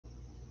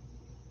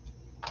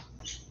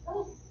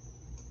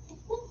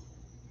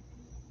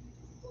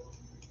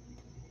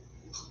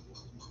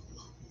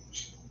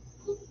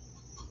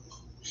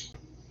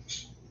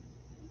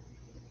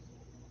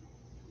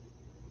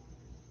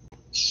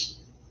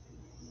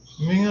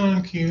Hang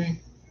on, Kiwi.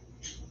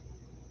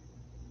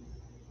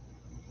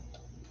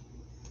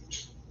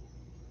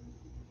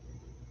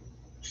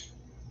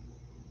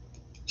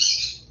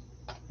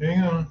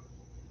 Hang on.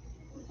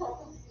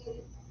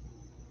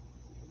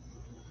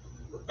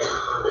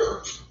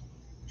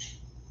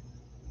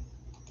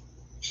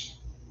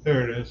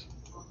 There it is.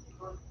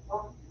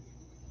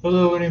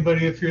 Hello,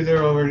 anybody, if you're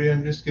there already.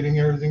 I'm just getting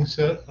everything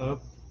set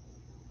up.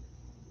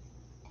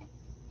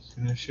 Just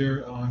going to share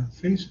it on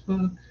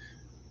Facebook.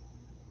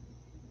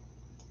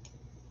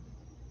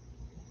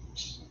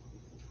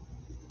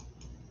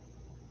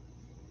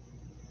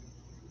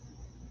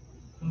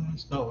 Oh,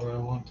 that's not what I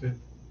wanted.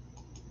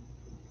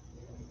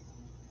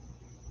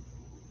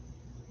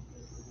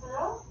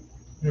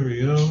 There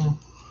we go.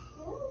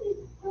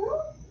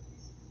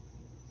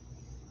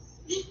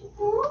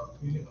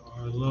 We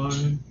are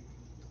live.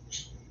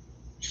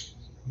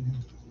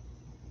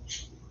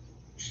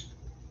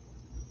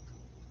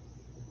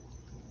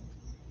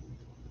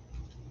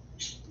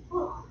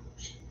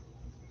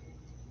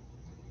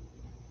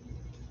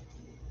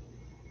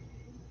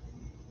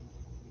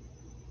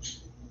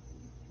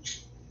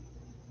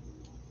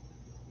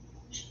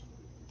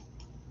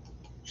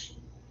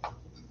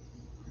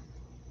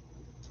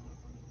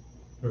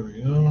 There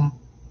we go.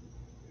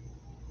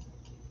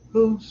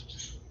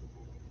 Post.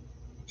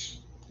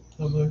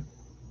 Public.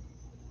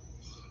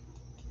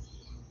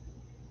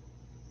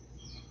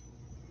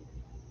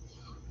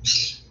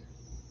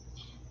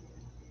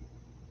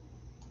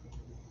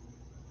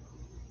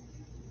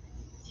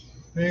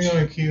 Hang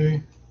on,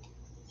 Kiwi.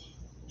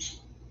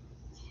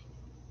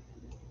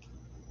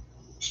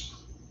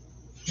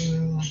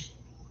 Yeah.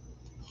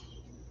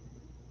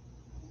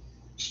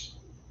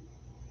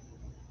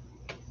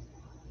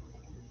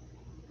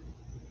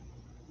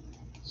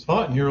 It's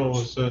hot in here all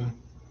of a sudden.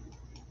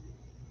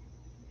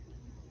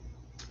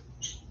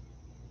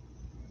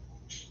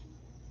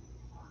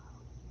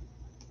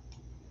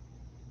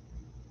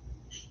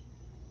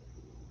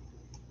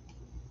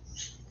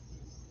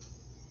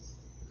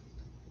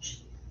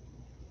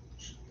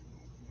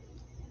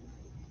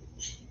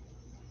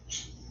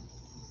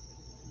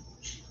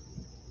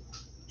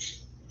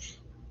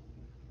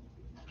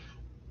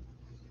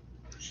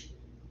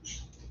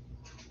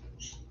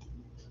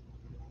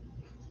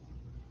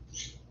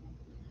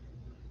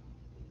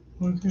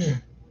 Okay.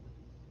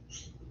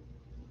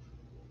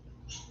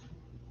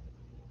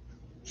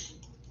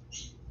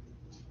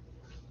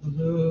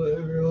 Hello,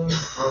 everyone.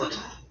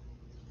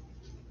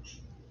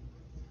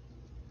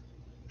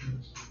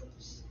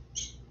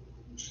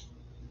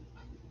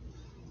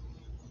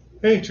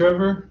 Hey,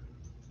 Trevor.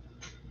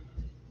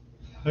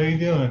 How you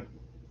doing?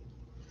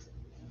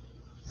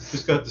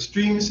 Just got the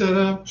stream set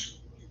up.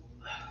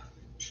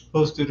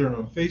 Posted it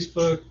on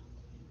Facebook.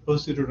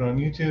 Posted it on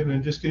YouTube,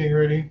 and just getting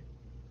ready.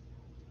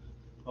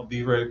 I'll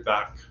be right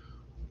back.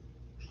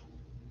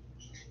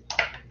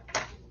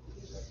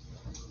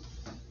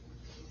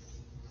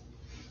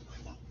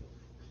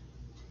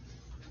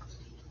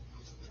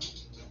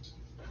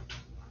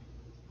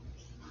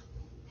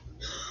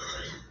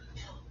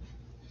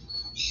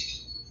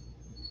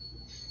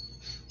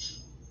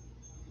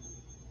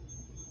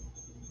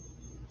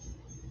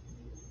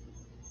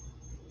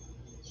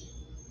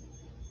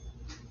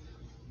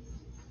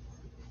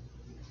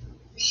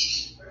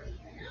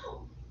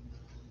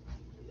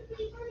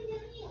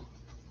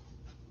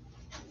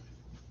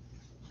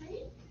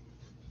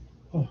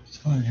 Oh, it's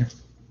fine here.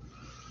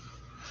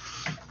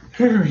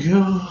 Here we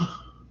go.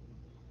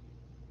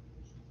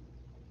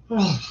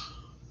 Oh.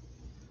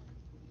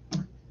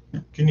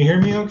 Can you hear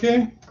me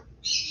okay?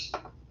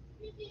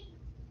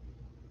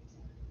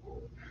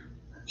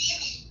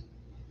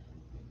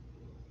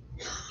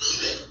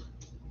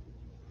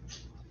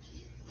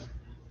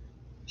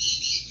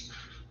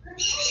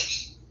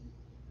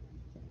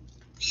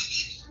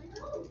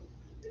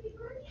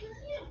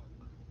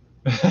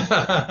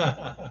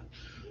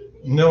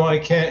 No, I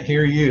can't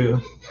hear you.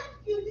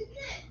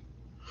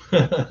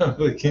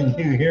 But can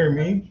you hear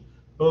me?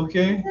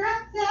 Okay.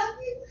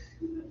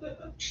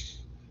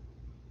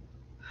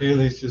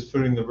 Haley's just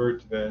putting the bird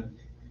to bed.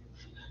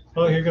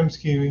 Oh, here comes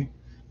Kiwi.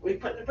 We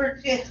putting the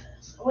bird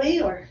away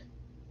or?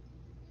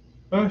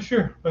 Oh,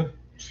 sure.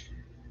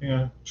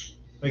 Yeah,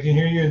 I can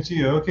hear you and see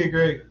you. Okay,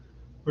 great.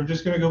 We're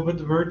just gonna go put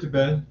the bird to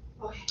bed.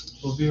 Okay.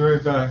 We'll be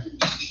right back.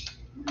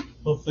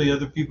 Hopefully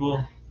other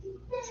people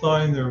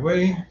find their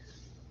way.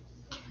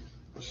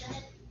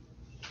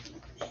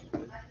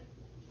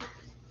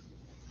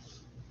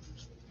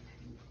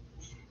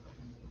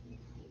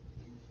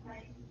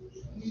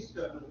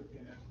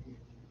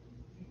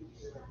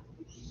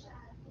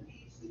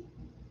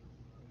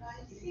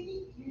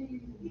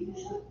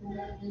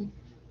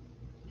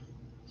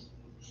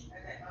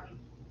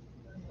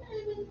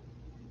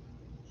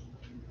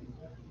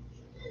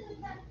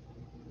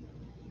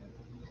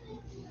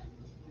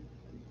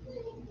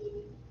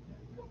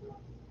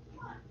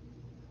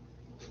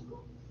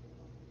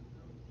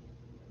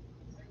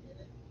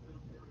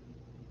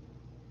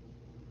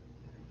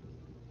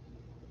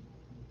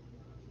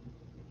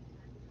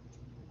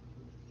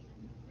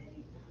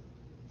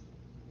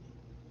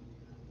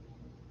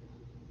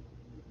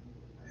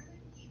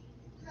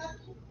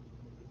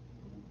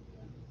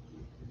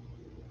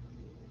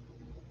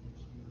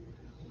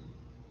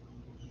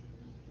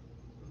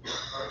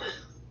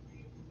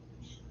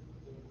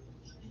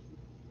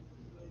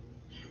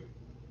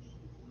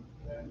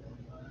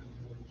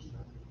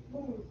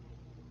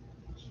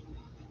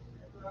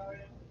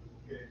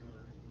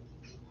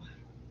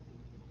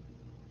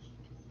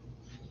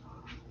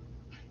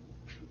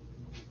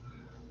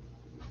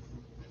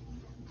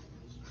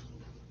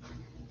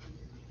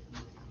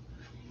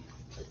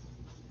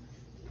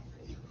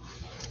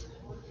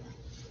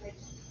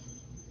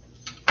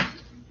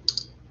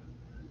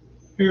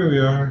 Here we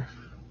are.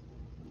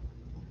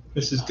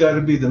 This has got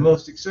to be the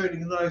most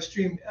exciting live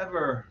stream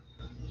ever.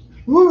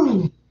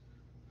 Woo!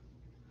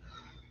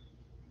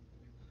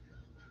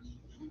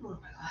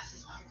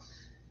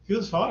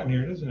 Feels hot in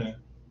here, doesn't it?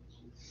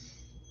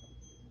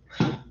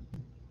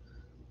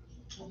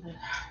 Okay.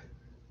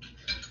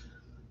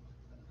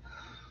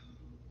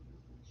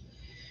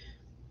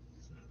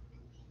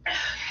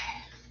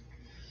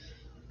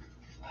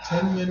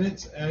 10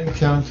 minutes and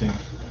counting.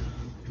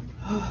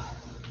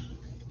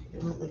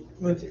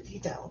 Move your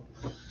feet down.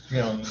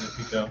 Yeah, I'll move the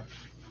feet down.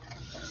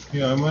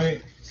 Yeah,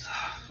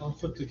 I'll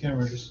flip the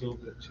camera just a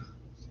little bit too.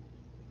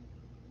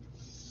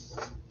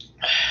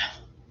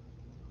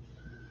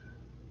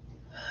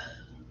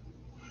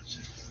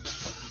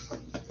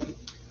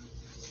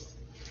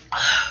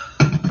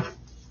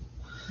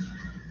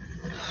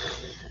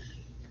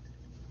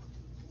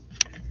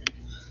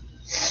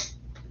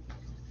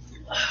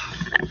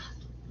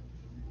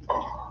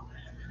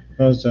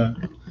 How's that?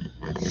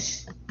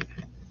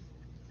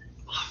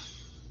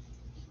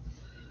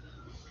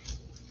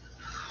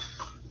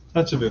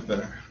 That's a bit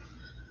better.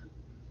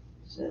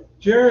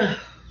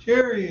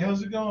 Jerry,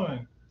 how's it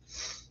going?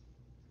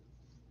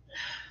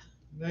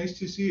 Nice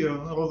to see you,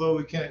 although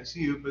we can't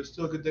see you, but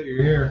still good that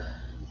you're here.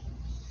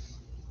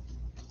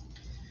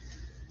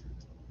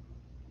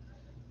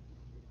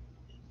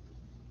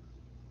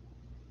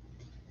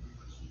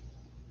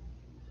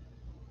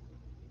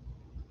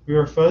 We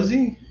are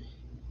fuzzy?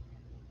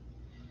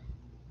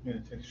 I'm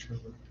gonna text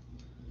Trevor.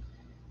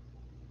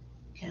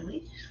 Can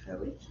we? Are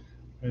we?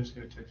 I just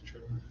gotta text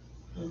Trevor.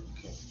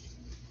 Okay. It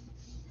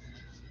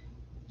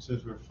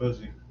says we're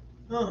fuzzy.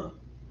 Oh,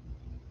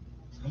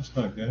 That's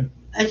not good.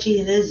 actually,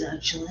 it is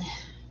actually.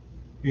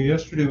 Yeah,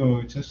 yesterday when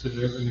we tested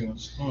it, everything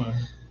was fine.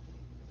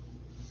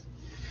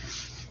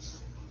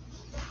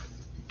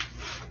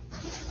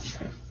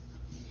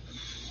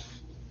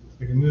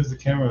 I can move the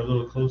camera a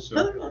little closer.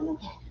 No.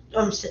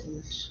 I'm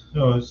sitting.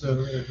 No, it's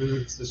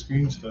the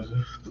screen's fuzzy.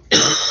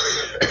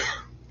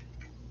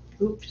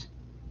 Oops.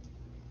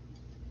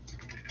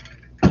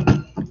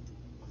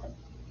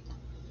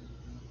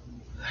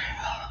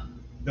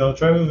 Yeah, I'll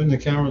try moving the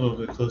camera a little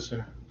bit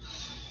closer.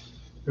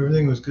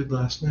 Everything was good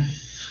last night.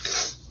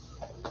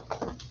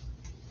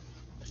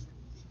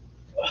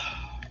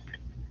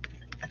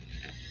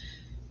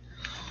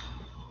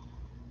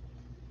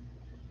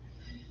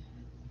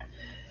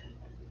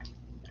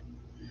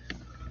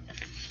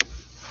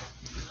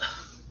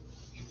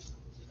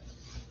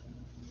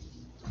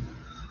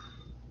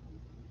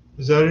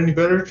 Is that any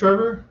better,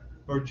 Trevor?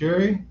 Or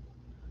Jerry?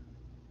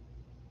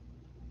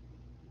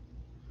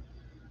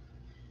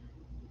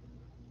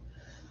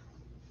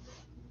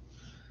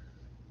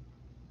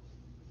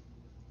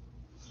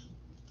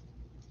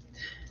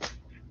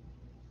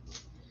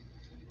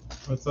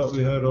 I thought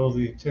we had all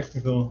the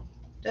technical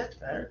That's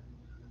better.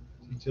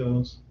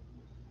 details.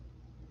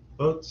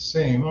 About the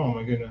same. Oh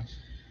my goodness.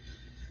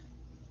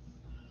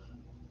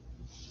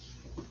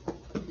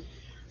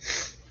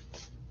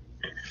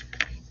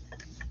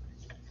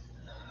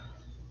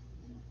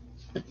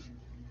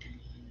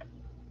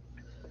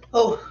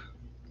 Oh,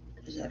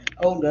 is that?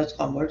 Oh, that's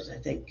gone worse, I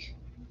think.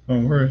 Oh,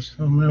 worse.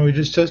 Oh man, we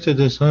just tested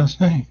this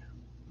last night.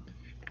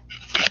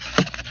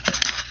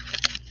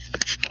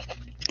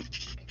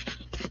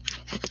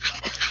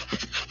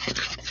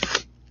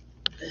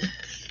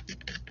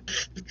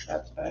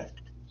 That's better.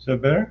 Is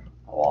that better?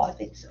 Oh, I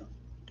think so.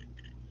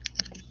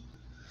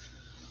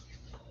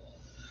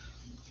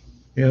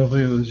 Yeah,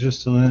 hopefully it was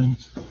just the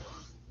lens.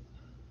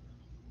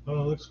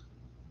 Oh, it looks.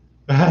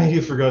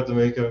 You forgot the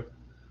makeup.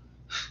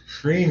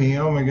 Greeny.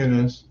 Oh my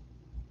goodness.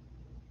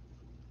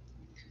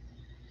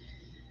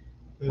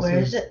 Where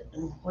is it?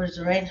 Where's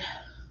the rain?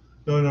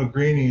 No,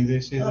 greeny. They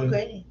say Oh, the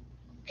great.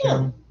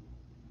 camera,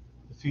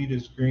 the feed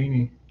is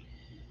greeny.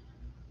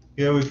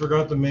 Yeah, we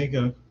forgot the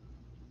makeup.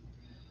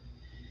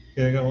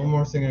 Okay, I got one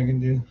more thing I can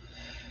do.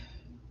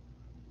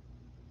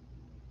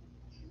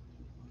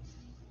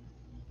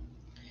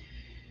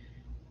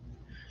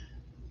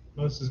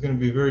 Well, this is going to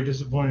be very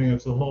disappointing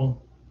if the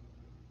whole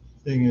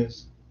thing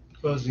is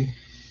fuzzy.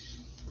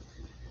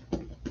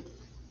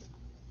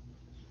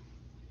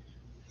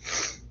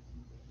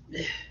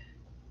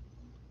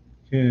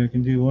 Okay, I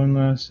can do one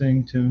last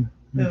thing to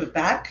Move it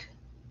back.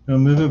 no,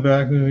 move it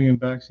back. Moving it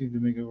back seems to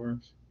make it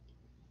worse.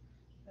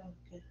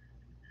 Okay.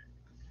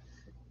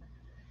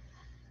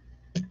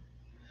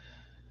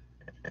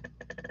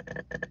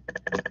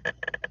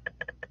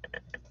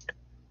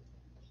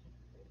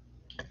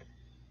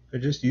 I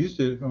just used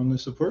it on the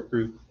support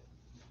group.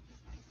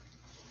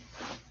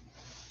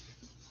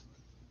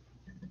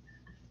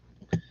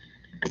 I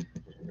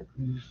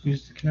just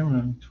used the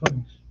camera twice.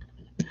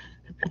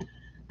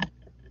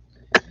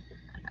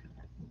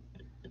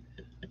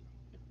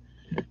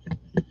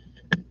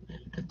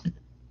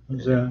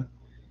 How's that?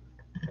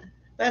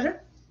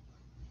 Better?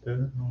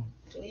 Better? Oh,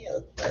 Yeah,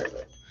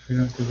 better.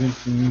 you're not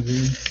convincing me,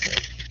 dude.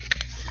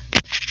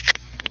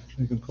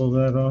 You can pull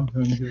that off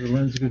and give the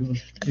lens a good look.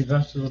 You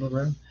got a little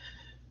red?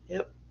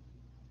 Yep.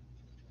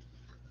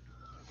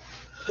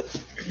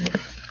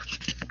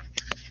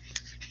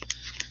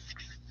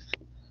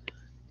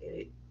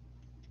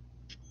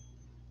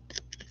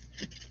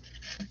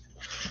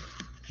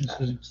 This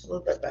is, It's a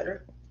little bit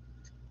better.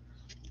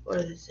 What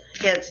is this? I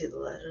can't see the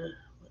letter.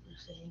 What they're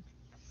saying.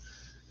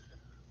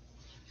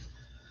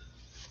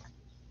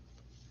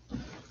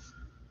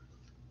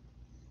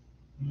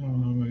 oh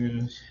my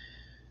goodness.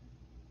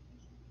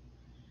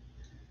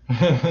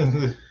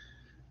 The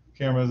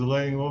camera, the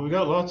lighting. Well, we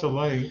got lots of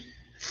light.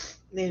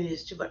 Maybe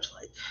it's too much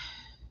light.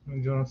 Do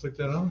you want to flick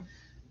that on?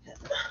 Yeah.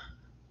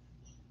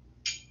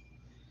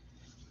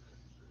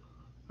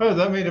 Oh,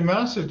 that made a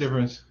massive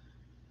difference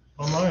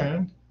on my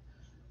end.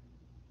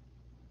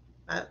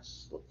 That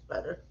looks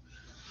better.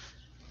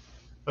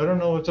 I don't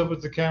know what's up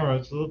with the camera.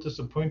 It's a little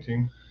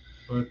disappointing,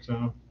 but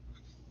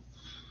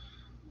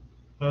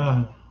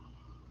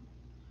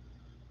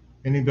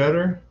any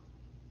better?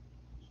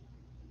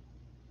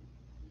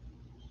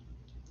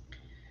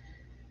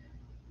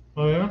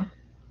 Oh yeah,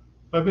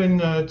 I've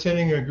been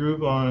attending a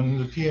group on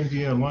the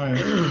PMD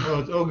Alliance.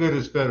 Oh, good,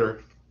 it's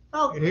better.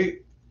 Oh, Hey,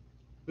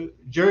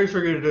 Jerry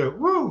figured it out.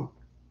 Woo!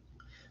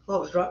 what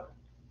was wrong?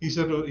 He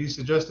said he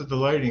suggested the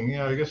lighting.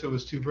 Yeah, I guess it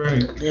was too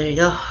bright. There you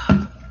go.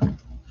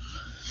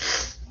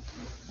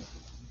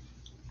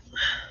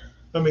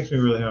 That makes me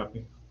really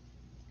happy.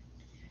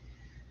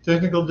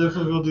 Technical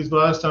difficulties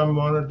last time.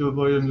 Wanted to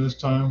avoid them this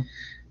time.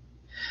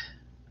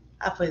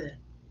 Halfway there.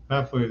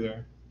 Halfway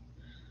there.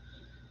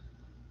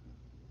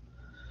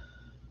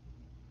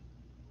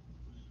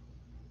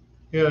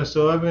 Yeah,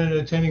 so I've been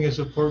attending a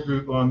support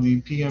group on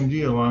the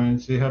PMD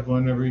Alliance. They have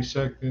one every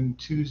second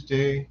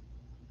Tuesday.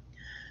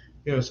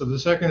 Yeah, so the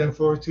second and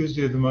fourth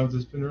Tuesday of the month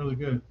has been really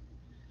good.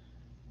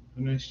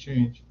 A nice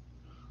change.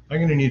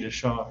 I'm gonna need a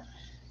shot.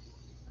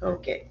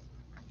 Okay.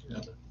 Yeah.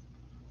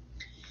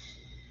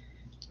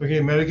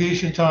 Okay,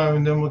 medication time,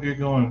 and then we'll get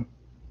going.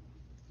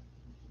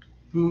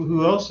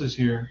 Who else is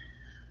here?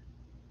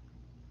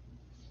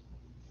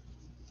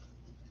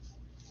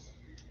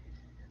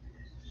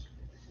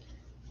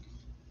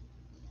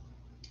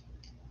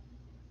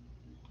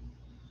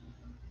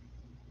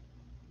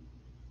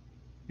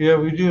 Yeah,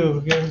 we do.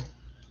 Again.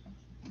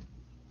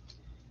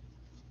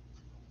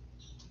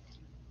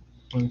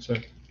 One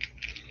sec.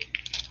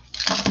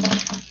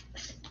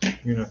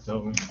 You're gonna have to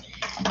help me.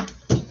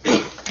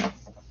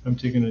 I'm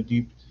taking a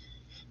deep.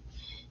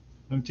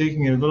 I'm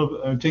taking a little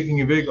bit. I'm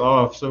taking a big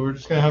off, so we're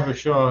just gonna have a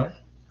shot.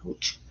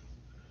 Ouch.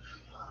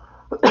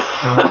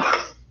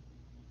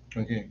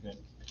 Okay, good.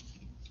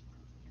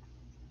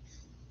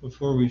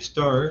 Before we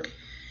start,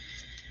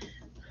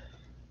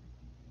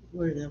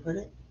 Where did I put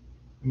it?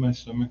 in my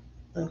stomach.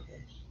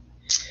 Okay.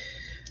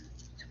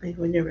 Tell me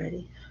when you're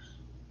ready.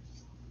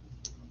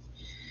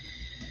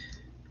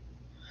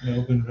 Yeah,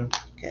 open it up.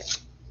 Okay.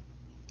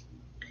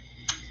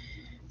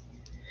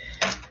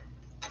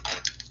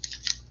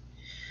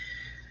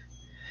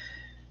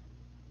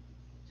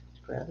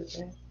 Grab it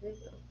there. There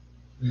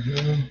you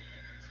go. Yeah.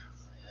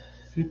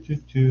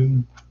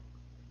 Two.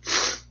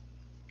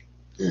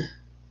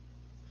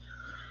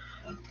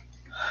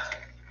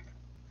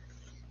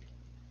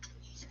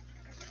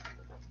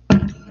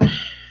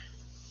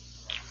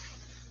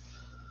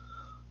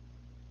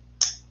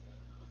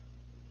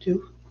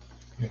 2.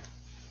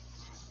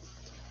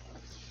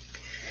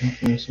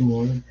 Okay, some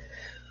water.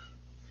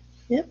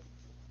 Yep.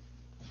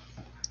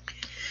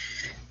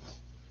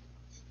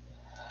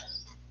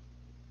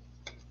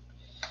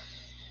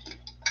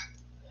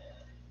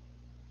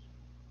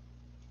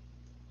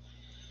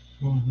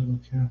 Come on, little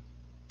cat.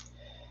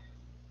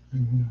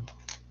 There we go.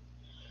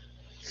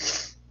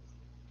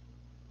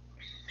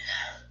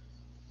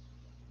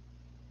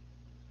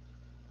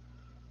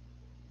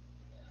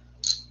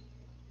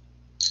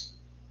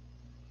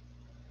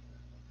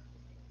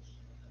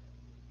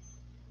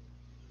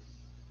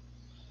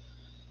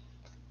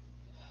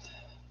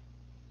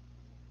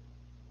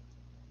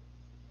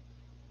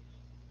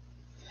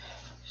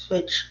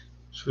 Switch.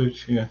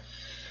 Switch, yeah.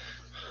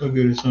 Oh,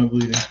 good, it's not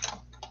bleeding. It's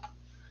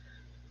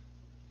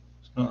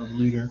not a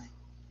bleeder.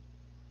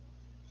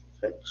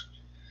 Switch.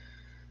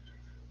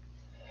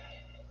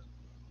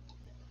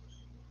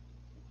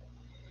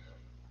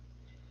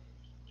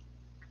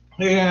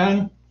 Hey,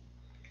 Ann.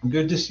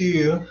 Good to see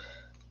you.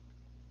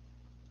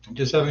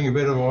 Just having a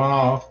bit of a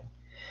one-off.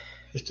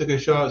 Just took a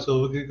shot, so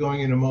we'll get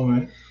going in a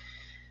moment.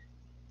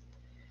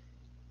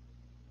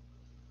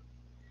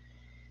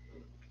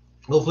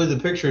 Hopefully the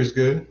picture is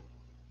good.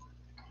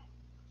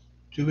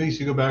 2 weeks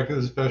you go back to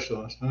the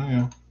specialist. Oh,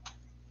 yeah.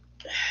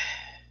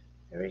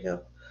 There we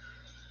go.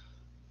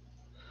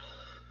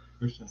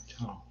 Where's the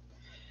towel?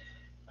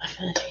 I'm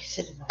gonna be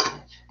sitting on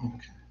it.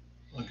 Okay.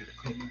 I'll get it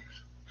clean.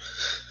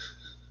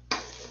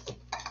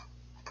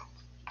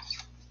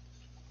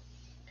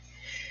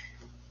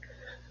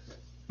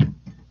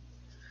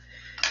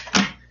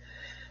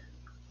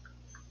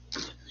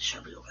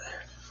 She'll be over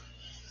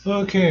there.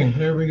 Okay,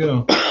 there we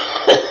go.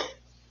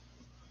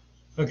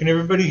 Can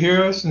everybody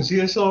hear us and see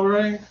us all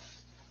right?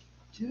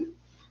 Dude.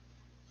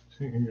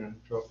 So you're gonna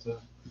drop the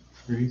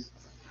breathe.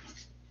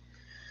 Is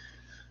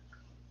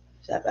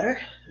that better?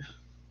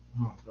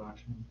 Oh gosh.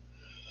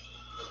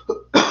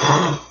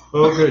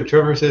 Oh, good.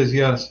 Trevor says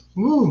yes.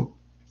 Woo!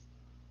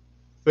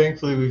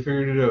 Thankfully, we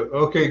figured it out.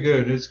 Okay,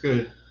 good. It's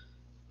good.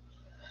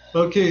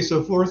 Okay,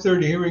 so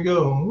 4:30. Here we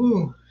go.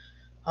 Woo!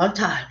 On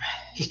time.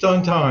 Just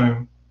on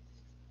time.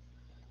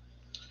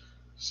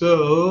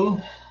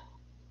 So,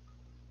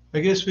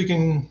 I guess we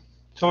can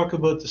talk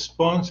about the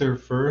sponsor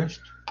first.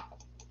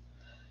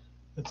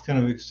 That's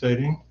kind of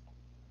exciting.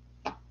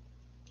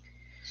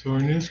 So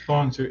our new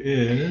sponsor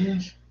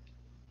is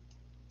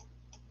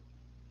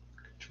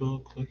Control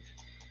Click.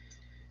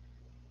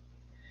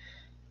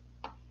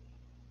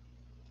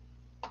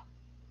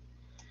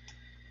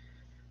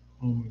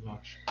 Oh my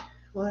gosh.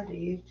 What are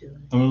you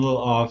doing? I'm a little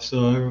off,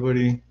 so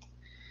everybody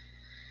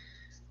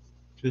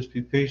just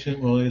be patient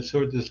while I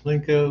sort this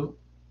link out.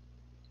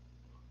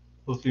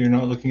 Hopefully you're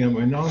not looking at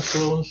my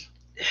nostrils.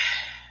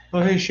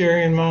 Oh, hey,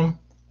 Sherry and Mom.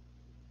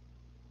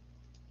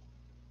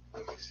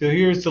 So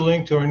here's the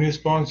link to our new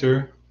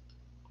sponsor.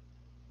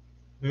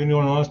 If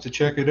anyone wants to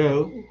check it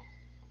out.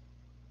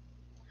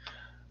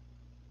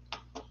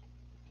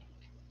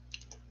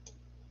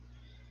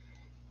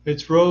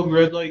 It's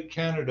Rouge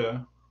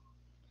Canada.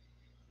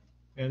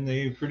 And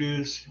they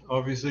produce,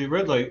 obviously,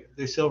 red light.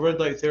 They sell red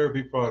light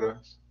therapy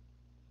products.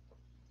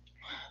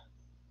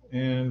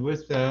 And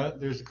with that,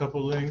 there's a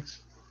couple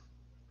links.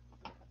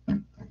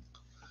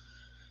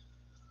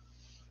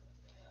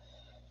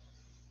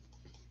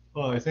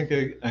 Oh, I think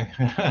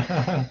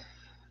I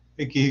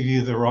gave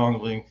you the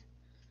wrong link.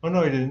 Oh,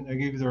 no, I didn't. I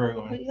gave you the right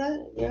one. You got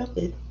it. You're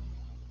okay.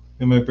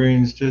 And my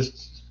brain's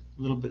just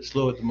a little bit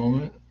slow at the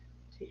moment.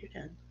 Take your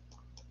time.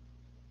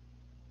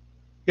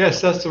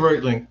 Yes, that's the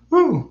right link.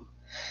 Woo!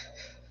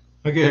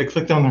 Okay, I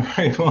clicked on the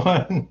right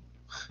one.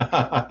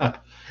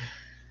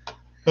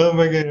 Oh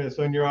my goodness,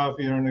 when you're off,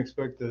 you don't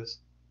expect this.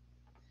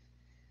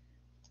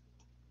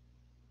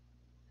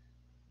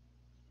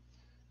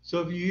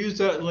 So if you use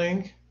that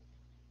link,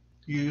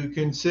 you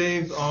can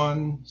save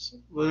on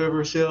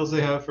whatever sales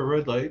they have for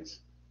red lights.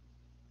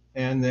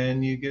 And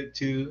then you get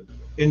to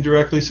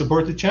indirectly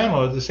support the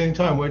channel at the same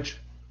time, which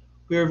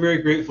we are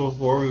very grateful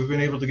for. We've been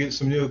able to get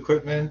some new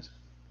equipment.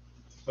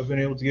 I've been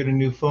able to get a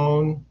new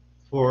phone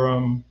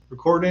for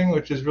recording,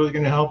 which is really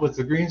going to help with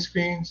the green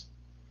screens.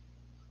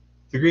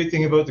 The great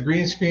thing about the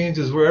green screens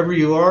is wherever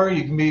you are,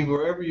 you can be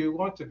wherever you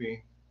want to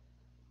be.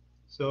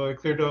 So I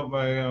cleared out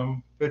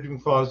my bedroom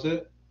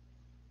closet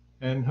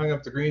and hung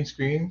up the green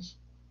screens.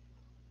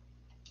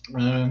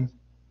 And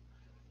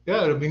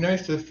yeah, it'll be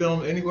nice to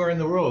film anywhere in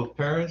the world.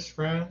 Paris,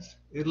 France,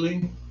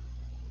 Italy,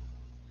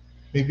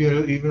 maybe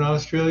even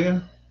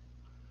Australia.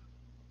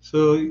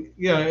 So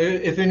yeah,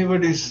 if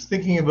anybody's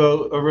thinking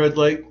about a red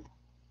light,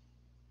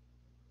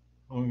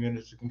 oh my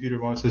goodness, the computer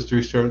wants us to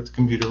restart the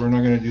computer. We're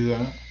not going to do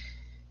that.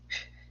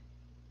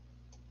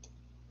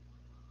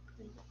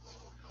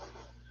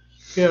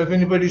 Yeah, if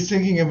anybody's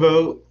thinking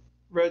about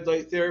red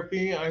light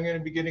therapy, I'm going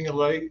to be getting a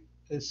light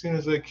as soon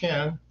as I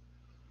can.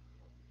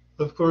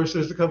 Of course,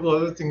 there's a couple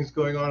other things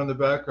going on in the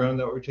background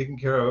that we're taking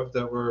care of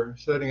that we're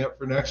setting up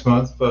for next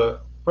month,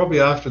 but probably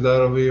after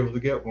that I'll be able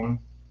to get one.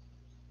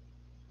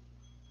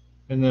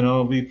 And then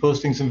I'll be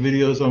posting some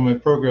videos on my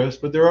progress.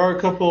 But there are a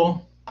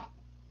couple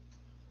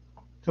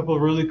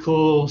of really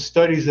cool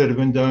studies that have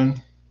been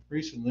done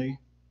recently.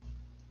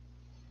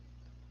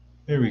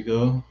 There we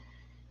go.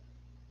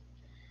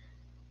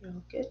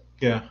 Okay.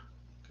 Yeah.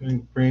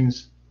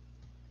 Brains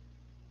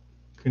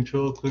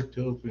Control Click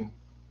to open.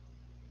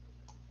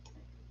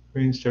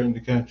 Brain's starting to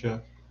catch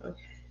up.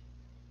 Okay.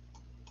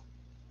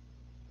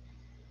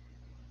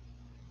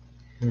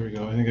 There we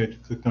go. I think I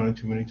clicked on it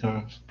too many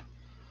times.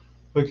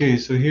 Okay,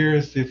 so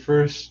here's the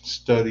first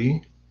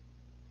study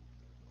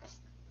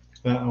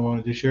that I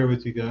wanted to share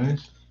with you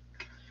guys.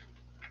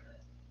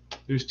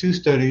 There's two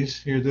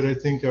studies here that I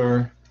think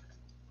are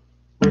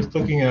worth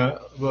looking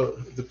at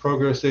about the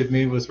progress they've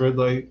made with red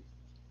light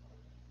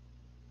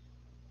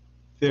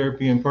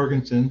therapy and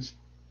Parkinson's.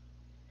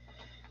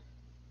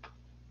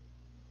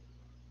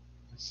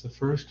 That's the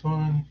first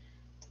one.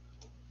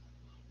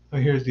 Oh,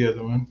 here's the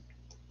other one.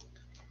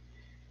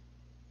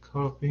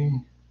 Copy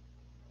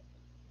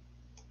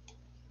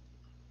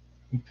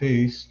and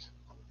paste.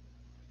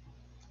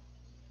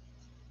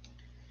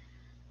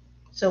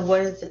 So what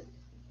does it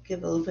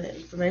give a little bit of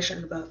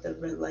information about the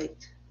red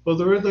light? Well,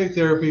 the red light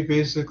therapy,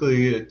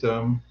 basically, I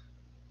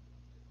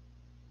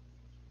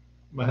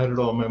had it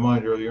all in my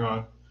mind earlier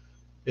on.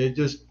 It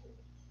just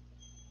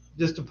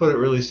to put it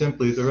really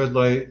simply, the red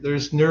light,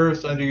 there's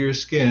nerves under your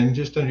skin,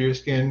 just under your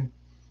skin,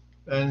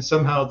 and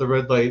somehow the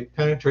red light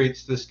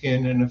penetrates the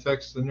skin and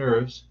affects the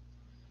nerves.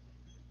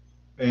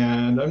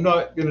 And I'm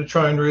not going to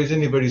try and raise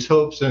anybody's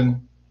hopes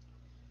and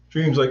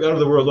dreams like out of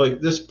the world,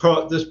 like this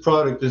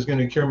product is going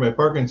to cure my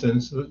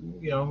Parkinson's.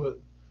 You know,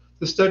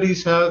 the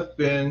studies have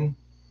been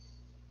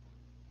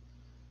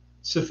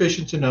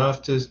sufficient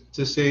enough to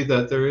say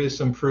that there is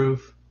some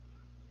proof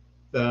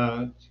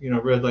that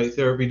red light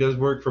therapy does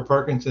work for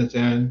Parkinson's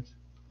and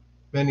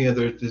many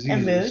other And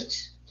diseases.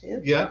 moods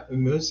too, Yeah,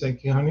 and moods.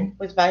 Thank you, honey.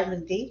 with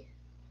vitamin D.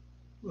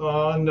 No,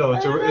 I don't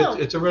know.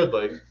 it's a red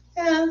light.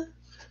 Yeah.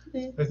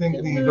 I think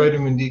Good the mood.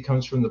 vitamin D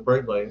comes from the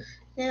bright light.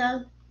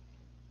 Yeah.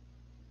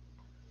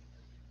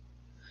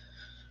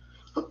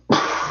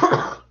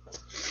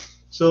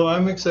 So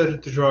I'm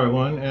excited to try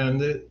one,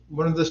 and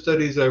one of the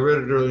studies I read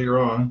it earlier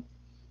on.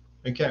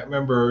 I can't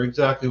remember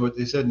exactly what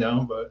they said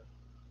now, but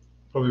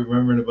probably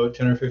remember in about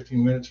 10 or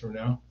 15 minutes from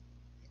now.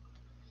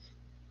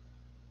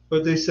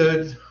 But they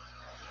said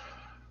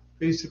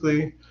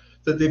basically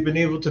that they've been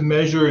able to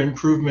measure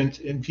improvement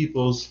in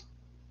people's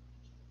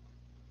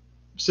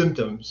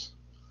symptoms.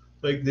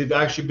 Like they've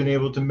actually been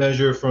able to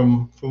measure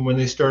from when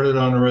they started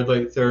on a red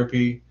light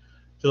therapy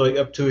to like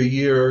up to a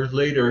year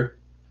later.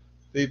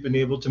 They've been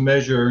able to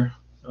measure.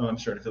 Oh, I'm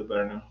starting to feel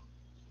better now.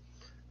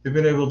 They've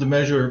been able to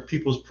measure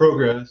people's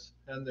progress,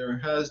 and there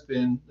has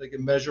been like a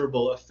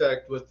measurable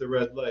effect with the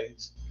red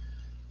lights.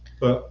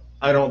 But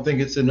I don't think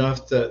it's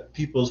enough that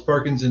people's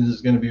Parkinson's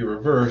is going to be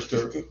reversed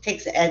or It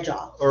takes the edge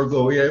off.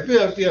 go. Yeah.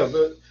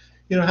 But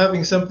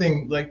having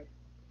something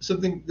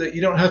that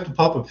you don't have to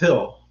pop a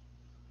pill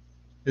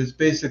is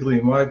basically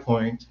my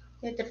point.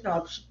 Yeah, different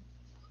option.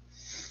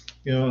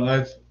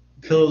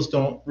 Pills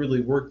don't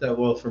really work that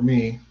well for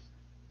me,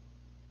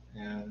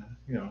 and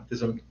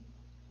because I'm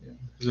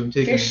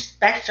taking. You're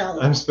special.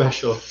 I'm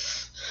special.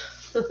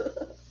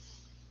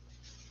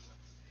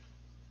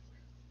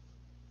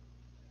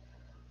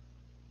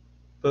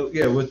 But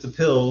yeah, with the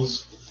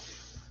pills,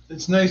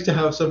 it's nice to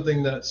have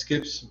something that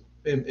skips,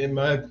 in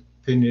my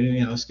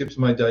opinion, skips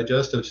my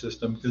digestive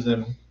system, because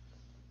then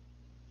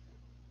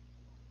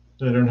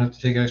I don't have to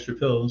take extra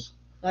pills.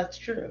 That's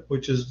true.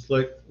 Which is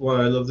like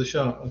why I love the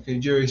shock. Okay,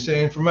 Jerry's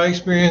saying, from my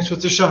experience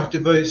with the shock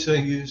device I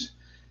use,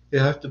 you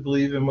have to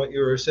believe in what you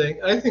were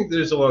saying. I think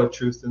there's a lot of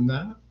truth in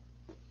that.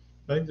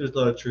 I think there's a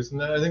lot of truth in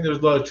that. I think there's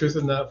a lot of truth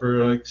in that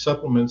for like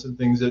supplements and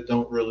things that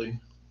don't really.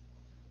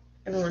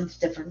 Everyone's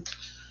different.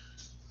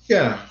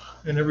 Yeah,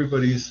 and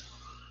everybody's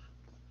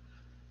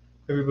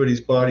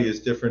body is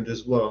different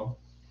as well.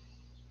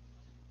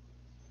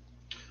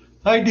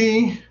 Hi,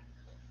 Dee.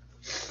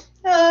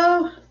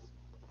 Oh.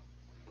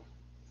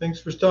 Thanks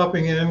for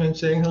stopping in and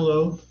saying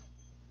hello.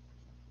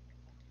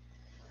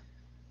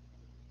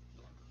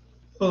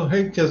 Oh,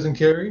 hey, cousin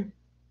Carrie.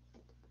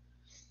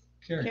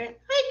 Carrie.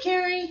 Hi,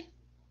 Carrie.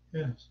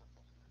 Yes.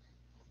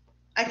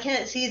 I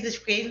can't see the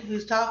screen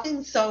who's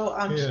talking, so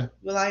I'm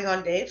relying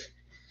on Dave.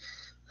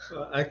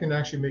 I can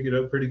actually make it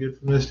out pretty good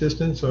from this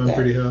distance, so I'm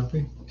pretty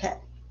happy. Okay.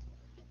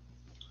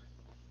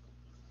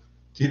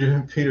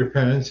 Peter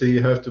Pan, so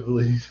you have to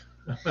believe.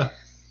 That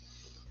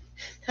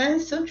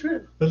is so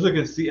true. Look,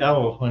 it's the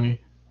owl, honey.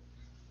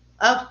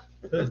 Oh.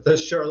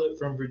 That's Charlotte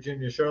from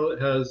Virginia. Charlotte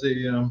has a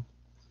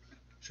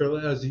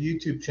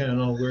YouTube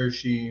channel where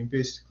she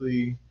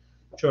basically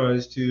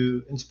tries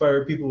to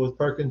inspire people with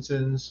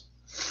Parkinson's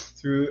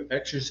through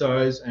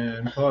exercise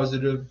and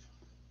positive.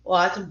 Well,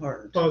 that's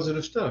important.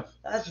 Positive stuff.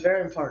 That's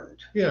very important.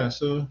 Yeah,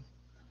 so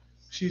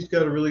she's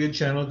got a really good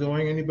channel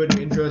going.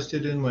 Anybody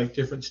interested in like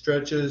different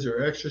stretches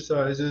or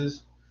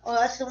exercises? Oh,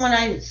 that's the one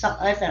I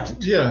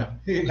found. Yeah,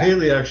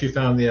 Haley actually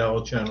found the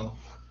owl channel.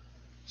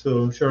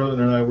 So Charlotte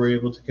and I were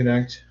able to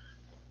connect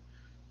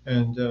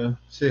and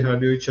say hi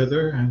to each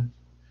other. And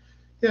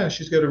yeah,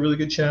 she's got a really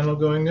good channel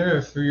going there.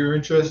 If you're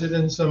interested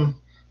in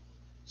some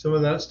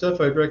of that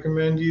stuff, I'd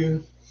recommend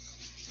you.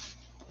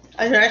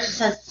 I know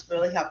exercises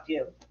really helped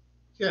you.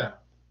 Yeah.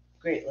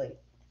 Greatly.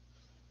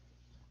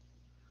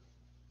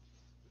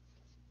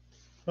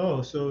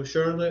 Oh, so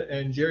Charlotte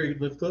and Jerry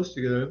live close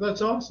together.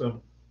 That's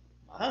awesome.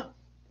 Wow.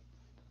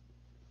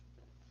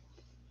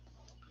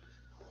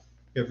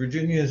 Yeah,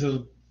 Virginia is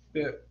a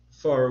bit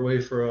far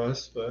away for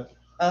us, but.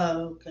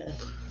 Oh, okay.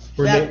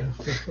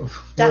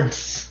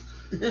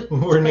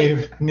 We're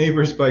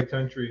neighbors by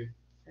country.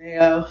 There you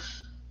go.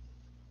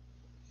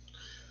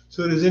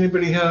 So does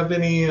anybody have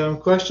any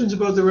questions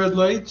about the red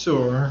lights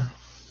or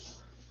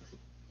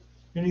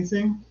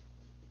anything?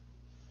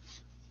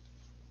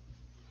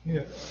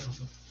 Yeah.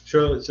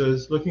 Charlotte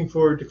says, looking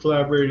forward to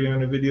collaborating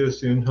on a video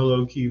soon.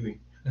 Hello, Kiwi.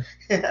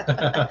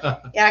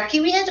 Yeah,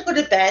 Kiwi had to go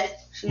to bed.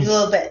 She was a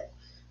little bit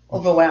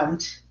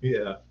overwhelmed.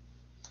 Yeah.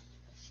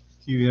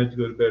 Kiwi had to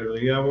go to bed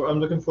early. Yeah, I'm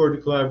looking forward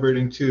to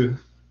collaborating too.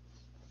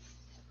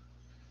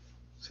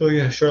 So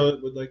yeah,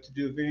 Charlotte would like to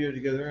do a video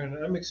together,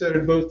 and I'm excited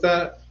about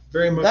that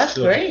very much. That's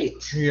so.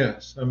 Great.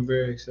 Yes, I'm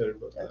very excited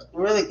about That's that.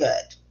 Really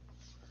good.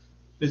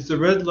 Is the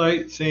red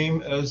light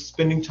same as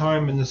spending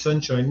time in the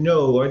sunshine?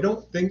 No, I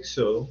don't think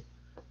so.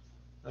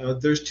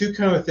 There's two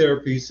kind of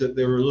therapies that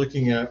they were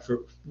looking at for.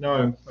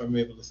 Now I'm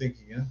able to think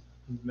again.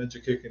 The meds are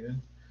kicking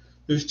in.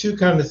 There's two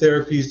kind of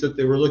therapies that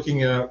they were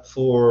looking at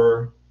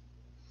for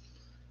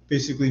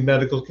basically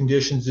medical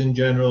conditions in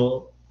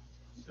general.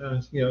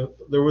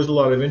 There was a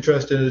lot of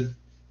interest in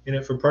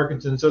it for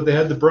Parkinson's. So they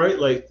had the bright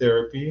light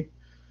therapy,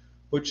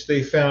 which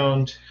they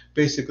found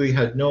basically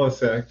had no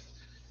effect.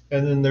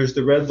 And then there's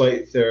the red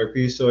light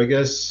therapy. So I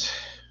guess,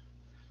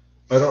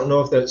 I don't know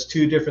if that's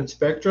two different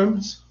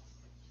spectrums.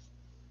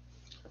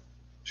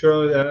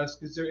 Charlotte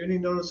asks, is there any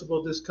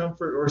noticeable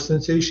discomfort or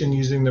sensation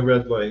using the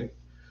red light?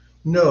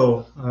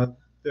 No.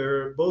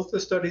 They're both the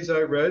studies I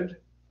read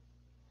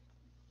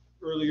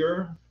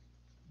earlier.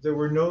 There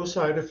were no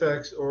side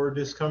effects or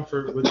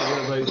discomfort with the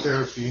red light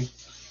therapy.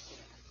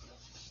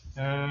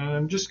 And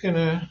I'm just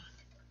gonna,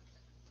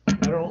 I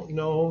don't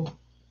know,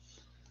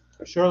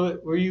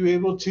 Charlotte, were you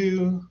able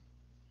to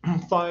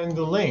find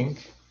the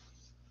link?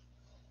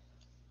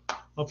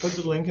 I'll put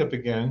the link up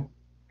again.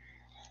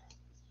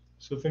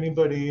 So if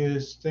anybody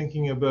is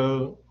thinking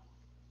about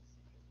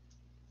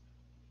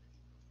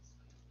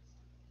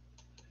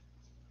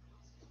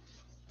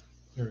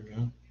there we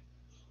go.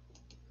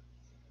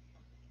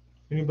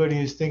 Anybody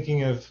is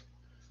thinking of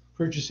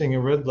purchasing a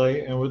red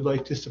light and would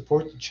like to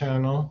support the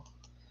channel,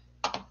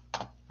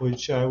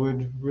 which I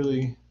would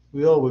really,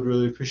 we all would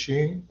really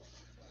appreciate.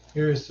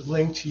 Here's the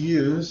link to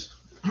use.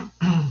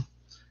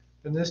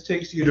 And this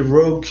takes you to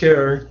Rouge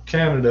Care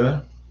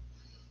Canada.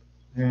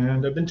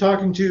 And I've been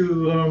talking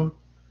to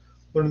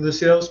one of the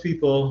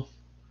salespeople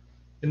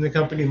in the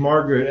company,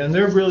 Margaret, and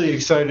they're really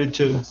excited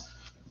to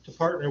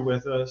partner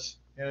with us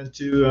and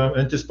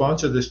to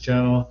sponsor this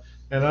channel.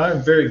 And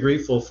I'm very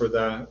grateful for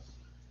that.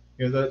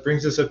 You know, that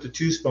brings us up to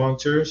 2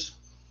 sponsors,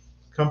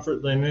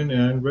 Comfort Linen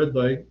and Red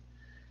Light.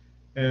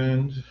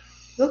 And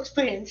Looks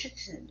pretty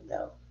interesting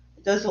though.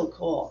 It does look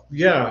cool.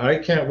 yeah, I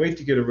can't wait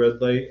to get a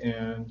red light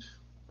and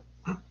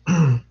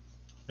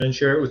and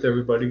share it with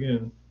everybody.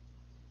 And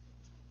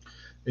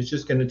it's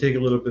just going to take a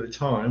little bit of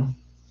time.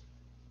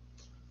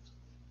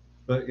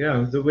 But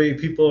yeah, the way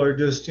people are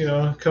just, you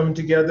know, coming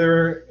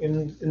together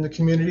in the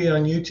community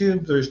on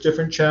YouTube, there's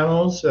different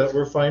channels that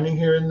we're finding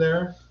here and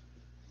there.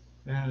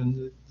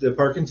 And the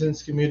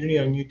Parkinson's community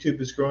on YouTube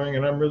is growing,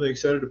 and I'm really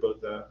excited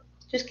about that.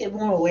 Just get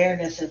more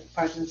awareness of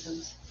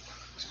Parkinson's.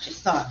 It's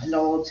just not an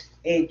old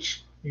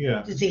age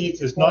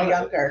disease. It's more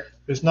younger.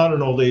 It's not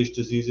an old age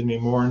disease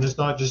anymore, and it's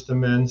not just a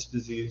men's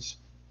disease.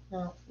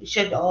 No, we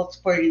should all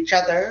support each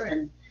other,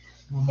 and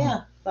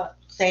yeah, but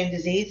same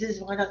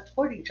diseases, why not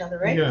support each other,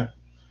 right? Yeah.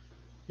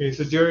 Okay,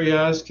 so Jerry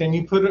asks, can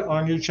you put it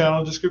on your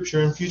channel description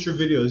in future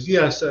videos?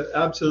 Yes,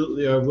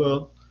 absolutely, I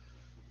will.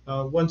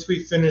 Once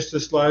we finish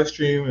this live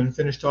stream and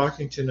finish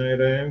talking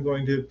tonight, I am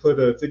going to put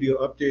a video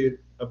update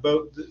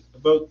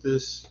about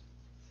this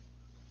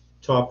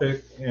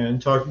topic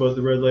and talk about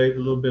the red light a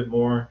little bit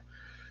more,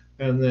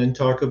 and then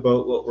talk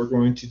about what we're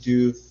going to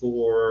do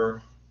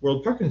for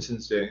World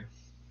Parkinson's Day.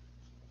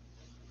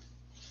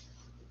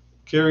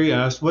 Carrie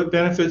asked, what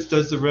benefits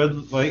does the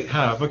red light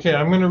have? Okay,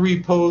 I'm going to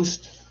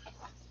repost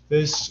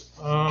this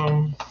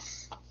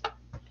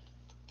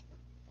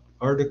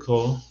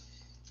article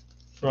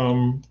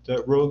from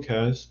that Rogue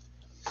has.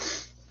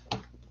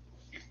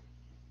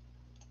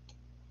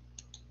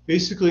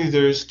 Basically,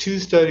 there's 2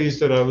 studies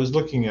that I was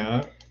looking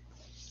at.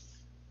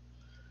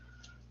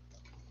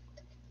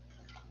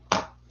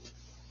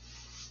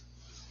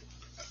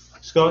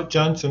 Scott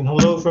Johnson,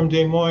 hello from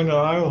Des Moines,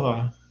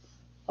 Iowa.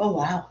 Oh,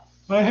 wow.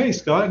 Hi, hey,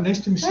 Scott,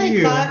 nice to see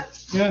you.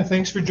 Scott. Yeah,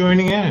 thanks for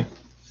joining in.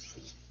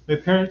 My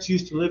parents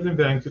used to live in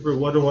Vancouver.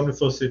 What a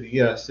wonderful city.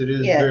 Yes, it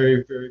is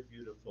very, very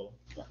beautiful.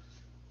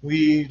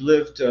 We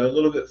lived a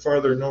little bit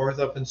farther north,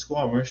 up in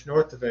Squamish,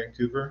 north of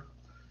Vancouver.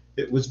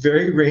 It was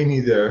very rainy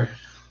there.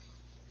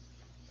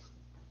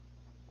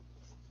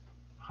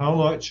 How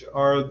much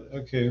are,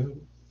 okay,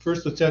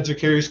 first let's answer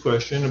Carrie's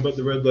question about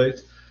the red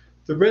lights.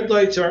 The red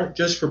lights aren't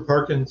just for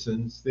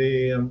Parkinson's.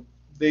 They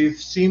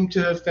seem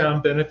to have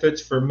found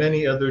benefits for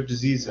many other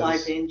diseases. Wide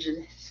range.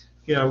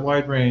 Yeah,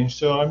 wide range.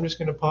 So I'm just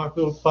going to pop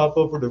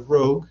over to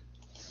Rogue.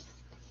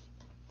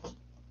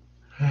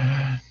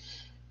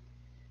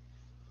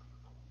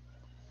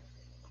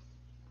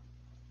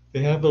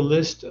 They have a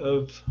list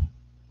of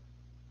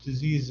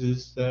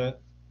diseases that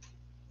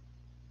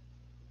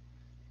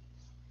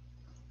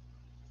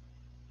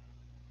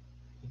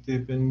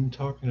they've been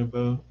talking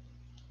about.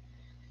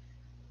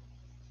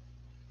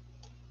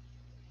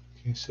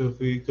 Okay, so if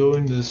we go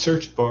into the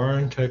search bar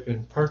and type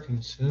in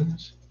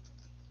Parkinson's,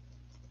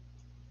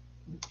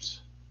 oops.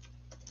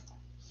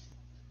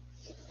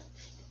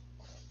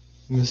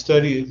 And the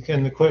study,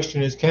 again, the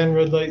question is, can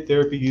red light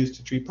therapy be used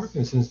to treat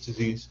Parkinson's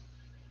disease?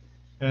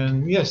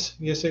 And yes,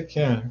 it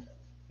can.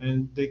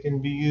 And they can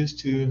be used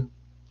to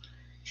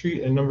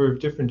treat a number of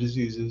different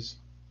diseases.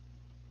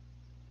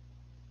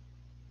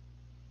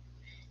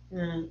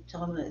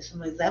 Tell me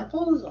some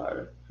examples,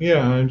 or?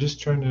 Yeah, I'm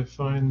just trying to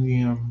find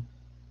the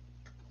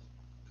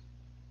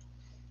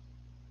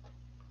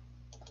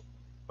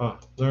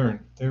learn.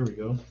 There we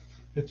go.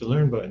 Hit the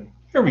learn button.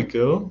 Here we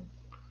go.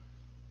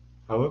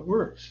 How it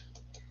works.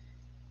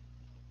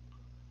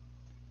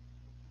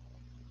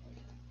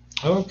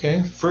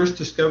 Okay, first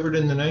discovered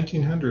in the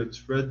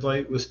 1900s, red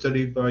light was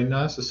studied by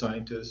NASA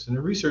scientists in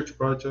a research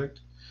project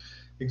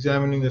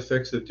examining the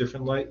effects of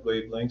different light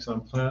wavelengths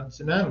on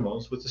plants and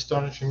animals with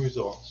astonishing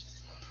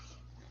results.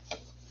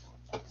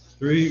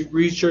 The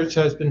research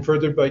has been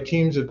furthered by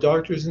teams of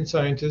doctors and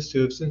scientists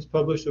who have since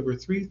published over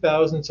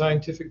 3,000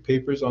 scientific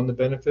papers on the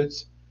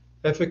benefits,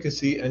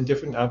 efficacy, and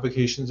different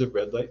applications of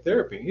red light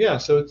therapy. Yeah,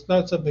 so it's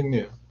not something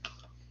new.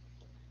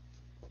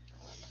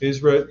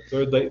 Is red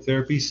light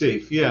therapy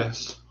safe?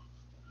 Yes.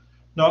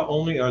 Not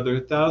only are there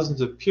thousands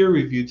of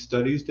peer-reviewed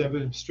studies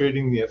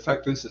demonstrating the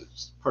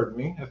effectiveness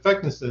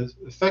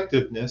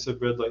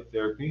of red light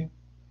therapy,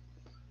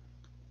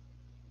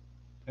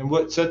 and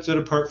what sets it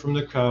apart from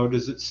the crowd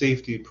is its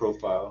safety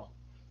profile.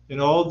 In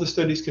all of the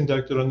studies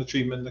conducted on the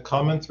treatment, the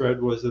common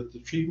thread was that the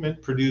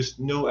treatment produced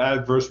no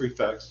adverse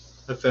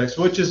effects,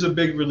 which is a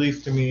big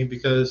relief to me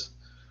because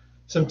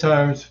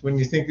sometimes when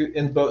you think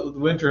about the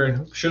winter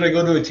and should I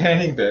go to a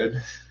tanning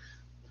bed,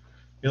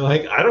 you're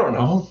like, I don't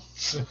know.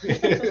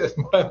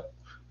 I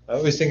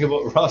always think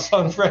about Ross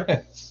on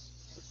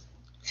France.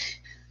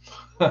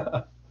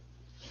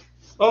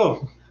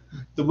 Oh,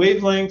 the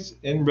wavelengths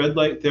in red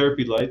light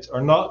therapy lights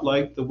are not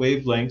like the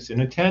wavelengths in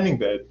a tanning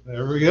bed.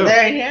 There we go.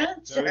 There you go.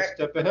 They're a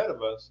step ahead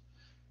of us.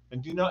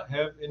 And do not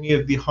have any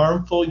of the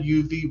harmful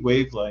UV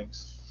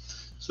wavelengths.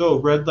 So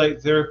red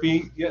light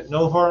therapy,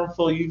 no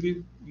harmful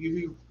UV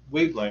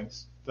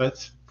wavelengths.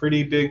 That's a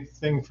pretty big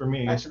thing for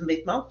me. That's a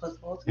big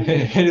mouthful.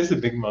 It is a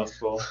big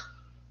mouthful.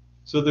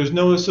 So there's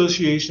no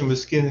association with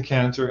skin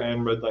cancer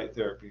and red light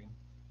therapy.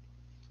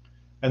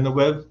 And the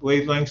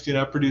wavelengths do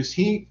not produce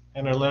heat,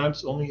 and our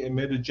lamps only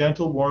emit a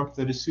gentle warmth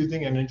that is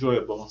soothing and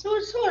enjoyable. So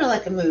it's sort of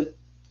like a mood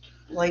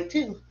light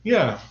too.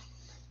 Yeah.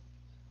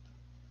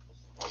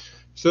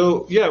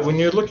 So yeah, when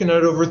you're looking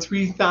at over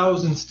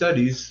 3,000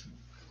 studies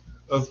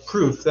of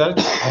proof,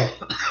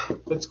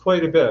 that's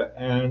quite a bit.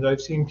 And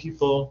I've seen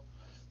people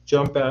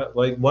jump at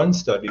like one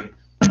study.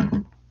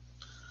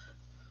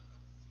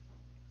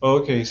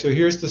 Okay, so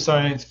here's the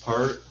science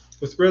part.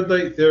 With red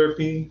light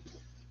therapy,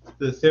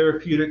 the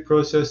therapeutic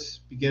process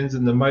begins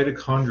in the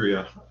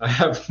mitochondria. I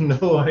have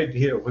no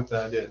idea what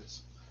that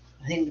is.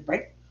 I think the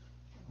break.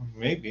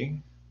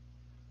 Maybe.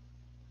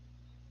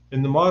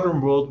 In the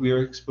modern world, we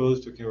are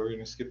exposed. Okay, we're going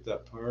to skip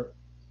that part.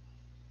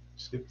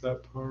 Skip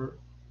that part.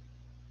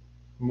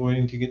 I'm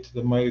waiting to get to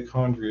the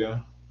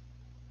mitochondria.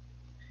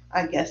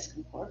 I guess,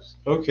 of course.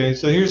 Okay,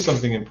 so here's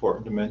something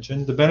important to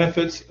mention. The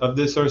benefits of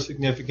this are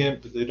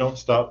significant, but they don't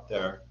stop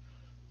there.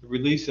 The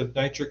release of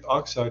nitric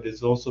oxide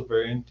is also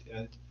very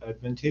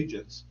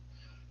advantageous,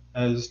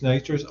 as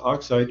nitrous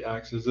oxide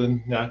acts as a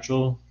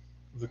natural,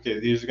 okay,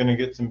 these are going to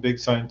get some big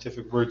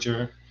scientific words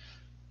here,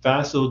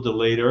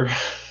 vasodilator.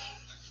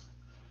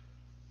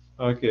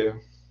 Okay,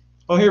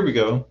 oh, here we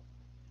go.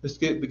 Let's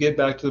get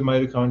back to the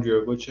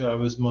mitochondria, which I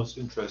was most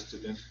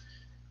interested in.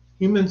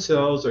 Human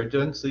cells are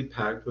densely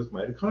packed with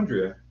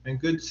mitochondria, and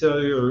good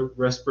cellular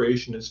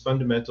respiration is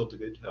fundamental to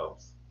good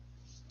health.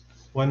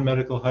 One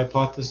medical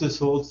hypothesis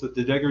holds that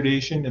the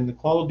degradation in the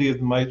quality of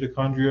the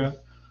mitochondria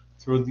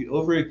through the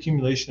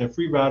overaccumulation of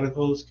free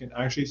radicals can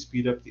actually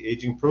speed up the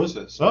aging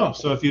process. Oh,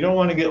 so if you don't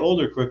want to get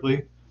older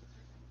quickly,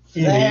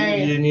 you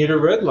need a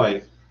red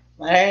light.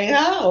 There you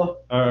go.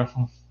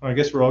 I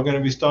guess we're all going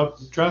to be stopped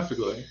at the traffic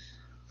light.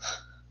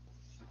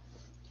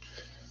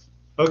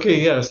 Okay,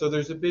 yeah, so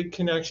there's a big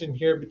connection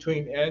here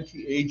between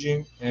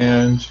anti-aging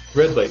and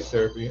red light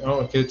therapy.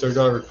 Oh, okay, it's our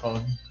daughter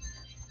calling.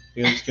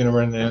 It's going to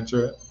run and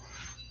answer it.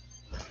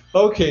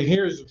 Okay,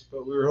 here's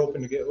what we were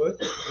hoping to get with.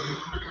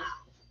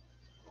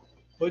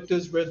 What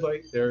does red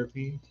light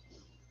therapy?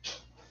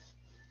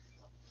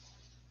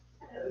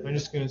 I'm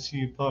just going to see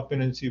you pop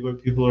in and see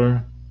what people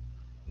are.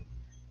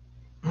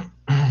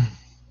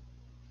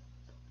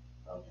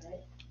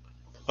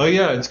 Oh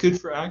yeah, it's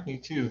good for acne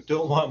too.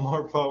 Don't want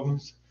more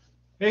problems.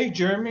 Hey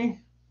Jeremy,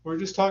 we're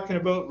just talking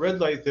about red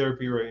light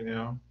therapy right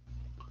now.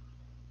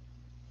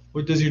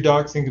 What does your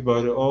doc think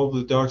about it? All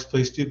the docs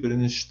play stupid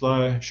and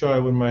shy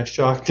when my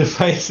shock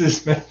device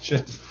is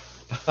mentioned.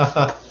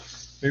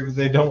 Maybe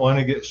they don't want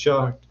to get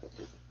shocked.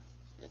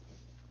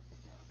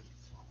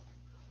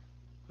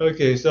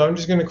 Okay, so I'm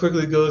just going to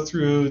quickly go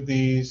through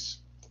these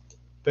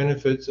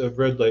benefits of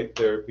red light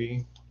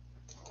therapy,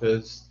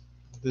 because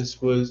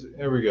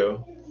there we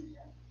go.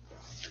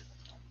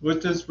 What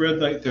does red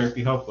light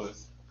therapy help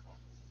with?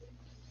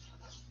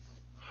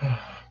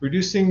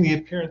 Reducing the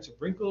appearance of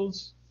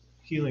wrinkles,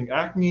 healing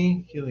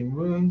acne, healing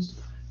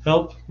wounds,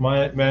 help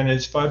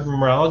manage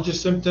fibromyalgia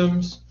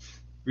symptoms,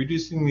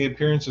 reducing the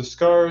appearance of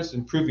scars,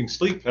 improving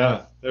sleep.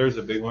 There's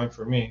a big one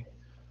for me.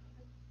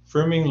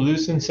 Firming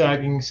loose and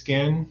sagging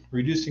skin,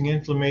 reducing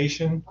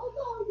inflammation,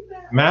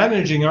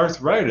 managing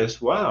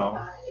arthritis,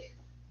 wow.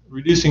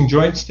 Reducing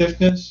joint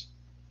stiffness,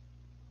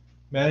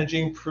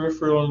 managing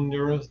peripheral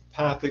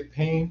neuropathic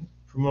pain,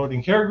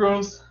 promoting hair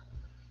growth,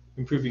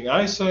 improving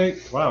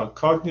eyesight, wow,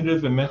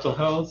 cognitive and mental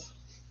health,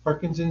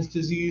 Parkinson's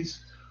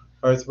disease,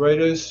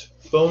 arthritis,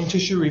 bone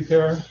tissue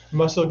repair,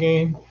 muscle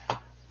gain,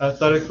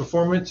 athletic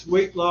performance,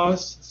 weight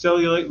loss,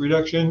 cellulite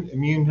reduction,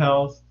 immune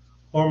health,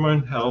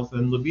 hormone health,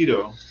 and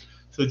libido.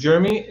 So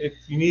Jeremy, if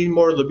you need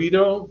more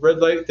libido, red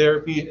light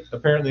therapy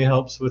apparently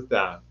helps with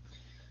that.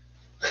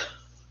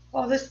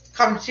 Well, this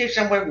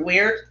conversation went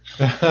weird.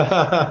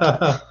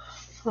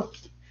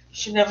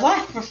 Shouldn't have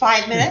left for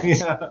 5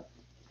 minutes. Yeah.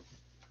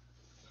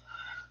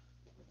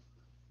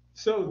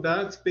 So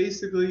that's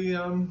basically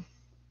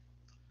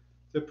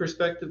the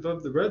perspective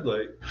of the red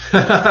light.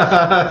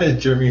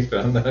 Jeremy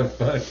found that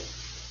funny.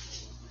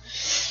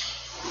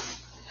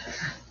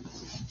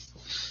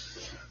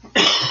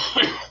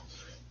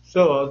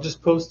 So I'll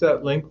just post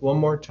that link one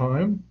more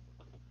time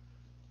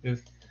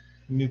if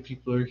new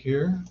people are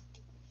here.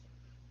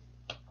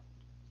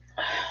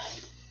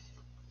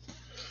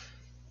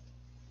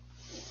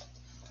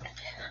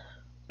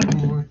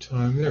 One more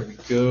time. There we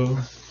go.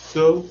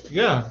 So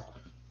yeah,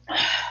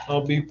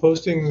 I'll be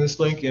posting this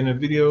link in a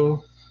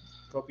video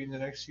probably in the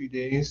next few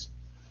days.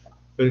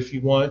 But if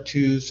you want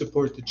to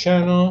support the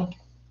channel,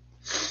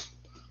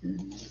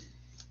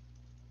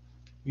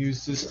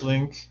 use this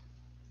link,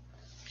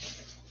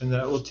 and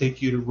that will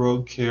take you to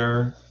Rouge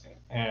Care,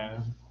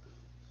 and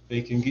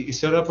they can get you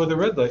set up with a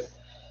red light.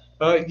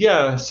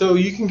 Yeah, so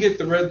you can get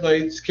the red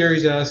lights.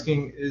 Carrie's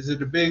asking, is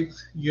it a big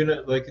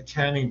unit like a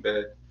tanning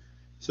bed?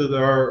 So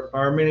there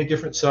are many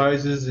different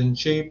sizes and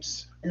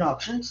shapes. And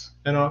options.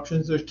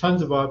 There's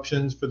tons of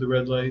options for the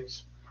red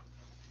lights.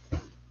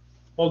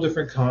 All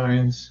different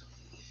kinds.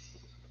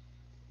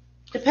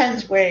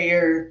 Depends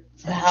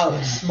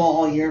how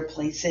small your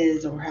place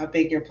is or how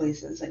big your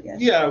place is, I guess.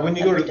 Yeah, when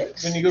you go to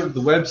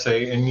the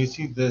website and you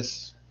see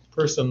this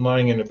person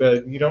lying in a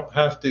bed, you don't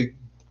have to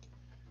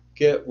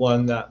get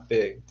one that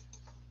big.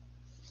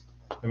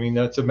 I mean,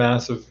 that's a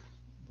massive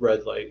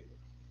red light.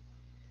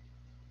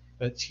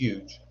 That's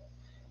huge.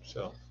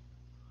 So,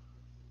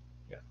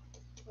 yeah.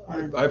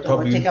 I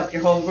probably take up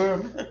your whole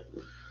room.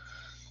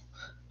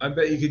 I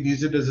bet you could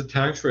use it as a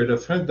tax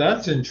write-off.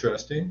 That's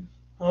interesting.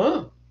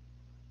 Oh.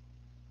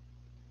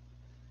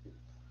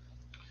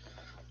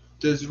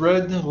 Does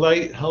red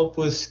light help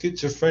with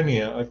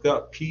schizophrenia? I've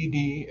got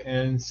PD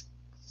and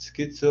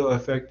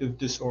schizoaffective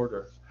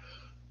disorder.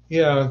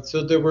 Yeah,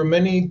 so there were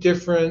many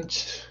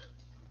different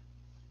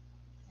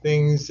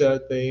things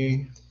that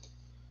they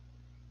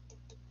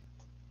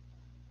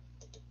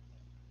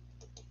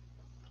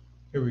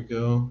here we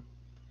go.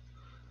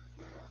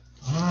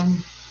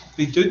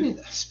 They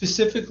didn't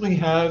specifically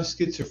have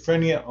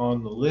schizophrenia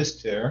on the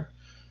list there.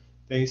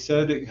 They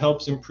said it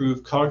helps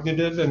improve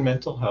cognitive and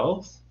mental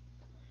health.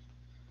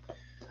 I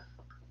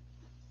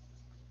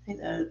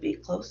think that would be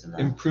close enough.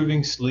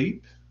 Improving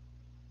sleep,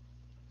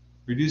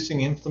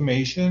 reducing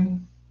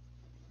inflammation,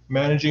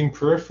 managing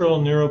peripheral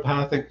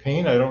neuropathic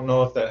pain. I don't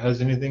know if that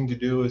has anything to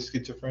do with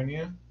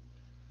schizophrenia.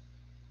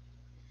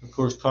 Of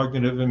course,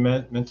 cognitive and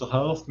mental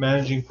health,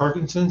 managing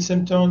Parkinson's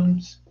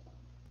symptoms,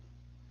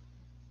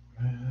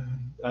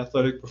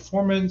 athletic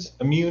performance,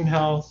 immune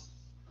health,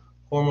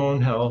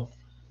 hormone health.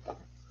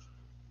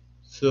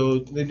 So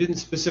they didn't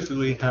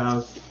specifically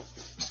have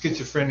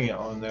schizophrenia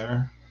on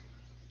there.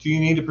 Do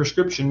you need a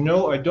prescription?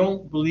 No, I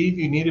don't believe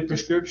you need a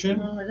prescription.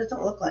 No, it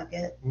doesn't look like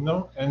it.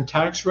 No, and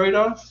tax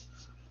write-off?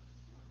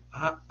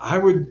 I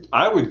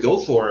would go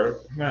for it.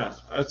 Yeah,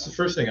 that's the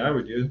first thing I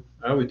would do.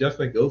 I would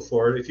definitely go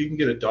for it. If you can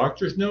get a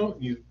doctor's note,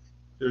 you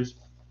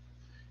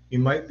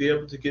might be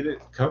able to get it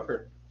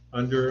covered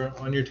on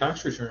your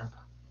tax return.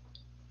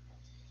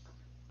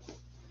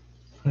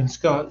 And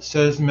Scott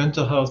says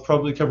mental health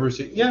probably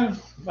covers it. Yeah,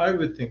 I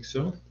would think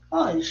so.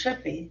 Oh, it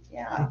should be.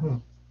 Yeah. Mm-hmm.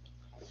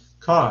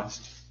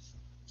 Cost.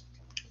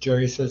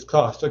 Jerry says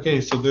cost. Okay,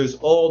 so there's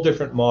all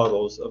different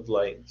models of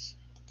lights.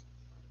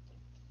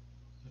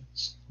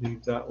 Let's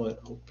leave that one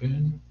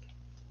open.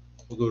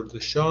 We'll go to the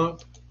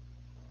shop.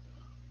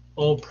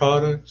 All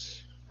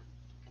products.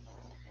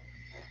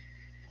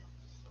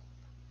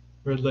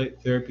 Red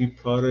light therapy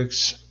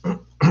products.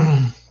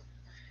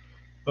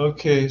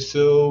 Okay,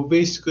 so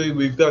basically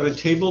we've got a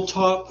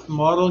tabletop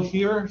model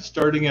here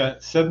starting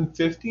at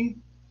 $750.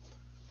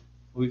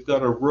 We've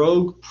got a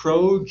Rouge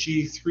Pro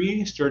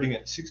G3 starting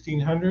at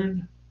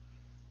 $1,600.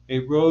 A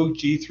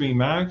Rouge G3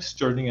 Max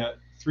starting at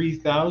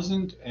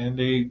 $3,000, and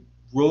a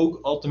Rouge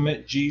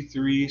Ultimate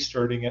G3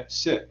 starting at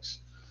 $6,000.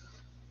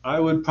 I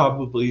would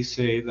probably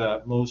say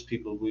that most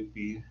people would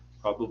be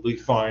probably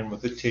fine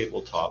with a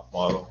tabletop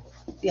model.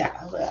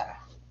 Yeah.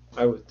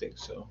 I would think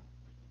so.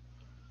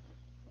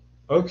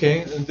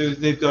 Okay, and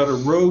they've got a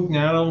Rouge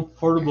Nano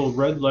portable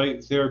red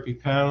light therapy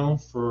panel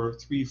for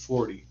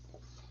 $340.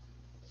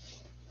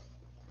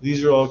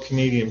 These are all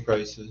Canadian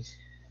prices.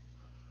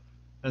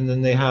 And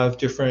then they have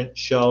different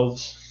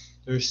shelves.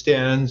 There's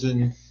stands,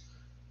 and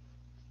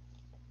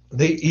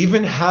they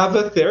even have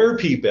a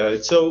therapy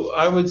bed. So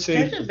I would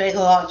say there's a big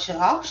lot of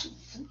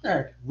options, isn't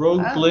there?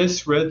 Rouge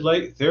Bliss red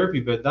light therapy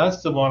bed.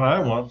 That's the one I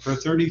want for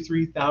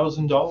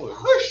 $33,000. Of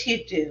course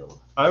you do.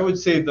 I would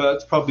say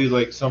that's probably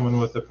like someone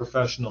with a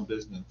professional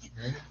business,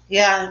 right?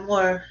 Yeah,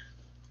 more.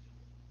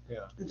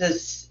 Yeah. In the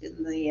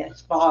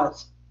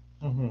spas.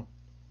 Mm-hmm.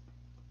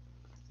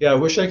 Yeah, I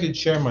wish I could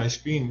share my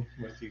screen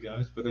with you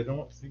guys, but I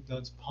don't think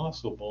that's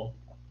possible.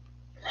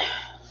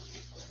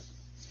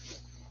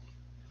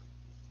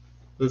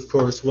 Of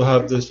course, we'll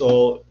have this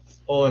all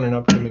in an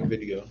upcoming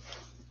video.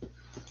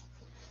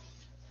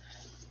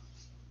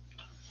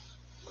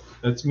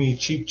 That's me,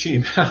 cheap.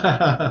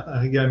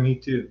 Yeah, me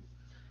too.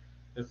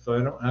 If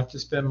I don't have to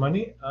spend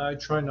money, I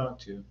try not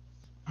to.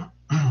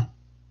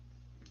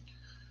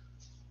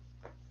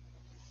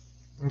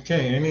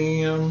 Okay,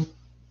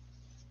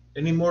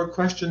 any more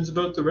questions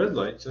about the red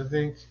lights? I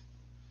think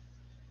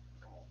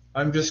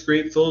I'm just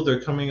grateful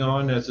they're coming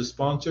on as a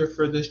sponsor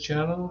for this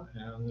channel,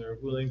 and they're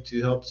willing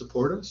to help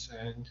support us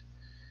and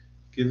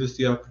give us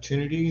the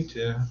opportunity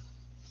to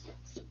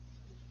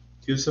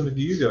give something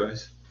to you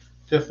guys.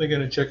 Definitely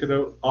going to check it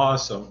out.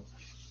 Awesome.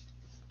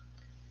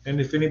 And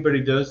if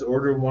anybody does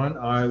order one,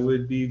 I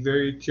would be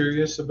very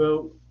curious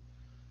about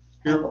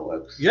How it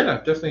works. Yeah,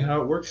 definitely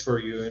how it works for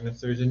you, and if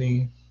there's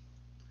any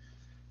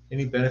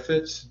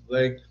benefits.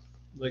 Like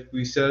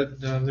we said,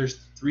 there's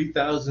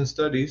 3,000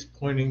 studies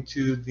pointing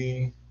to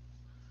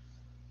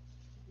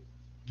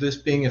this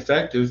being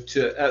effective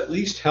to at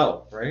least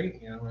help,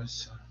 right?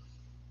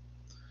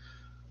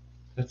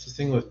 That's the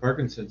thing with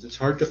Parkinson's. It's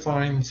hard to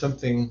find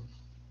something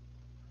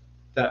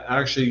that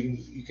actually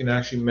you can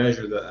actually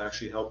measure that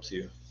actually helps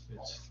you.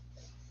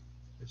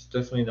 It's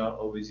definitely not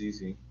always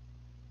easy.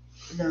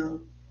 No.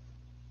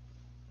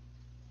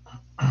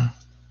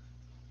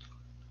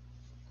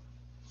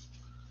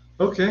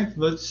 Okay,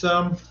 let's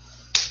talk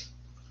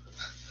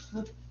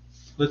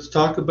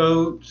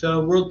about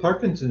World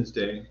Parkinson's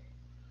Day.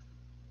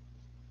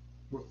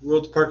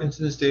 World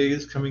Parkinson's Day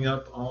is coming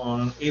up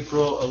on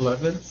April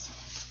 11th,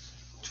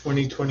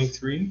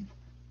 2023.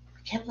 I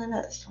can't believe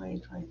that's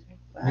 2023.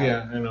 Wow.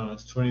 Yeah, I know,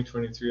 it's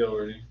 2023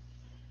 already.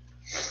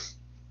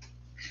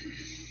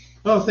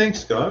 Oh, thanks,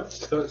 Scott.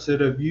 Scott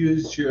said, I've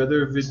used your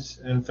other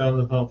vids and found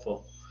them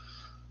helpful.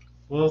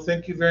 Well,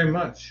 thank you very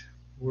much.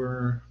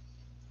 We're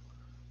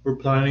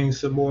planning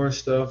some more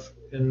stuff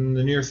in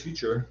the near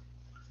future.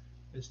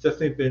 It's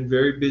definitely been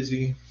very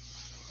busy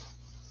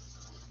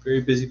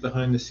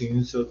behind the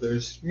scenes. So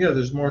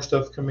there's more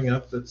stuff coming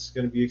up that's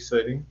going to be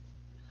exciting.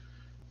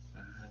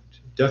 And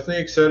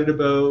definitely excited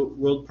about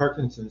World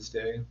Parkinson's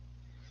Day.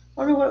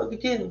 Wonder what we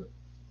could do.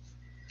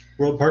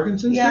 World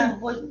Parkinson's Day? Yeah,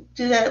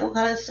 what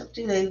kind of stuff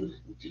do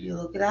you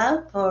look it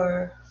up,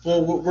 or?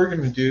 Well, what we're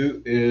going to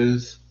do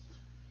is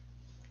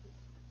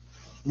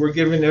we're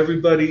giving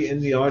everybody in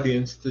the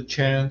audience the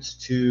chance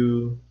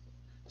to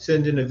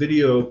send in a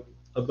video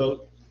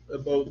about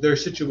their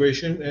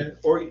situation,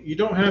 or you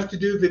don't have to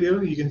do a video.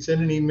 You can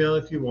send an email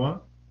if you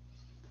want.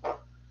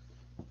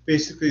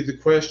 Basically, the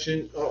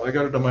question. Oh, I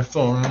got it on my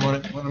phone. I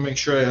want to make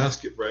sure I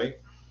ask it right.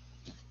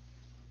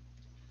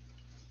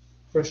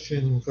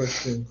 Question.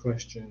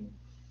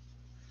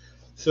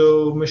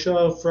 So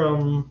Michelle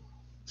from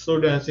Slow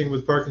Dancing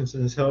with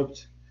Parkinson's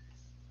helped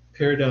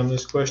pare down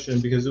this question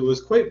because it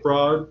was quite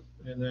broad,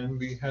 and then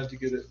we had to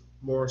get it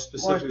more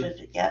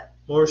specific.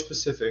 More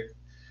specific.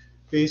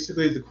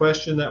 Basically, the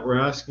question that we're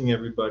asking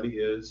everybody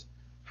is,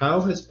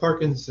 how has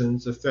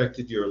Parkinson's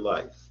affected your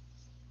life?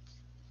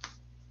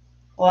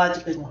 Well, that's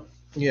a good one.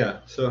 Yeah.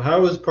 So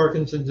how has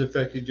Parkinson's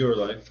affected your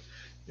life?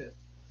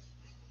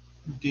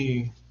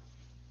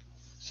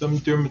 Some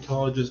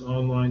dermatologists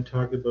online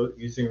talk about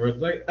using red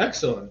light.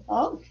 Excellent.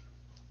 Oh.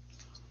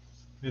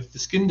 If the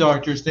skin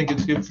doctors think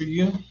it's good for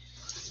you,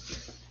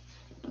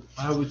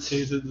 I would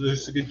say that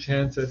there's a good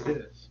chance that it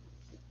is.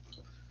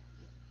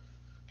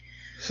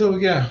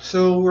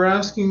 So we're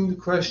asking the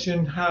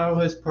question, how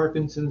has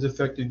Parkinson's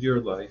affected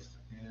your life?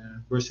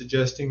 And we're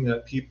suggesting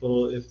that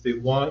people, if they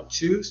want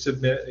to,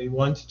 submit a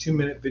 1 to 2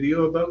 minute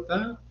video about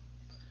that.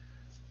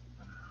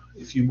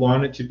 If you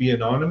want it to be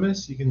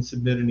anonymous, you can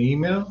submit an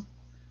email.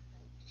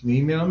 You can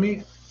email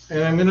me,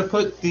 and I'm going to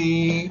put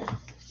the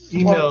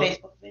email. Or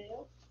Facebook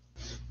video?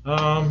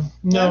 No.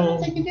 I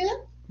don't think you do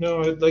that?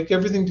 No, I'd like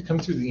everything to come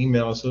through the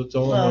email, so it's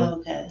all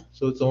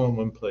in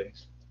one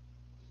place.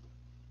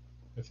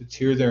 If it's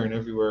here, there, and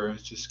everywhere,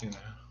 it's just gonna.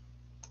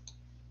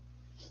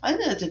 I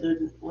think that's a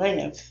good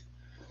way of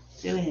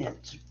doing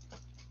it.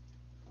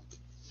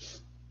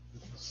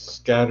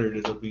 Scattered,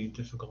 it'll be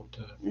difficult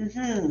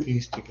to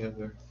piece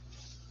together.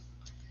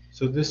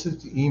 So this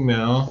is the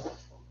email.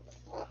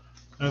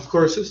 And of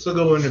course, this will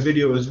go in a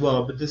video as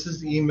well, but this is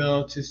the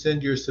email to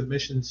send your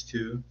submissions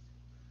to.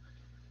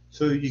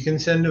 So you can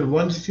send a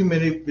 1 to 2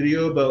 minute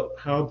video about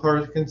how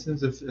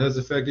Parkinson's has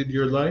affected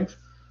your life,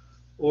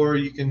 or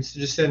you can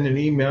just send an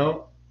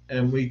email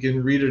and we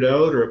can read it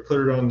out or put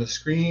it on the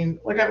screen.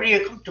 Whatever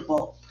you're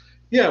comfortable.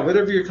 Yeah,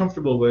 whatever you're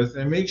comfortable with,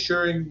 and make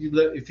sure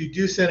if you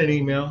do send an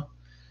email,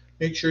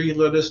 make sure you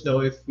let us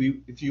know if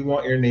you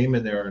want your name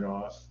in there or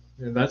not.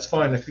 And that's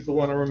fine. If people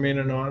want to remain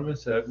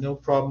anonymous, I have no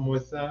problem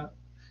with that.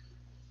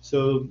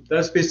 So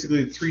that's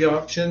basically 3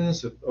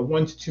 options: a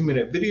 1 to 2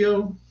 minute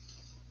video.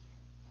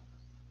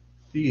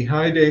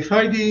 Hi Dave.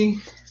 Hi Dee.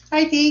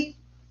 Hi Dee.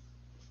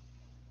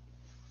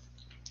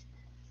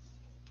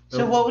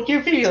 So what would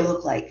your video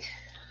look like?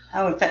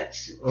 How it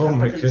affects? Oh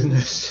my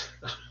goodness.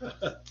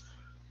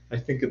 I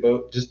think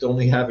about just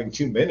only having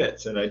 2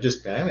 minutes and I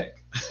just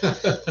panic.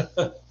 That's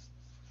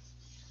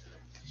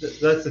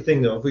the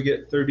thing though. If we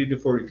get 30 to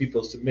 40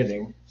 people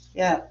submitting,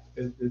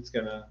 it's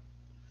gonna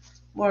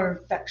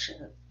more effect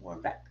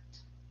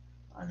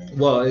on it.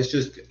 Well, it's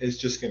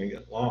just gonna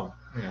get long.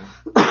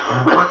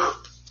 Yeah.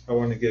 I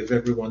want to give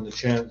everyone the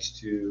chance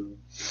to,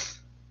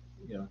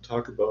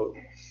 talk about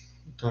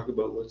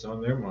what's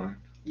on their mind.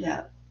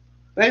 Yeah,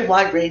 very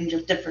wide range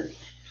of different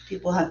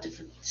people have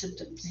different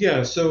symptoms.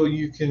 Yeah, so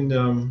you can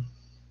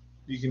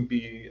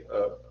be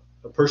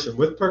a person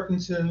with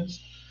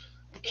Parkinson's,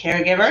 A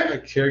caregiver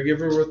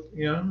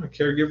a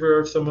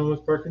caregiver of someone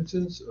with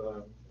Parkinson's,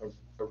 a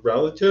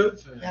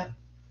relative. Yeah.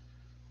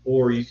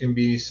 Or you can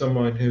be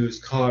someone who's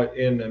caught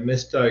in a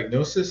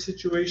misdiagnosis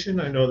situation.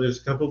 I know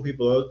there's a couple of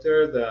people out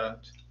there that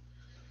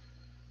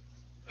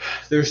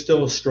they're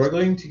still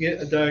struggling to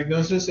get a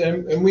diagnosis,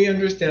 and we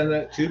understand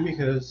that too,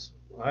 because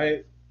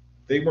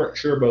they weren't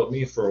sure about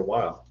me for a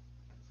while.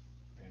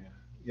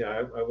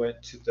 Yeah, I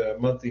went to the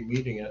monthly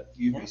meeting at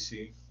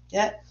UBC.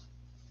 Yeah.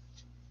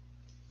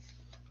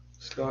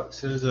 Scott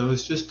says I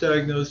was just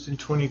diagnosed in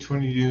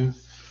 2022,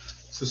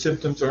 so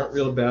symptoms aren't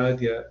real bad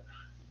yet.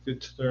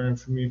 Good to learn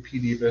from you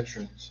PD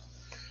veterans.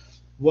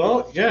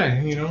 Well,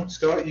 yeah,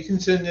 Scott, you can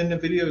send in a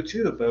video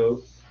too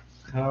about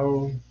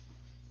how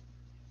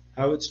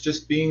it's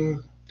just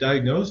being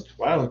diagnosed.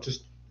 Wow,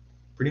 just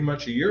pretty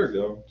much a year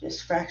ago.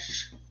 Just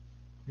fresh.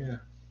 Yeah.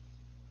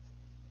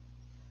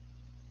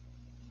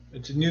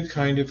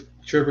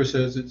 Trevor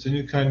says, it's a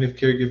new kind of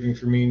caregiving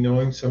for me.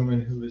 Knowing someone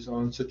who is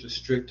on such a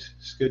strict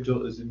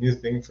schedule is a new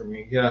thing for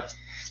me. Yeah.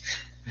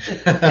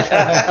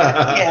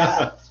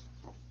 Yeah.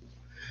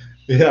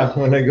 Yeah,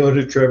 when I go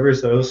to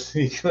Trevor's house,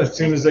 as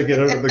soon as I get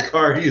out of the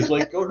car, he's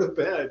like, go to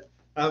bed,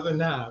 have a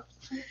nap.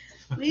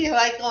 We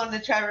like going to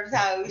Trevor's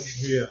house.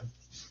 Yeah.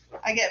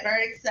 I get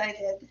very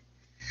excited.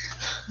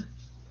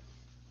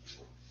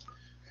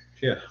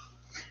 Yeah.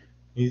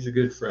 He's a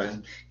good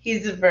friend.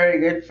 He's a very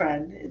good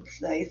friend.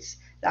 It's nice.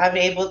 I'm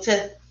able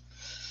to,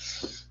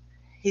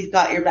 he's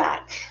got your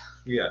back.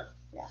 Yeah.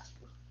 Yeah.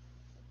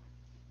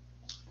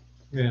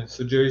 Yeah,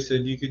 so Jerry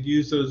said you could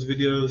use those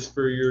videos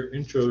for your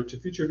intro to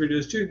future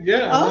videos too.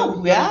 Yeah.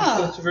 Oh, yeah.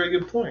 That's a very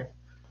good point.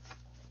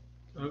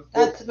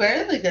 That's a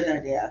really good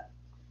idea.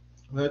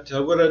 But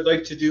what I'd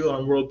like to do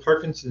on World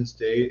Parkinson's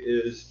Day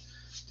is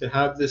to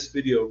have this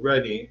video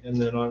ready, and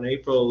then on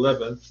April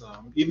 11th,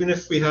 even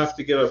if we have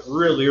to get up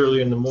really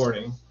early in the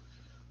morning,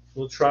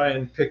 we'll try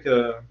and pick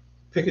a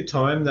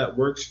time that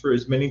works for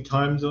as many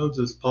time zones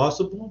as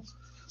possible,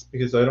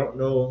 because I don't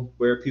know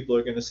where people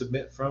are going to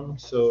submit from.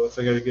 So if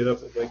I got to get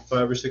up at like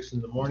 5 or 6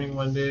 in the morning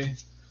one day,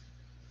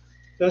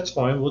 that's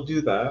fine. We'll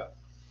do that.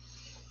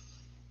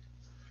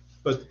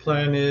 But the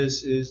plan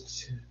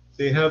is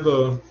they have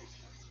a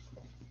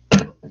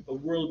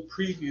world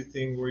preview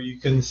thing where you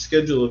can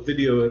schedule a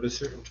video at a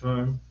certain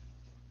time.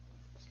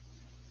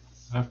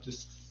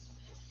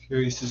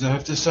 Carrie says I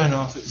have to sign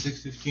off at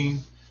 6:15.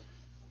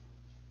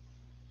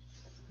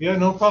 Yeah,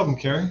 no problem,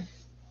 Carrie.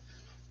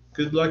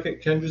 Good luck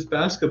at Kendra's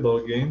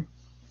basketball game.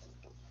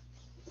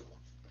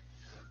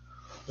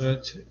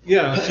 But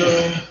yeah,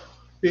 so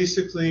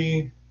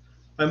basically,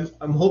 I'm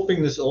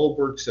hoping this all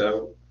works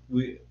out.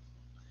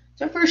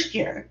 It's our first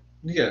year.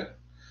 Yeah.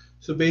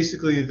 So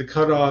basically, the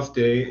cutoff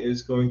day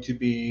is going to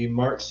be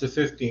March the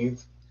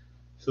 15th.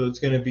 So it's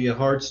going to be a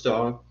hard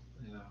stop.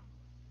 Yeah.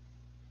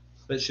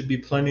 That should be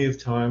plenty of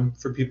time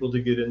for people to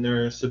get in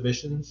their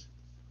submissions.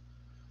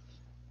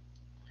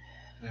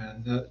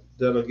 And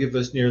that'll give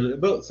us nearly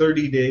about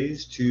 30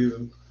 days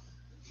to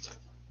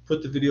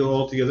put the video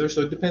all together.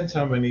 So it depends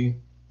how many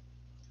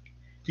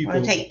people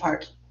want to take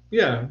part.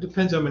 Yeah, it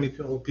depends how many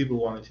people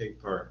want to take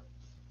part.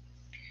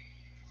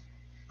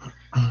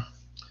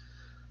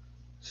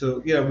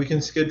 So yeah, we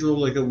can schedule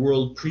like a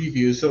world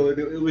preview. So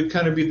it would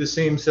kind of be the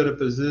same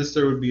setup as this.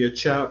 There would be a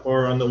chat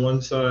bar on the one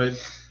side,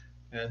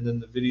 and then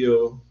the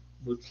video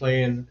would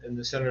play in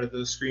the center of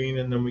the screen,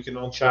 and then we can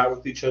all chat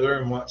with each other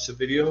and watch the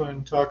video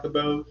and talk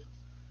about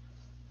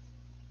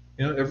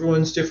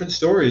everyone's different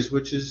stories,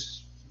 which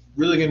is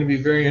really going to be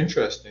very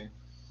interesting.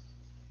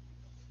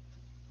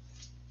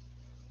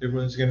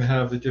 Everyone's going to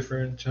have a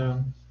different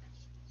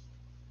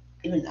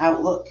even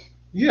outlook.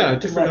 Yeah,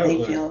 different what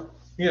outlook. They feel.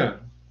 Yeah.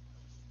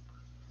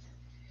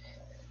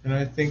 And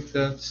I think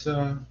that's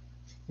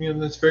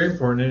that's very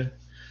important.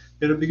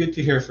 It'll be good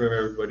to hear from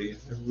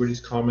everybody's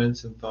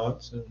comments and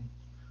thoughts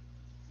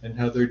and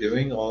how they're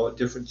doing, all at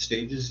different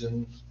stages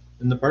in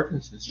the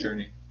Parkinson's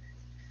journey.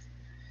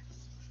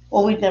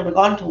 Well, we've never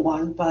gone to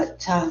one, but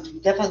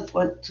definitely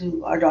went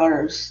to our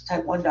daughter's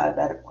type 1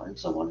 diabetic one,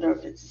 so I wonder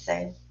if it's the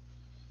same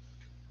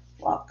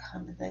walk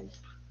kind of thing.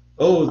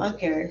 Oh, I'm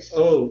curious.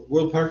 Oh,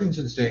 World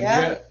Parkinson's Day.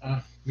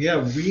 Yeah.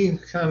 Yeah, we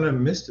kind of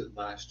missed it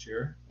last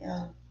year.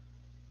 Yeah.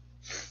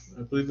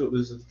 I believe it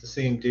was the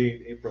same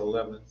date, April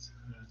 11th.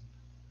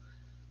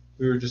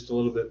 We were just a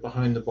little bit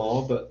behind the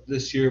ball, but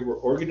this year we're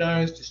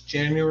organized. It's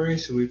January,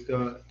 so we've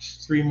got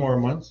 3 more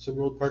months to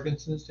World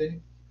Parkinson's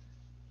Day.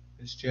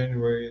 It's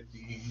January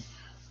the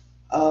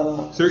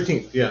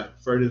 13th. Yeah,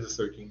 Friday the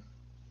 13th.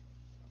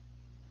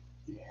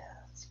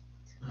 Yeah.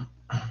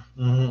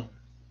 Mm-hmm.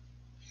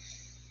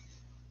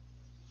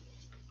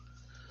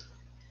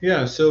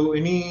 Yeah. So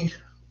any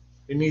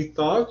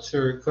thoughts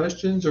or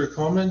questions or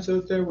comments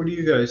out there? What do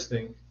you guys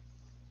think?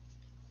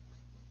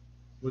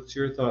 What's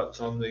your thoughts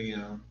on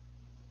the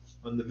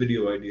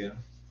video idea?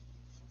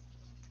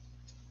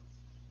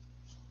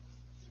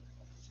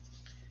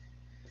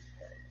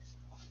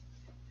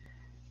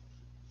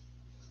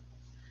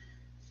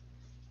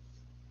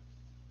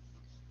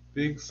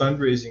 Big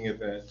fundraising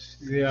event.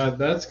 Yeah,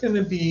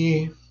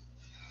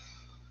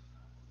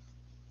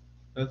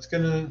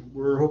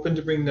 we're hoping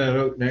to bring that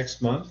out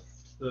next month.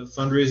 The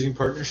fundraising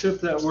partnership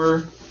that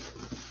we're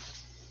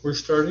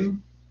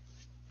starting.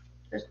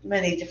 There's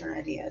many different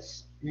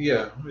ideas.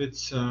 Yeah,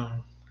 it's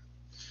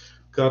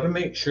got to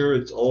make sure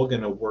it's all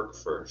going to work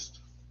first.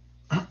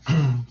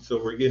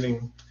 So we're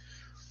getting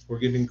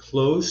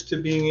close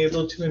to being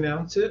able to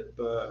announce it,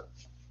 but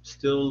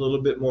still a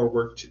little bit more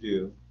work to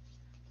do.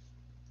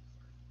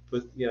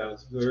 But yeah,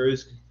 there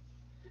is.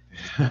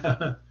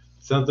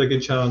 Sounds like a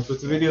challenge with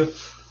the video.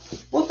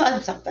 We'll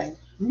find something.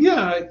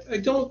 Yeah, I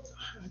don't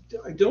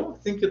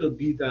think it'll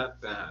be that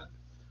bad.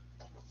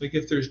 Like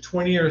if there's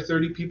 20 or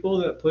 30 people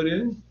that put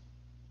in,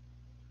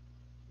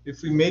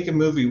 if we make a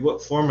movie,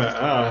 what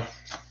format?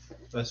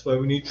 That's why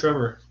we need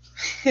Trevor.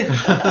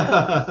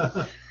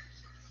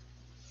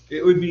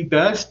 It would be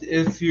best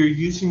if you're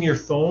using your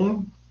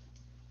phone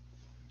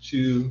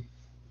to,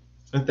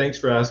 and thanks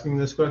for asking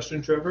this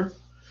question, Trevor.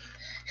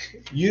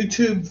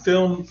 YouTube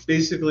film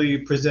basically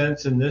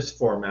presents in this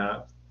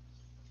format.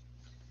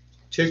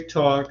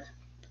 TikTok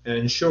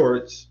and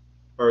Shorts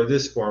are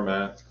this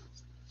format.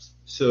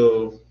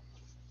 So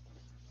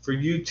for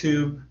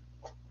YouTube,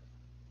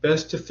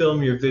 best to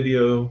film your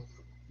video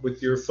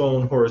with your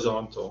phone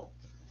horizontal,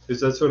 because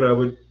that's what I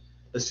would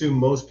assume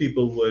most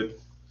people would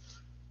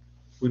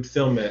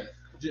film it.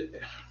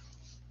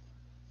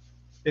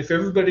 If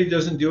everybody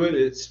doesn't do it,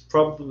 it's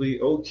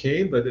probably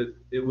okay, but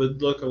it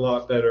would look a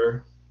lot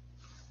better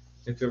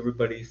if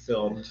everybody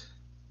filmed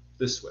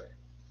this way.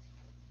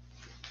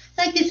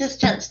 That gives us a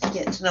chance to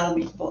get to know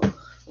people a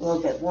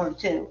little bit more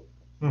too.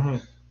 Mm-hmm.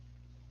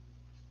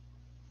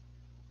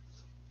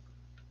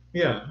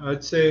 Yeah,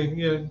 I'd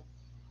say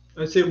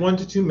 1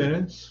 to 2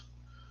 minutes.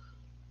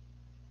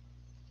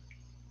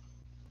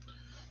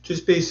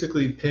 Just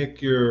basically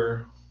pick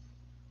the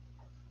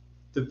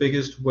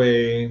biggest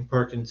way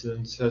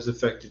Parkinson's has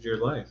affected your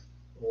life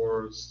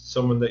or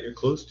someone that you're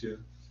close to.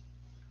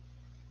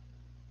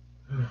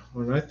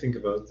 When I think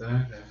about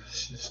that,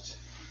 it's just.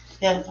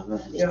 Yeah,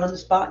 you're on the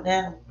spot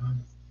now.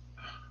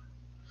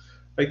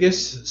 I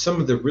guess some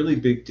of the really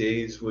big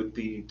days would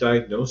be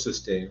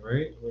diagnosis day,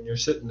 right? When you're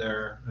sitting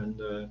there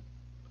and,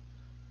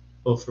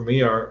 well, for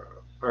me, our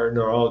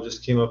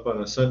neurologist came up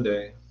on a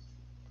Sunday.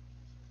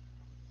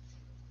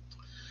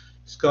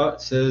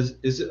 Scott says,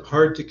 is it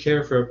hard to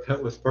care for a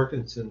pet with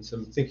Parkinson's?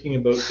 I'm thinking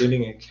about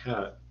getting a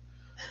cat.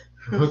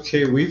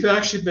 Okay,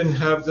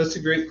 that's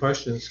a great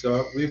question,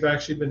 Scott. We've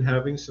actually been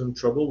having some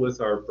trouble with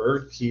our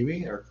bird,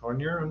 Kiwi, our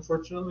conure,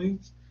 unfortunately.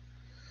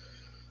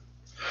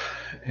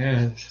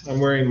 And I'm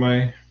wearing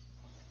my.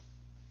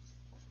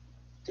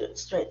 Do it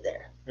straight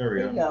there. There we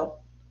There you go.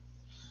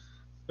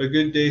 A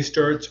good day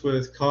starts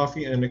with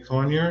coffee and a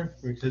conure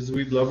because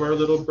we love our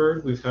little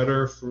bird. We've had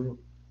her for,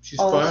 she's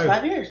Almost 5.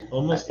 5 years.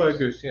 Almost 5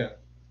 years, yeah.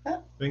 Yeah.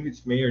 I think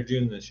it's May or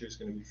June this year is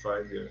going to be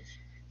 5 years.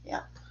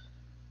 Yeah.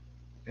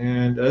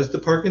 And as the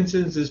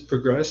Parkinson's is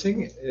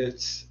progressing,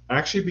 it's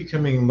actually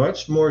becoming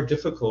much more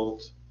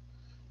difficult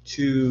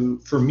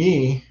for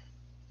me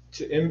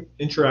to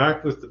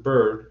interact with the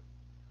bird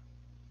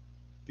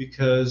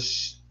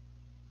because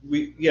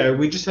we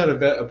just had a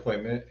vet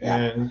appointment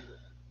and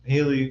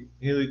Haley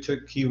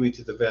took Kiwi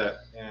to the vet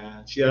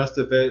and she asked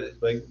the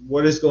vet, like,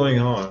 what is going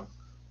on?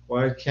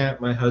 Why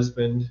can't my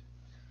husband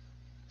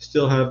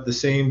still have the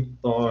same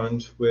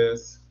bond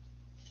with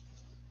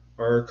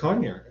our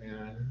conure?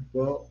 And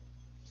well,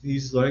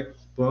 he's like,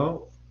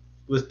 well,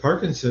 with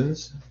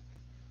Parkinson's,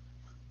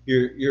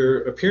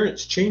 your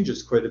appearance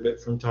changes quite a bit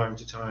from time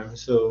to time.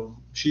 So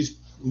she's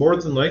more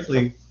than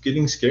likely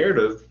getting scared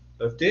of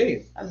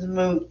Dave. Of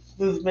the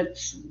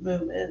movements and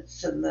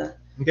the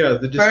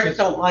the birds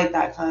don't like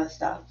that kind of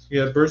stuff.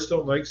 Yeah, birds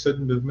don't like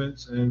sudden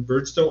movements, and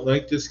birds don't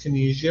like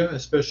dyskinesia,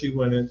 especially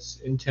when it's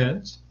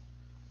intense.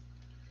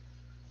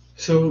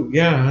 So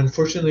yeah,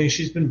 unfortunately,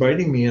 she's been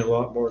biting me a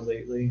lot more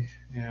lately,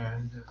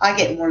 and I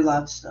get more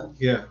love, so.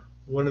 Yeah,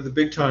 one of the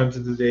big times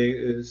of the day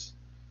is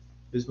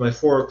my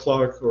 4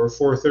 o'clock or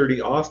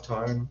 4:30 off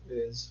time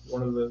is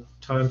one of the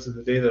times of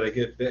the day that I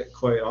get bit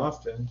quite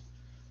often.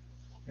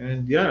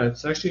 And yeah,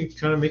 it's actually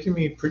kind of making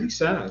me pretty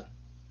sad.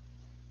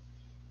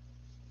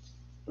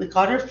 We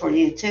got her for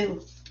you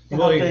too, to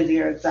help with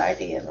your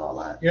anxiety and all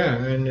that.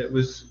 Yeah, and it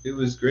was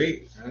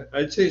great.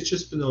 I'd say it's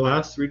just been the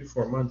last 3 to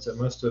 4 months. I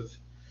must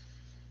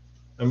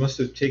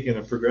have taken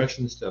a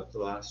progression step the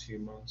last few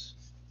months.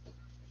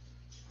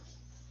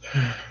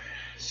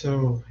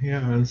 So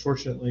yeah,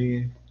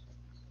 unfortunately.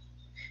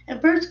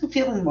 And birds can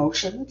feel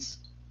emotions.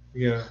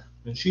 Yeah,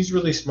 and she's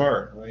really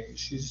smart. Like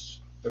she's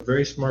a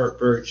very smart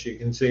bird. She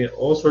can say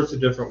all sorts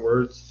of different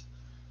words,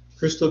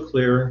 crystal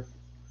clear.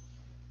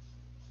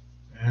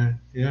 And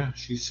yeah,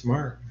 she's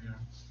smart. Yeah.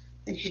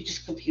 And she's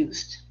just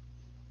confused.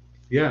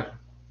 Yeah,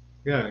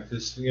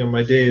 because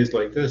my day is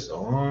like this: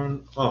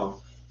 on,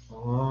 off,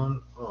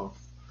 on, off,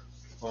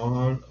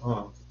 on,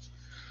 off.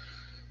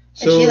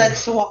 And she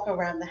likes to walk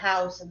around the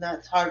house, and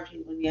that's hard for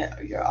you when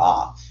you're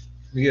off.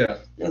 Yeah.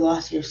 You're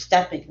lost. You're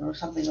stepping or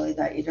something like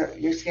that.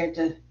 You're scared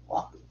to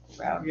walk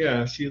around.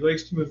 Yeah, she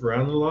likes to move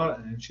around a lot,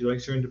 and she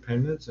likes her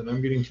independence, and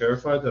I'm getting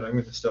terrified that I'm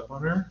going to step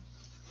on her.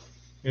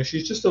 Yeah,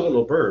 she's just a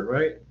little bird,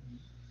 right?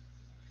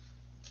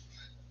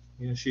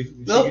 Yeah,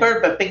 Little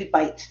bird, but big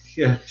bite.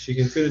 yeah, she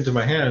can fit into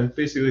my hand,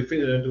 basically fit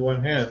it into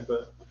one hand,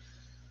 but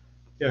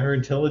yeah, her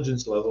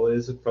intelligence level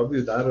is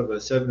probably that of a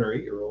 7 or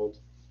 8 year old.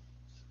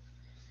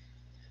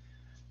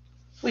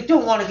 We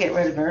don't want to get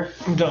rid of her,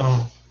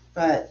 No.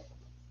 but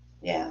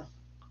yeah.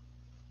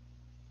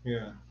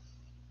 Yeah.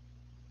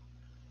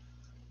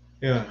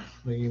 Yeah,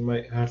 well, you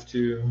might have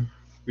to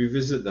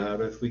revisit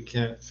that if we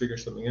can't figure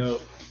something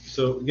out.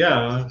 So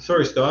yeah,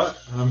 sorry, Scott.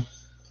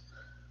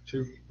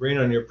 To rain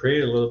on your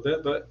parade a little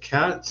bit, but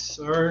cats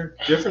are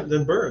different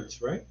than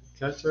birds, right?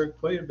 Cats are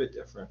quite a bit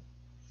different.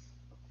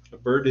 A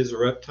bird is a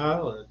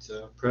reptile and it's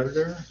a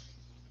predator.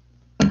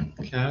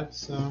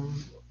 Cats,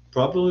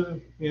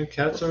 probably,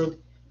 cats are.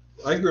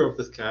 I grew up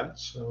with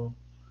cats, so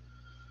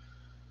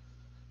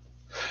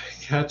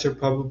cats are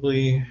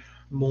probably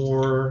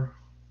more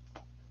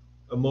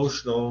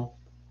emotional,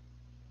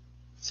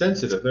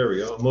 sensitive. There we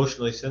go.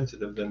 Emotionally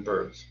sensitive than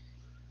birds.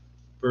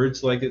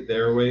 Birds like it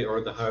their way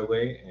or the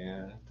highway,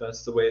 and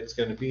that's the way it's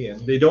going to be.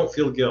 And they don't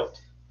feel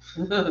guilt.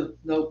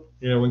 Nope.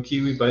 When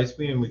Kiwi bites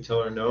me and we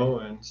tell her no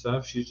and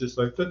stuff, she's just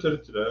like, da, da,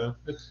 da,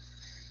 da.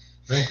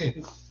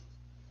 Right?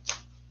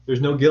 There's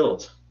no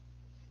guilt.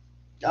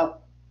 Oh.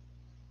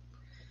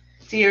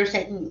 So you're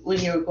saying when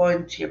you were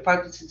going to your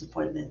Parkinson's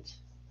appointment,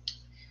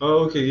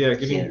 Oh, okay, yeah,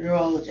 see a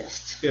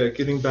neurologist.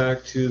 getting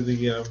back to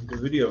the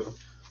video.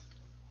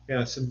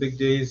 Yeah, some big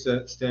days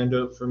that stand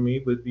out for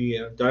me would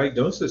be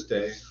diagnosis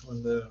day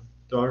when the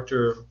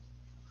doctor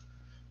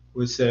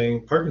was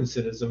saying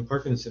Parkinsonism,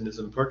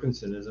 Parkinsonism,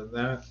 Parkinsonism.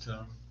 That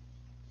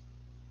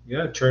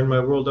yeah, turned my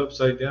world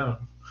upside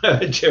down.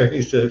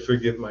 Jerry said,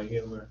 "Forgive my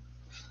humor."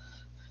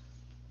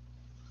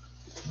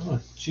 Oh,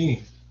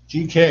 gee.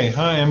 GK.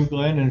 Hi, I'm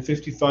Glenn and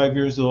 55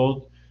 years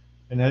old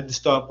and had to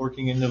stop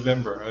working in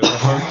November. I have a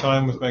hard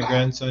time with my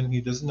grandson. He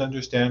doesn't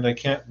understand I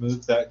can't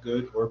move that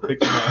good or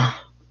pick him up.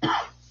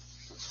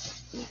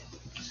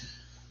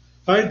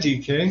 Hi,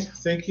 GK.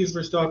 Thank you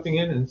for stopping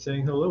in and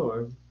saying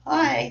hello.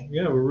 Hi.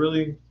 Yeah, we're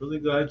really, really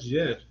glad you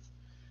did.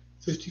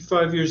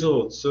 55 years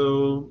old,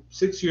 so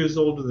 6 years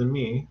older than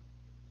me.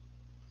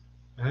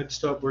 I had to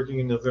stop working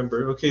in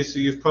November. Okay, so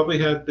you've probably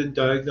had been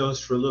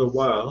diagnosed for a little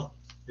while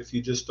if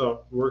you just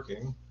stopped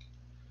working.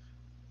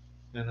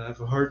 And I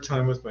have a hard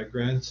time with my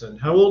grandson.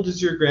 How old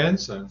is your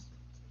grandson?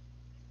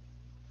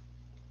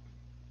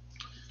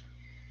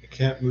 I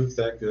can't move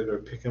that good or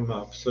pick him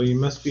up. So you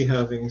must be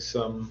having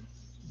some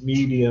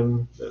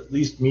medium, at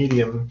least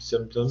medium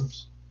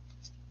symptoms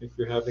if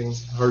you're having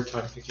a hard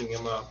time picking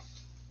him up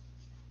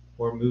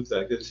or move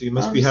that good. So you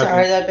must be having.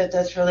 Sorry, I bet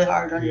that's really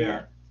hard on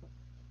Yeah.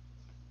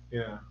 you.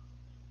 Yeah.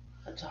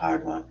 That's a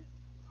hard one.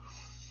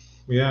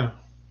 Yeah.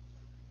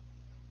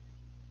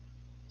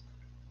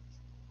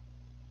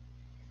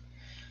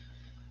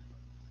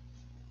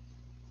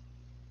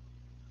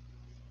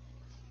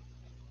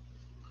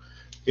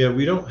 Yeah,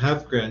 we don't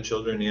have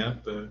grandchildren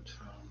yet, but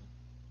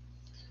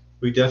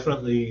we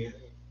definitely,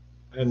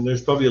 and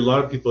there's probably a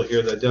lot of people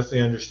here that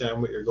definitely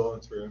understand what you're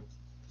going through.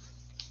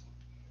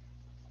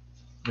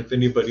 If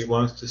anybody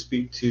wants to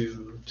speak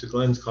to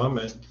Glenn's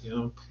comment,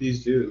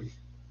 please do.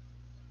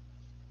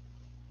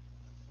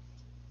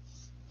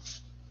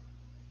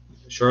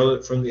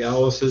 Charlotte from the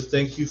Owl says,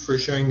 thank you for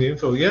sharing the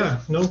info. Yeah,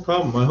 no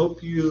problem. I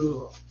hope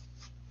you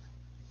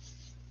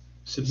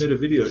submit a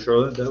video,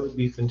 Charlotte. That would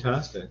be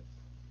fantastic.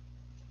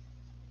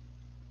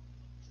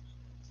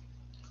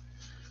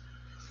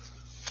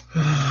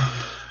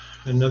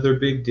 Another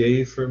big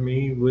day for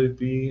me would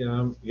be,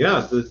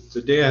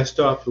 the day I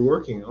stopped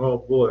working. Oh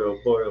boy, oh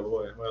boy, oh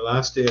boy. My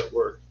last day at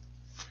work.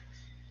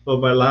 Well,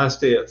 my last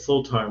day at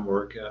full-time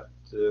work at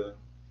the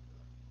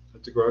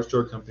garage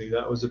door company.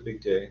 That was a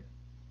big day.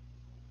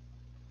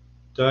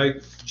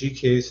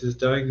 GK says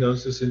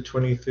diagnosis in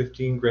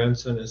 2015.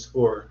 Grandson is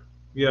 4.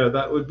 Yeah,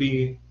 that would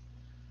be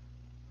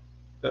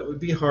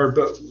hard.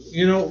 But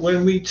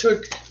when we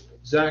took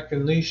Zach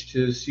and Leash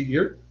to see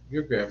your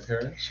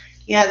grandparents.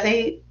 Yeah,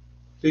 they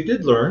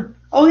did learn.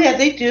 Oh yeah,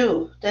 they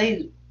do.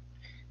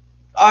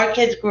 Our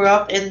kids grew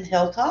up in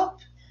Hilltop,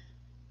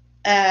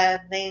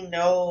 and they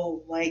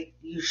know like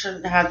you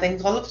shouldn't have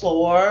things on the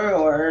floor,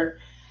 or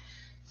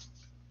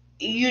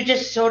you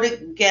just sort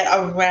of get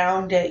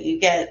around it.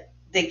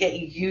 They get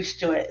used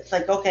to it. It's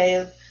like,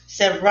 okay,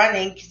 instead of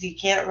running because you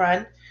can't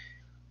run,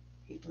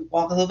 you can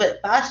walk a little bit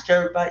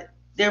faster, but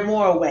they're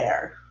more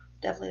aware,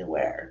 definitely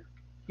aware.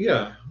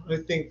 Yeah, I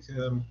think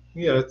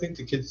I think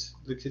the kids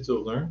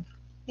will learn.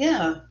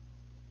 Yeah,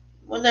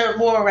 when they're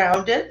more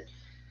around it,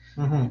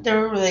 Mm-hmm. they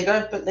were really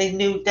good, but they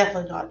knew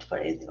definitely not to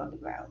put anything on the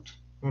ground.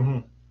 Mm-hmm.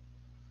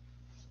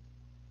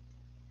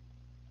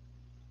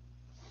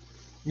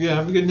 Yeah,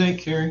 have a good night,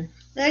 Carrie.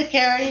 Night,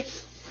 Carrie.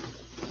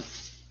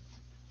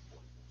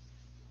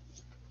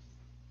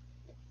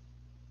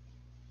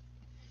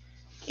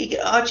 You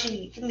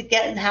can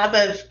get in the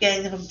habit of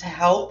getting them to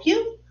help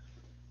you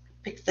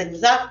pick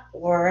things up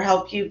or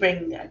help you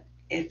bring,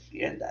 if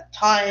you're in that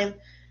time,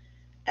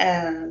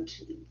 and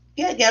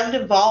yeah, get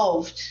them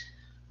involved.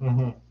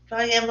 Mm-hmm.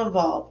 Try to get them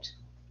involved.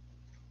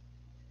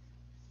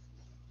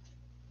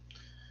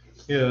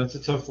 Yeah, that's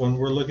a tough one.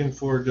 We're looking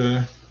forward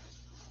to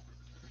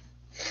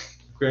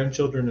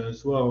grandchildren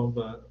as well,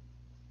 but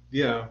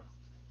yeah.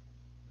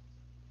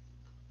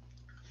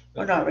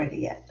 We're not ready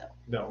yet, though.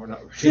 No, we're not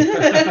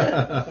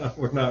ready.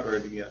 We're not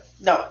ready yet.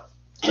 No.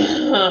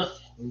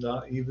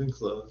 Not even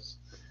close.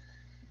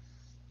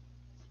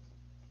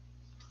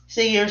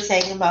 So you're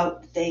saying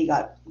about the day you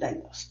got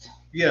diagnosed?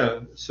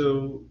 Yeah,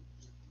 so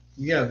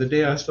yeah, the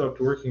day I stopped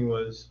working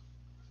was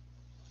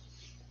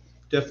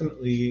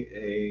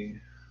definitely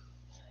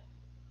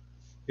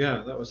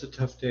that was a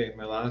tough day.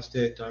 My last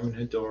day at Diamond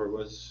Head Door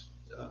was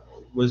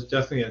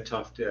definitely a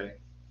tough day.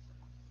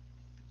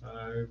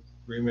 I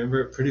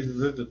remember it pretty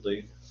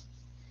vividly.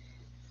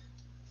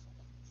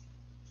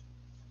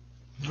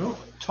 Oh,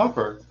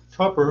 Topper.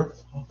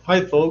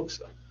 Hi,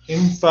 folks.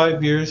 In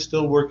 5 years,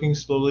 still working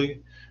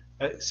slowly.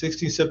 At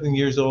 67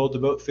 years old,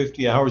 about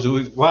 50 hours a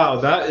week.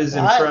 Wow, that is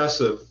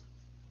impressive.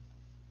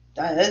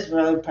 That is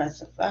really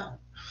impressive. Wow.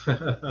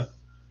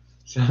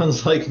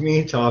 Sounds like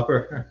me,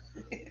 Topper.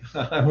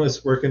 I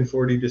was working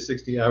 40 to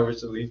 60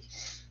 hours a week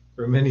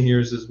for many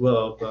years as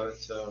well.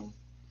 But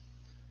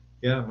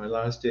yeah, my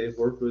last day of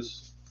work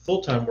was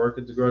full-time work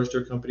at the garage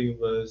door company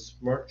was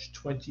March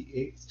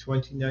 28th,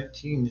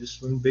 2019,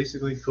 just when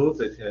basically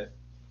COVID hit.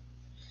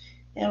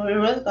 Yeah, we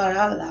really got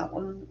out of that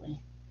one, didn't we?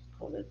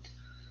 COVID.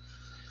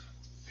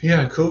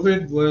 Yeah,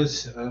 COVID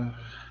was a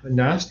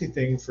nasty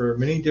thing for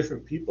many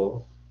different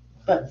people.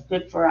 But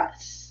good for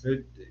us.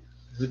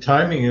 The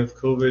timing of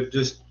COVID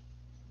just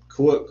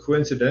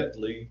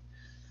coincidentally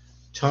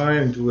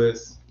timed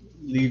with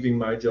leaving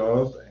my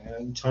job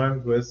and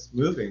timed with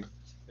moving.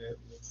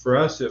 For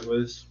us, it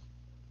was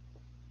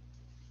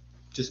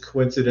just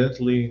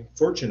coincidentally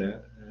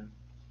fortunate.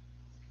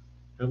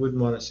 I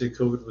wouldn't want to say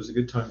COVID was a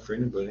good time for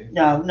anybody.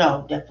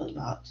 No, definitely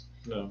not.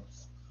 No.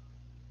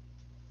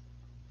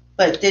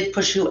 But it did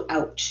push you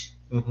out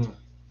Mm-hmm.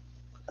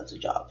 of the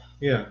job.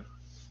 Yeah.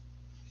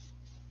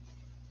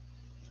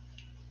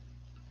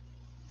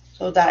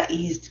 So that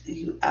eased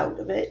you out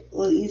of it a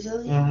little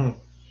easily.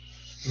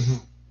 Mm-hmm. Mm-hmm.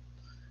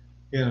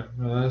 Yeah,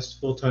 my last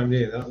full-time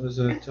day. That was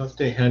a tough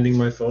day handing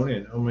my phone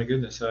in. Oh my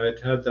goodness, I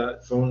had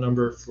that phone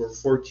number for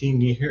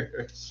 14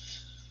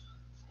 years.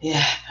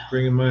 Yeah.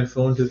 Bringing my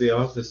phone to the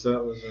office,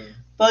 that was a...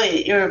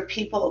 But your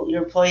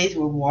employees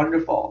were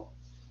wonderful.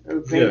 They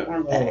were great,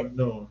 weren't they?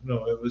 Oh,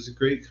 no, it was a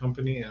great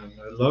company and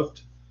I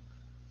loved...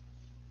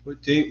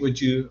 What date would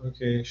you...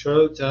 Okay,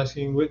 Charlotte's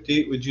asking, what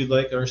date would you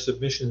like our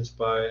submissions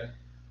by?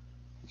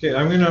 Okay,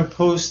 I'm going to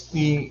post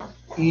the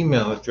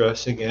email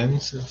address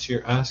again since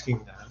you're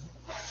asking that.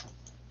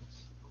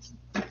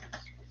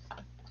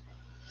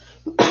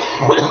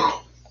 I'm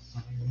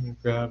going to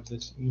grab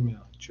this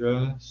email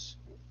address.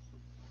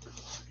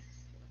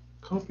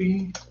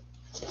 Copy.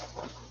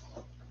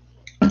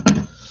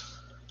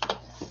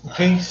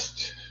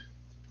 Paste.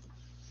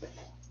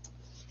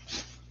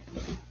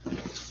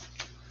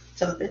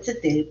 So it's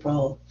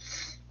April.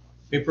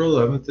 April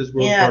 11th is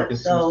World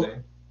Parkinson's Day.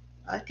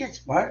 I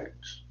guess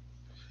March.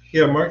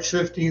 Yeah, March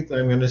 15th,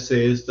 I'm going to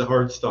say, is the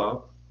hard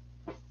stop.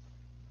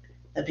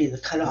 That'd be the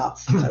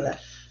cutoff.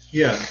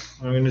 Yeah,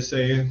 I'm going to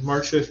say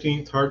March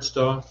 15th, hard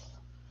stop.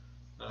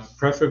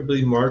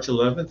 Preferably March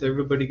 11th,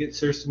 everybody gets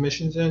their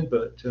submissions in,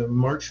 but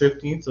March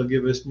 15th will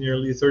give us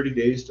nearly 30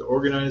 days to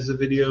organize the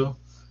video,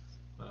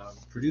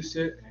 produce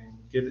it, and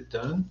get it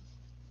done,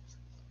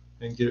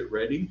 and get it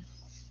ready.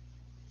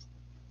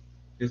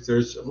 If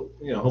there's,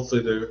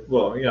 hopefully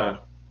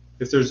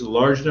if there's a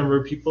large number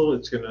of people,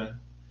 it's gonna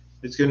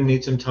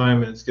need some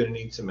time and it's gonna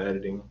need some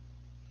editing.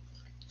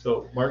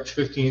 So March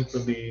 15th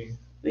will be.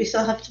 We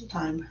still have some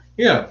time.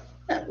 Yeah.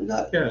 Yeah, we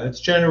got. Yeah, it's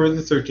January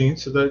the 13th,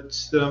 so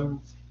that's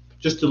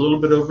just a little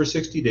bit over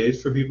 60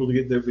 days for people to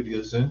get their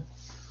videos in,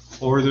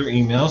 or their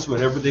emails,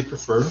 whatever they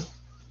prefer.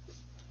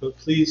 But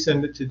please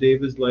send it to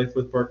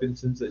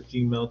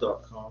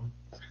davidslifewithparkinsons@gmail.com,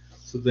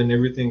 so then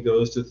everything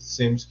goes to the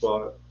same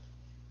spot.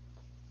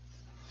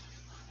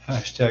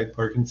 Hashtag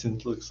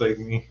Parkinson's looks like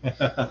me.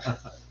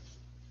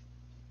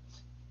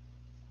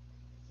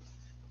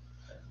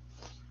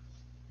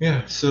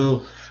 Yeah,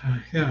 so,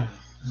 how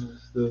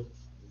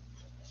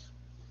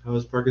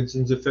has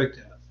Parkinson's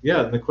affected?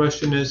 Yeah, and the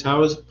question is,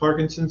 how has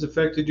Parkinson's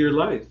affected your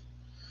life?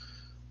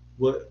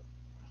 What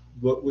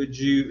would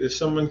you, if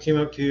someone came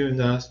up to you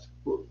and asked,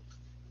 what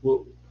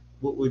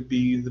would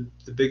be the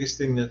biggest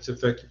thing that's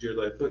affected your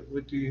life?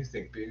 What do you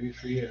think, baby,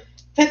 for you?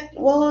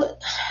 Well,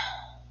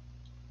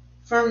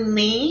 for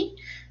me,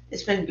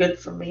 it's been good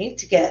for me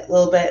to get a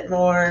little bit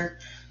more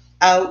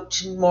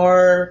out,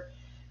 more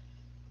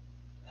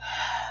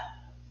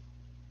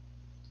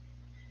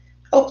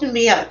open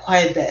me up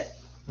quite a bit.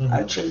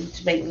 Actually,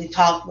 to make me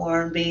talk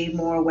more and be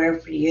more aware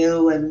for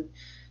you, and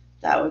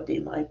that would be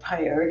my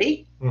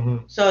priority.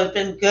 So it's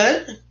been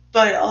good,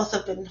 but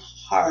also been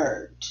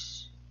hard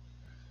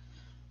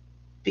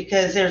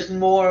because there's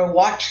more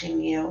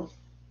watching you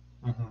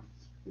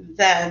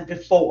than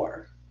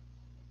before.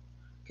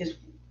 Because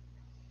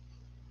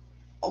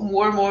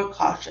more and more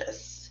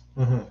cautious.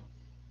 Mm-hmm.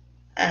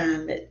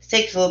 And it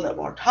takes a little bit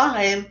more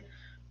time,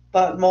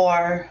 but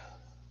more,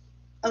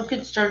 I'm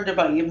concerned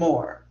about you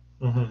more.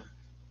 Mm-hmm.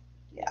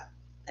 Yeah,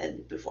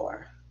 than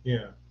before.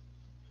 Yeah.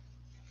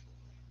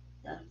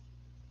 Yeah.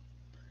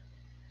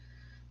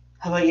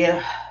 How about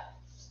you?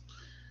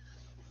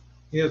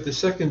 Yeah, the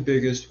second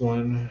big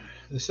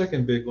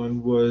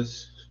one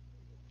was,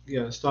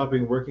 yeah,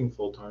 stopping working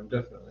full time,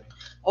 definitely.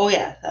 Oh,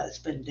 yeah, that's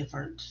been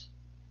different.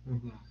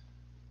 Mm-hmm.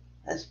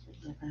 That's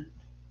been different.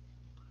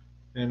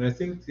 And I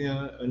think,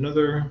 yeah,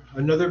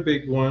 another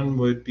big one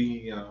would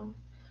be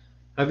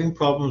having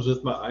problems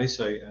with my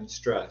eyesight and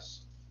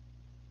stress.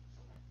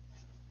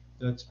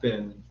 That's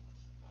been.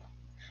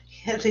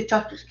 Yeah, the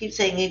doctors keep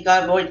saying you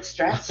gotta avoid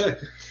stress.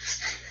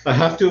 I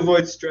have to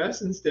avoid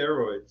stress and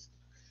steroids.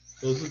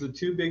 Those are the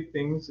two big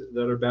things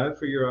that are bad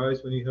for your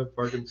eyes when you have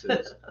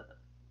Parkinson's.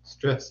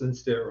 Stress and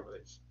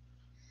steroids.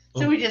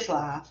 So Oh, we just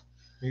laugh.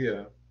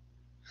 yeah.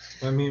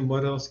 I mean,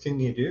 what else can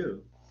you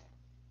do?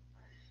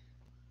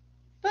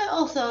 But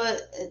also,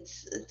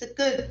 it's a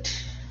good.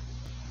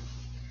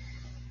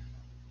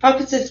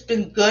 Parkinson's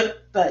been good,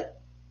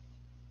 but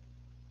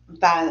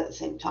bad at the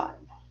same time.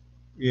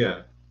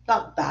 Yeah.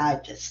 Not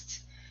bad, just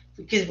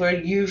because we're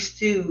used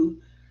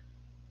to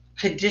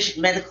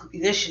medical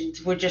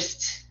conditions, we're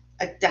just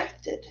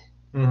adapted.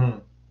 Mm-hmm.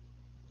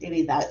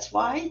 Maybe that's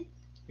why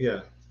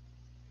Yeah.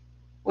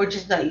 we're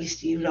just not used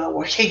to you not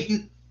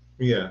working.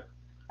 Yeah.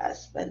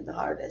 That's been the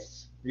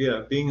hardest.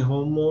 Yeah. Being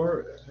home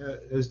more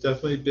has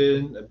definitely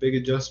been a big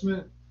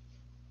adjustment.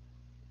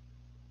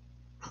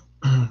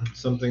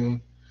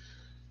 something.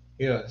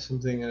 Yeah.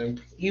 Something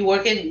I'm. You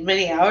work in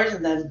many hours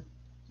and then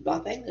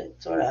nothing.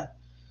 It's sort of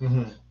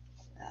Mm-hmm.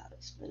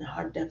 it's been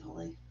hard,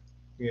 definitely.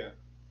 Yeah.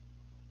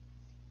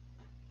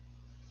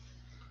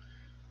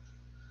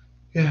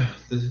 Yeah.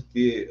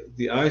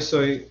 The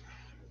eyesight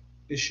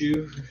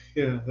issue.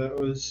 Yeah.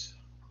 That,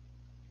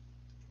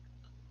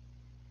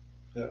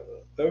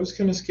 that was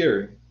kind of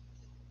scary.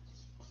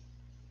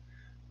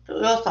 But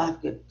we also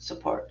have good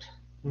support.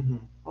 Mm-hmm.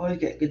 Always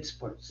get a good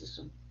support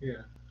system.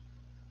 Yeah.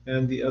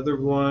 And the other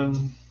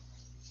one,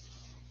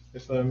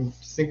 if I'm to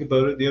think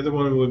about it, the other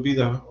one would be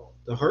the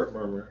heart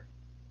murmur.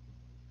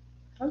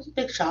 That was a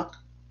big shock.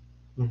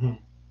 Mm-hmm.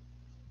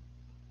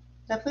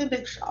 Definitely a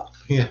big shock.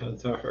 Yeah,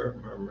 the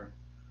heart murmur.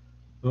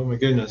 Oh my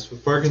goodness,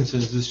 with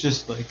Parkinson's, it's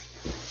just like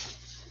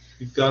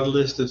you've got a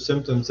list of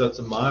symptoms that's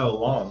a mile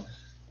long.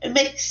 It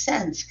makes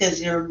sense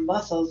because your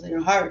muscles and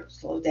your heart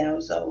slow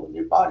down, so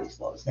your body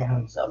slows down,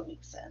 Mm-hmm. so it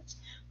makes sense.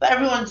 But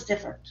everyone's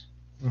different.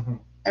 Mm-hmm.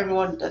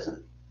 Everyone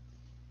doesn't.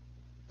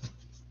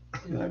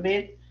 You know what I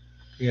mean?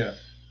 Yeah.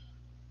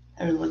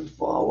 Everyone's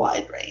a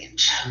wide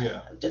range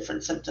Yeah. of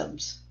different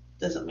symptoms.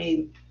 Doesn't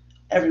mean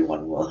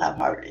everyone will have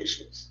heart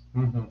issues.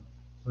 Mm-hmm.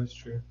 That's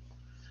true.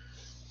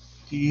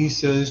 He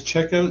says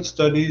check out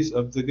studies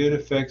of the good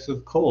effects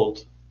of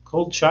cold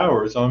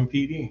showers on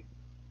PD.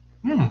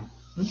 Hmm.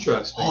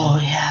 Interesting. Oh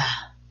yeah,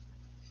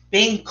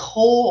 being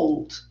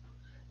cold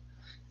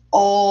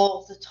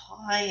all the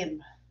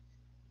time.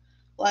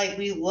 Like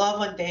we love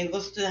when Dave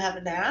goes to have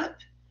a nap.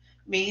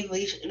 Me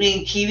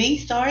and Kiwi,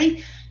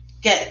 sorry,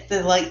 get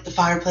the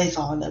fireplace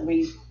on and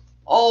we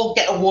all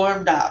get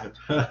warmed up.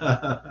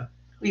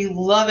 We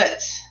love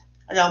it.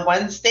 And on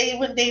Wednesday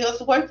when Dave goes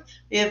to work,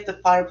 we have the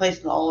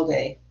fireplace on all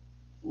day.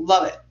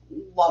 Love it.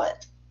 Love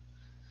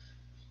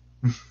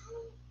it.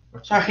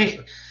 Sorry.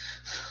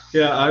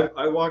 Yeah,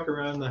 I walk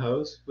around the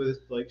house with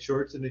like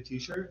shorts and a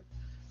t-shirt,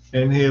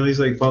 and Haley's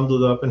like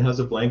bundled up and has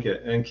a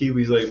blanket, and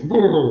Kiwi's like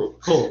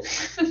cold.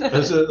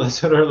 That's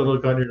what our little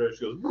country does.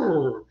 She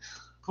goes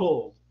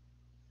cold.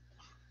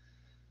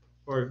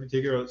 Or if you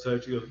take her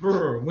outside, she goes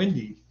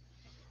windy.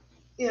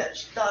 Yeah,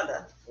 she's not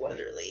a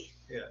weatherly.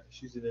 Yeah,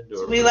 she's an indoor.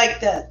 So we like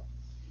that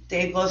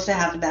Dave goes to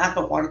have a nap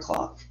at 1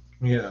 o'clock.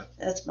 Yeah.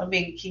 That's my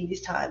being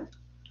Kiwi's time.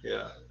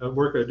 Yeah, at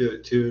work I do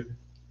it too.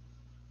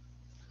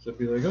 So I'd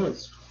be like, oh,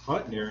 it's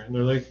hot in here, and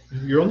they're like,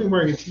 you're only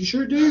wearing a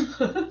t-shirt, Dave?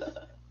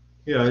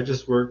 Yeah, I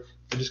just go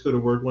to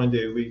work one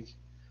day a week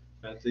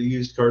at the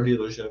used car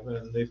dealership,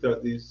 and they've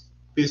got these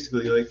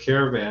basically like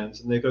caravans,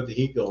 and they've got the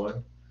heat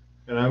going,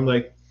 and I'm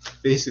like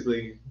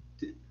basically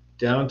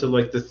down to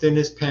like the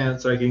thinnest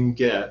pants I can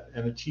get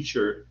and a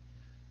t-shirt,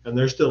 and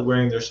they're still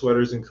wearing their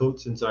sweaters and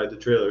coats inside the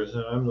trailers,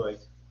 and I'm like,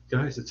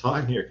 guys, it's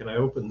hot in here. Can I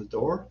open the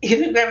door?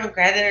 Even Grandma and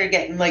Granddad are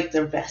getting like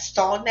their vest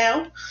on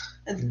now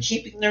and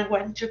keeping their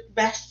winter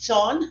vests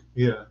on.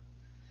 Yeah.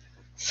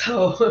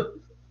 So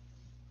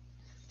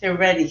they're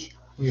ready.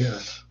 Yeah.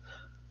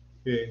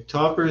 Okay.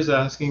 Topper is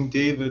asking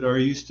David, are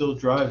you still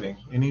driving?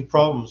 Any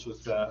problems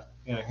with that?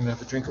 Yeah, I can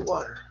have a drink of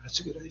water. That's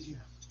a good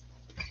idea.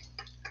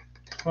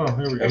 Oh,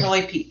 here we There's go.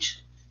 only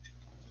peach.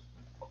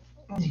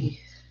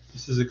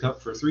 This is a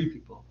cup for 3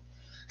 people.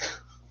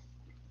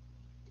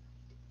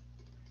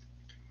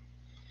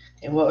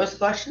 And what was the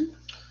question?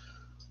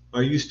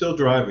 Are you still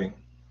driving?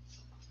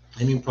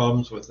 Any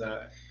problems with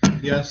that?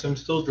 Yes, I'm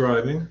still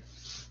driving.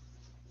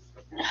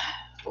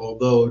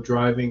 Although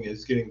driving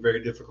is getting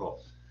very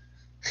difficult.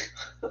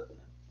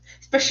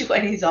 Especially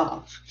when he's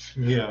off.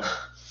 Yeah.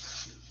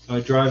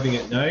 Driving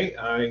at night,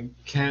 I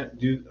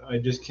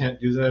just can't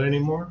do that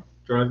anymore.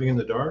 Driving in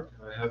the dark,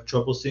 I have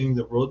trouble seeing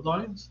the road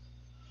lines,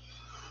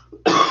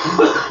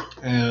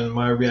 and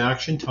my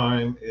reaction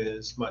time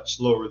is much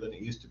slower than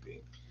it used to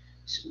be.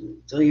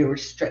 So you're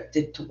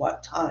restricted to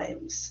what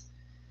times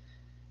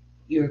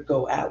you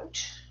go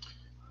out.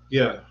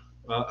 Yeah,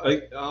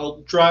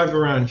 I'll drive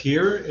around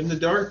here in the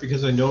dark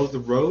because I know the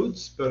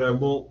roads, but I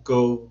won't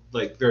go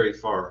like very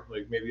far.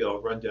 Like maybe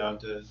I'll run down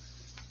to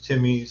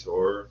Timmy's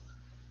or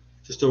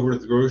just over to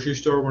the grocery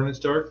store when it's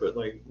dark, but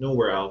like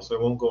nowhere else. I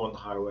won't go on the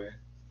highway.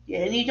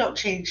 Yeah, and you don't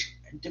change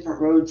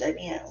different roads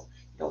anyhow.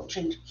 You don't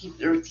change, keep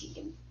the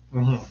routine.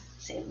 Mm-hmm.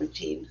 Same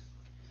routine.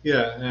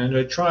 Yeah, and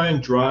I try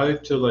and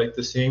drive to like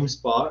the same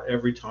spot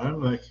every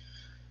time. Like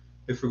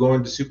if we're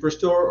going to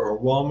Superstore or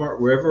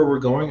Walmart, wherever we're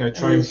going, I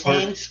try and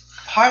park. Same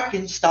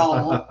parking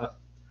stall.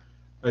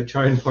 I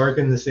try and park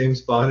in the same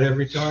spot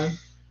every time,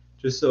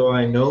 just so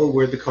I know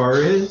where the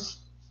car is.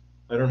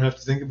 I don't have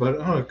to think about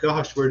it. Oh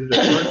gosh, where did I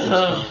park this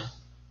car?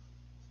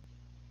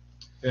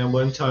 And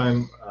one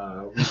time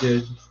we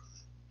did.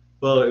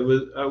 Well, it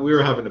was we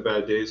were having a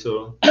bad day,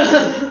 so.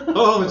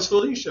 Oh, it's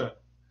Felicia.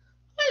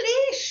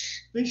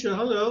 Felicia,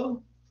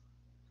 hello.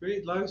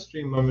 Great live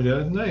stream, Mom and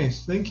Dad.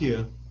 Nice, thank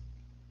you.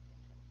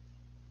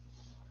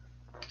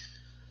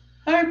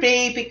 Our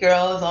baby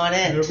girl is on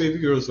it. Our baby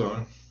girl's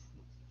on.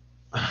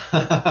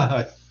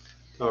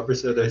 Topper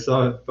said, I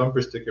saw a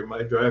bumper sticker.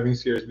 My driving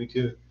scares me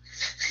too.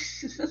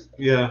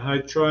 Yeah, I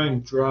try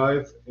and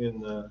drive in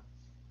the.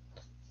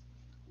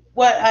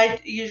 What I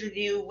usually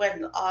do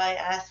when I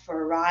ask for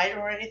a ride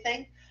or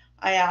anything,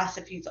 I ask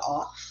if he's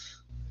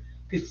off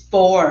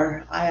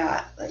before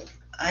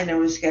I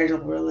know his schedule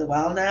really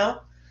well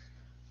now.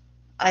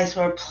 I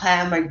sort of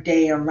plan my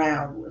day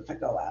around if I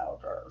go out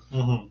or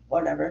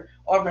whatever.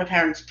 Or my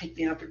parents pick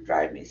me up and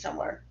drive me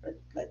somewhere,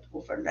 like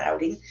go for an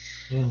outing.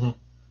 Mm-hmm.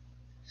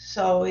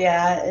 So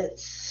yeah,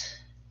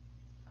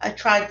 I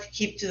try to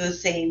keep to the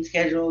same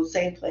schedule,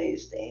 same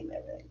place, same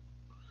everything.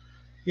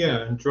 Yeah,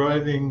 and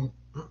driving,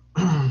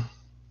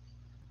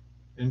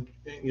 and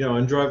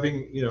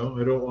driving,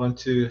 I don't want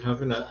to have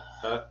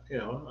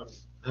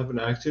have an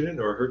accident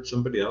or hurt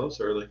somebody else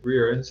or like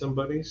rear end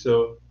somebody.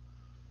 So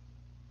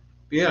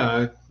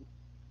yeah,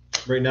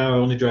 right now I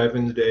only drive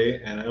in the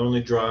day, and I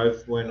only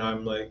drive when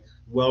I'm like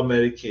well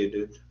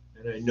medicated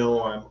and I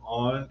know I'm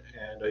on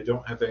and I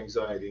don't have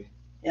anxiety.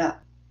 Yeah.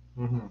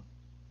 Mm-hmm.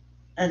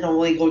 And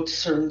only go to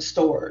certain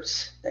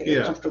stores that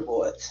you're comfortable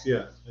with.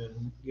 Yeah,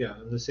 and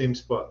in the same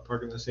spot,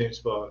 park in the same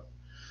spot.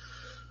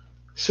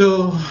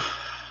 So,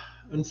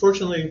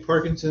 unfortunately,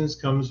 Parkinson's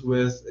comes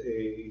with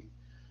a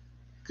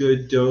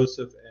good dose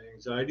of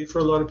anxiety for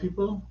a lot of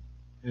people,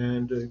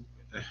 and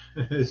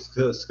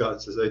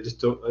Scott says, I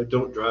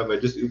don't drive. I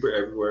just Uber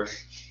everywhere.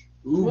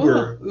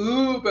 Uber.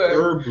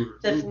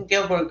 That's from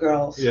Gilmore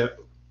Girls. Yeah.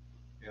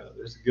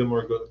 There's a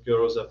Gilmore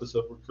Girls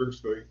episode where Kirk's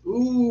going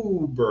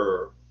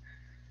Uber.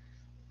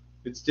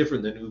 It's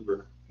different than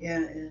Uber.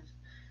 Yeah.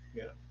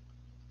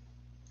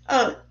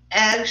 Oh,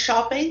 and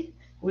shopping,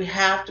 we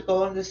have to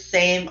go in the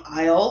same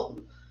aisle.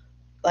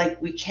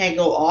 Like we can't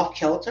go off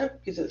kilter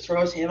because it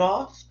throws him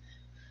off.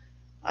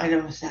 I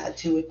noticed that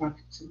too with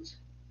Parkinson's.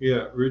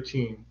 Yeah,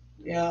 routine.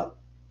 Yeah.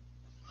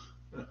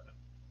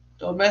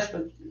 Don't mess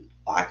with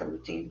lack of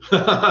routine.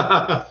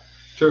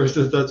 Trevor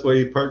says that's why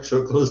you park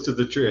so close to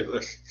the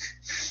trailer.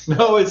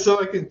 No, it's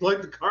so I can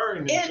plug the car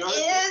in. It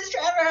is,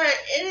 Trevor.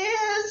 It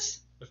is.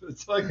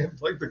 It's so I can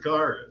plug the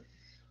car in.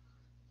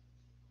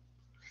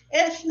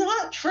 It's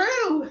not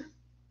true.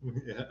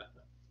 Yeah.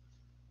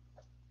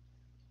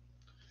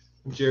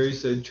 Jerry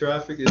said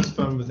traffic is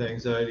fun with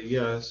anxiety.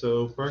 Yeah,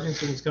 so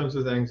Parkinson's comes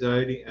with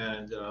anxiety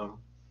and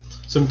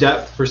some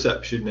depth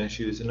perception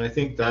issues, and I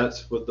think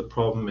that's what the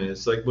problem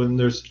is. Like when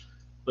there's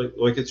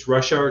like it's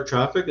rush hour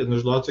traffic and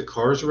there's lots of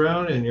cars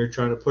around and you're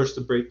trying to push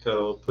the brake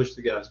pedal, push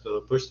the gas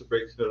pedal, push the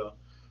brake pedal.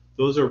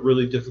 Those are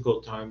really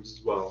difficult times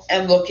as well.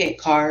 And looking at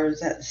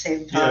cars at the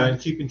same time. Yeah,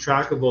 and keeping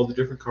track of all the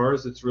different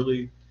cars. It's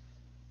really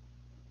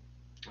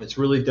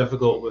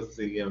difficult with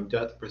the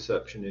depth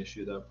perception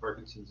issue that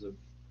Parkinson's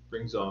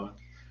brings on.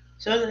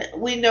 So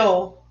we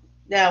know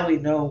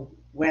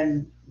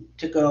when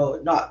to go,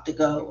 not to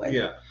go. And,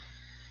 yeah.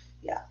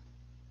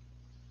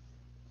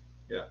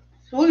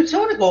 So we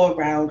sort of go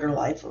around our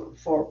life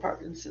for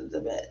Parkinson's a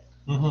bit.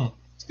 Mm-hmm.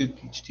 It's good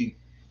peach tea.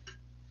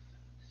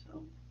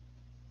 So.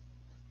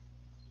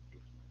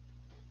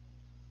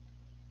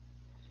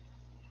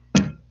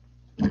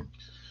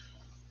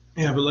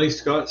 Yeah, but like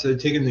Scott said,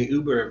 taking the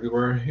Uber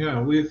everywhere.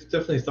 Yeah, we've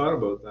definitely thought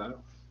about that.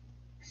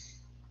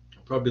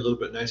 Probably a little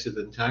bit nicer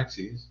than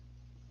taxis.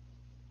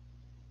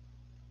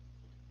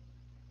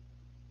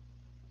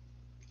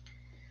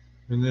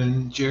 And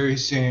then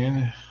Jerry's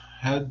saying,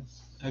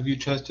 have you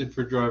tested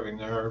for driving?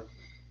 There are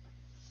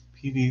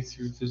PD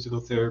through physical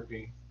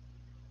therapy.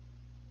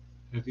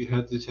 Have you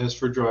had the test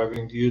for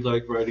driving? Do you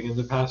like riding in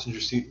the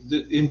passenger seat?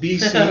 In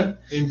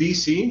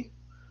BC,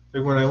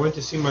 like when I went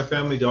to see my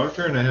family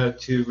doctor and I had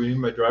to renew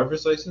my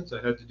driver's license, I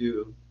had to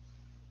do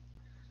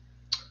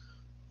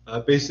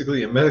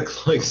basically a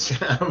medical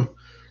exam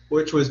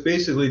which was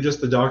basically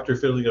just the doctor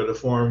filling out a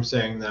form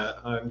saying that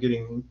I'm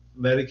getting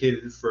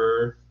medicated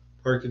for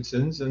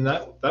Parkinson's, and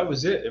that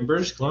was it. In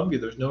British Columbia,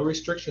 there's no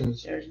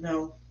restrictions. There's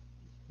no,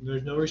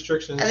 There's no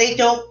restrictions. and they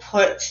don't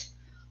put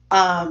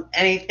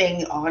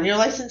anything on your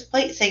license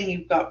plate saying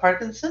you've got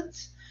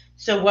Parkinson's.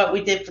 So what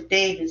we did for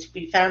Dave is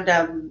we found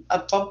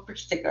a bumper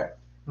sticker,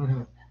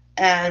 Mhm.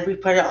 and we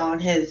put it on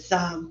his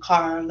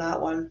car on that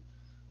one.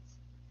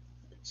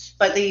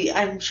 But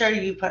I'm sure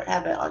you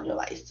have it on your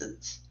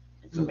license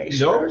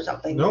information No, or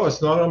something. no,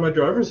 it's not on my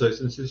driver's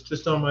license. It's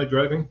just on my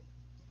driving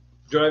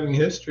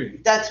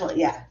history. That's what,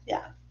 yeah,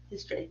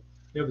 history.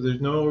 Yeah, but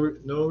there's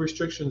no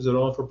restrictions at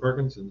all for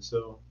Parkinson's.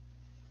 So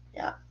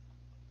Yeah.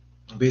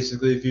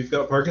 basically, if you've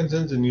got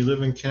Parkinson's and you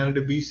live in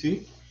Canada,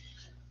 BC,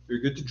 you're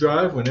good to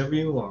drive whenever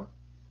you want.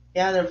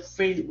 Yeah, they're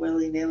free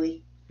willy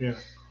nilly. Yeah.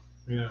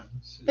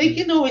 But you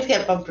can always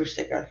get a bumper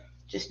sticker,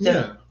 just to,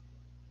 Yeah.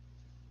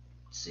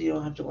 so you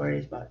don't have to worry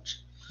as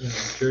much. Yeah.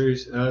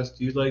 Jerry's asked,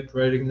 "Do you like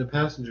riding in the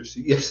passenger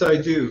seat?" Yes, I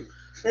do.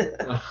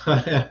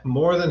 I am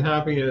more than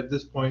happy at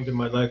this point in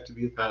my life to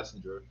be a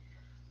passenger.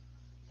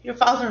 Your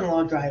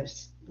father-in-law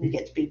drives. We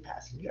get to be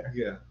passenger.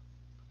 Yeah.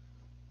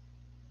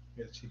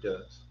 Yes, he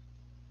does.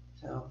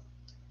 So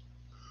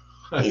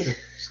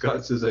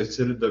Scott says I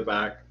sit at the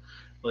back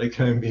like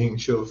I'm being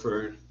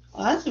chauffeured.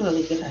 well, that's a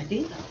really good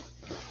idea.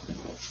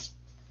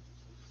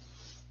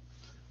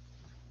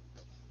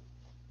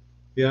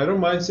 Yeah, I don't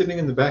mind sitting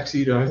in the back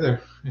seat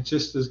either. It's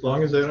just as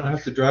long as I don't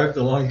have to drive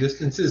the long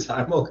distances,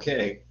 I'm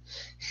okay.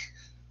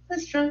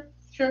 That's true.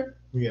 Sure.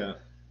 Yeah.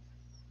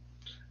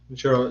 And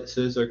Charlotte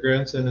says our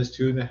grandson is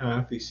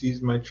 2.5. He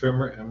sees my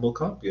trimmer and will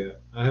copy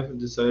it. I haven't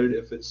decided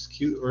if it's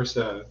cute or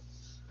sad.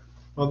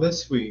 Oh,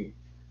 that's sweet.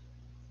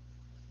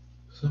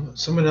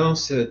 Someone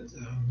else said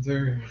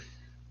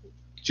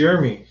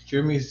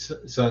Jeremy's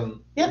son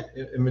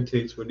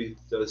imitates what he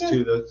does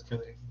too. That's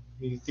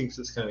he thinks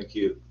it's kind of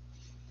cute.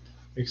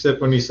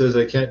 Except when he says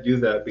I can't do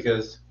that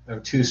because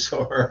I'm too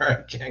sore. I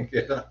can't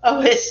get up.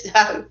 Oh, it's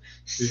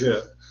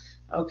Yeah.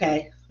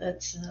 okay.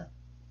 That's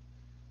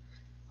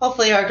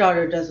hopefully our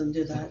daughter doesn't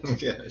do that.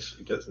 Yeah,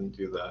 she doesn't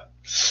do that.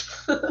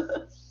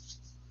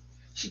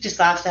 She just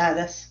laughs at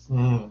us.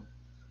 Mm.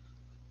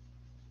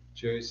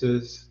 Jerry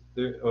says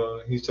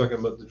he's talking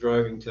about the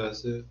driving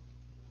test.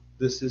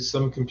 This is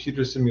some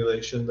computer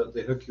simulation that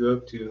they hook you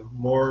up to,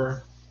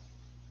 more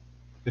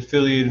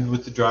affiliated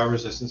with the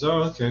driver's license.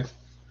 Oh, okay.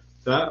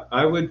 That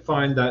I would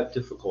find that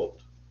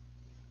difficult.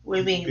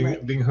 What do you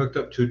mean? Being hooked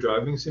up to a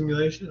driving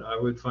simulation, I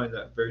would find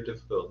that very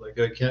difficult. Like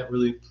I can't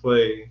really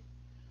play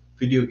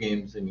video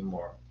games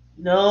anymore.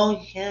 No,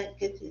 you can't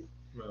get it.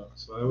 No,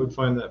 so I would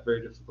find that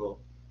very difficult.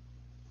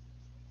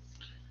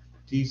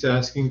 Dee's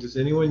asking, does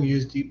anyone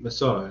use deep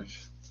massage?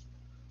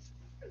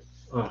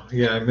 Oh,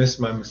 yeah, I miss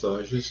my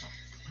massages.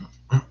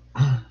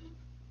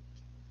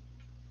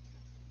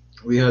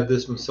 We had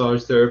this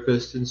massage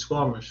therapist in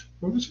Squamish.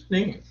 What was her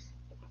name?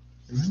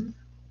 Remember?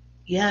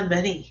 Yeah,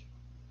 many.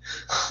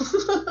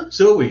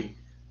 Zoe.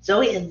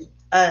 Zoe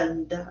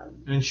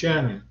And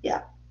Shannon.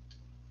 Yeah.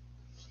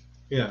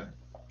 Yeah.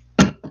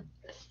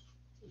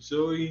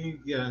 Zoe,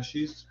 yeah,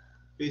 she's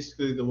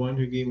basically the one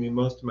who gave me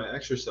most of my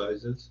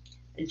exercises.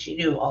 And she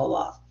knew a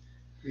lot.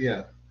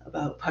 Yeah.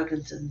 About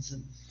Parkinson's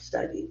and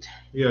studied.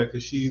 Yeah,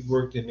 because she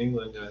worked in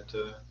England at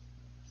a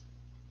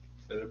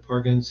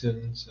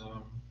Parkinson's.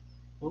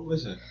 What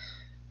was it?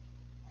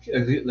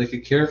 Like a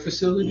care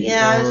facility?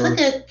 Yeah,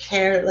 it's like a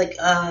care, like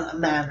a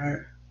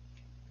manor.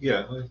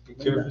 Yeah, like a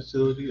care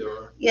facility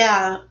or.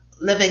 Yeah,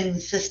 living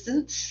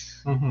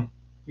assistance. Mm-hmm.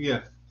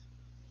 Yeah.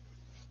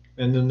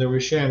 And then there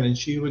was Shannon.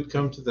 She would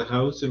come to the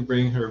house and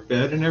bring her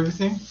bed and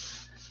everything.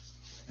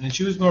 And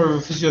she was more of a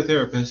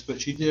physiotherapist, but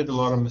she did a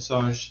lot of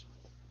massage.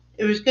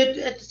 It was good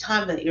at the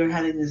time that you were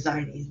having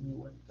anxiety and you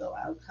wouldn't go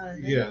out, kind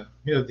of thing. Yeah,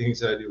 the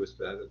anxiety was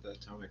bad at that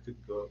time. I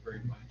couldn't go out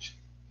very much.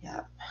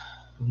 Yeah.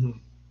 Mm-hmm.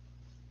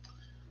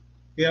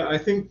 Yeah, I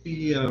think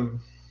the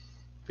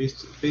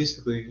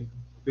basically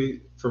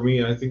for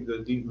me, I think the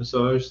deep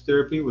massage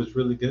therapy was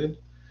really good.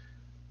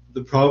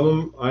 The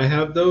problem I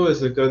have though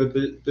is I've got a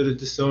bit of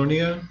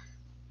dystonia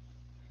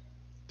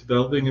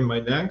developing in my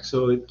neck,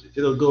 so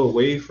it'll go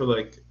away for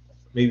like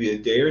maybe a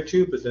day or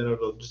two, but then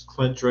it'll just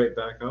clench right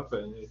back up,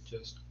 and it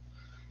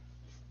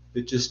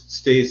just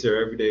stays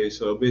there every day.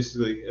 So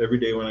basically, every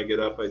day when I get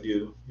up, I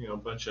do a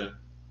bunch of.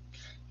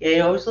 Yeah,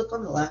 you always look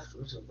on the left.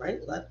 Was it right,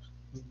 left?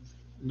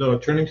 No,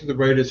 turning to the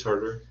right is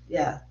harder.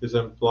 Yeah. Because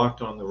I'm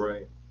blocked on the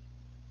right.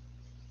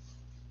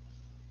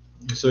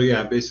 So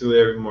yeah, basically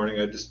every morning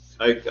I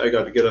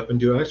got to get up and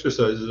do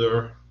exercises,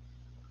 or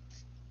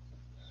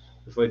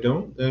if I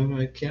don't, then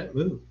I can't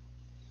move.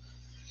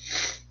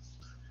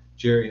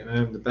 Jerry, I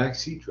am the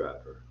backseat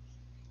driver.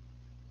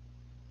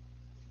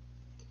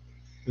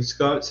 And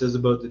Scott says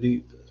about the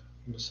deep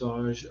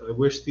massage, I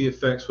wish the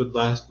effects would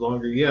last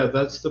longer. Yeah,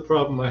 that's the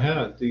problem I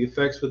had. The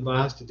effects would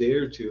last a day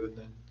or two and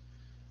then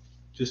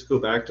just go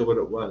back to what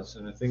it was.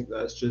 And I think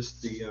that's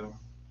just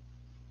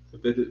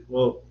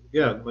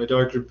my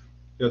doctor,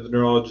 the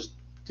neurologist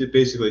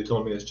basically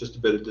told me it's just a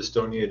bit of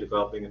dystonia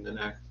developing in the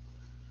neck.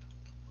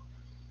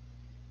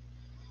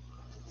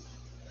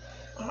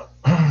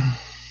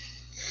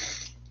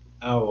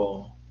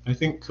 I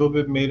think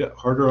COVID made it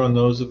harder on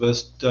those of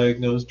us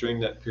diagnosed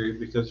during that period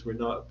because we're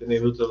not been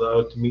able to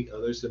allow to meet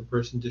others in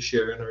person to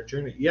share in our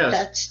journey.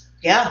 Yes,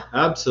 Yeah.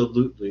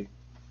 absolutely.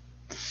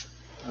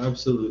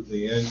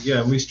 Absolutely. And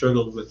yeah, we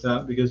struggled with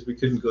that because we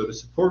couldn't go to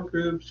support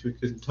groups, we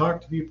couldn't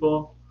talk to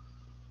people.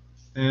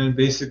 And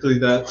basically,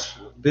 that's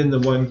been the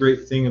one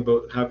great thing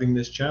about having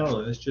this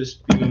channel is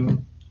just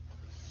being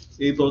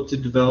able to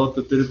develop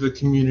a bit of a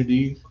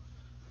community.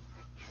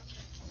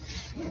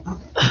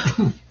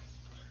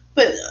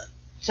 But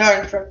sorry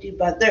to interrupt you,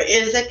 but there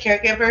is a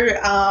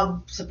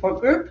caregiver support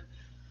group.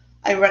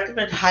 I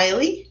recommend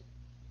highly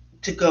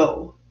to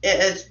go. It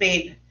has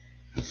made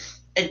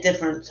a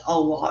difference, a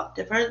lot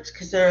difference,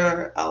 because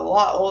they're a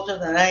lot older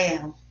than I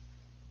am,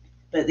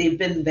 but they've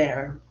been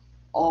there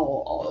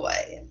all the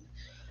way. And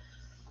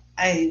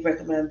I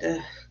recommend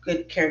a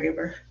good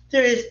caregiver.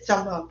 There is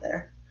some out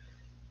there.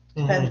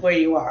 Depends where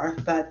you are,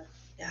 but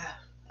yeah,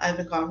 I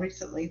haven't gone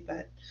recently,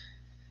 but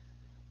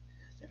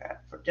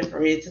for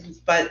different reasons.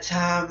 But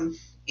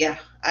yeah,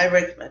 I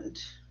recommend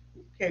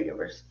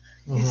caregivers.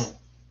 Mhm.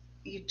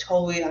 You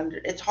totally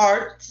it's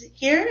hard to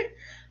hear,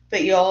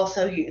 but you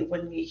also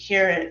when you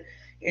hear it,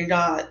 you're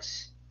not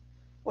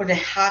when it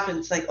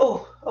happens like,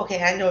 oh,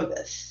 okay, I know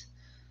this.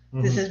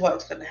 This is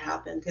what's going to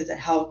happen because it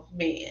helped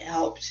me. It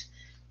helped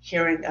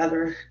hearing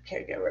other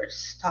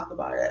caregivers talk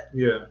about it.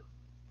 Yeah.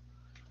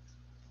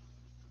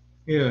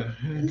 Yeah.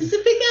 And it's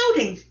a big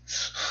outing.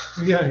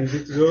 Yeah, you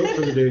get to go out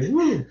for the day.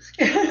 Woo!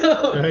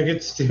 And I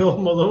get to stay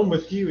home alone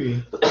with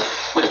Kiwi.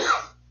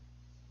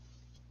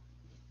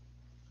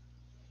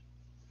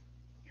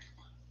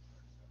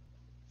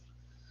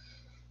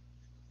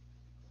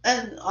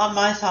 And on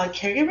my side,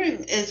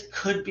 caregiving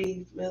could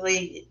be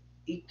really,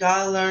 you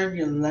gotta learn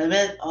your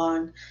limit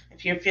on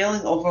if you're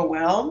feeling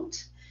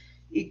overwhelmed,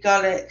 you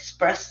gotta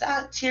express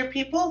that to your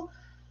people.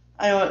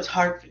 I know it's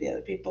hard for the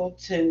other people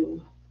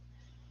to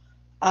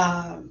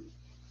um,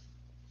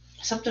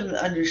 sometimes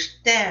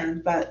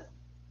understand, but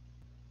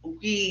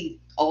we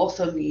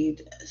also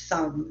need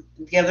some.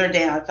 The other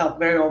day, I felt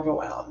very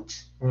overwhelmed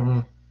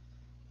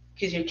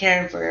because you're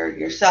caring for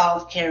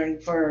yourself, caring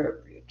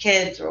for your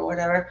kids or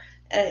whatever,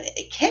 and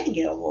it can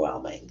get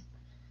overwhelming.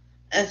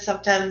 And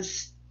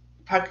sometimes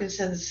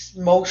Parkinson's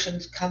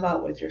motions come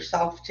out with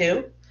yourself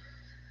too.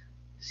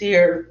 So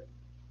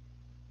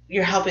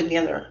you're helping the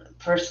other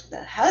person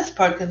that has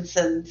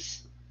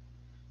Parkinson's,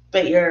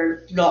 but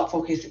you're not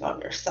focusing on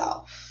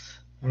yourself.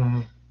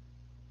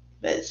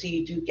 But so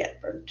you do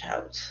get burnt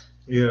out.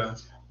 Yeah.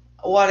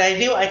 What I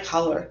do, I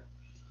color.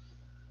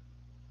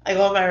 I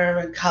go in my room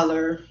and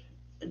color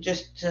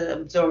just to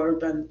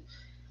absorb and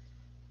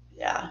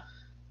yeah.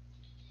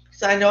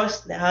 So I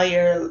notice now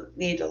you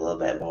need a little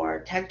bit more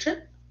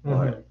attention,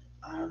 or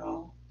I don't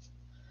know.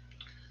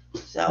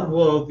 So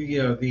Well,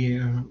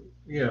 the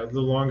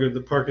longer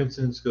the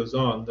Parkinson's goes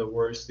on, the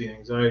worse the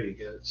anxiety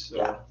gets. So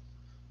yeah,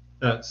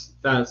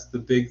 that's the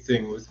big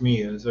thing with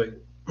me is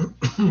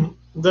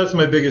that's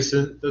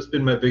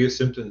been my biggest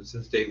symptom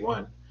since day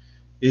one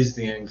is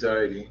the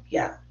anxiety.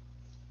 yeah.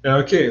 Now,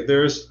 okay,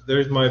 there's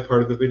my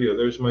part of the video.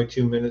 There's my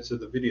 2 minutes of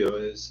the video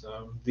is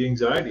the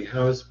anxiety.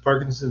 How has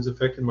Parkinson's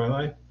affected my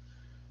life?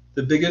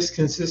 The biggest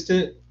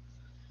consistent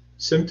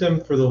symptom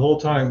for the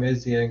whole time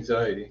is the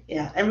anxiety.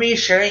 Yeah, and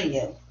reassuring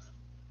you.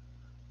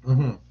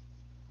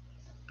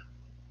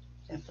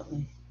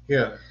 Definitely.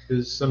 Yeah,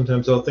 because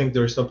sometimes I'll think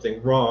there's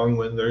something wrong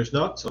when there's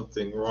not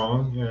something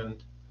wrong,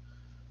 and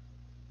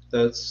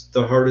that's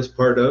the hardest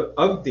part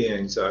of the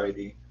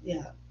anxiety.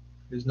 Yeah.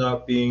 Is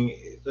not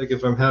being like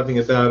if I'm having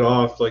a bad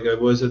off, like I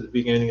was at the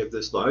beginning of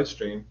this live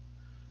stream,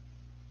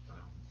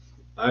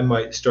 I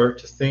might start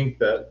to think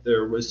that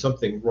there was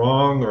something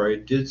wrong, or I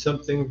did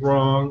something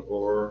wrong,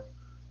 or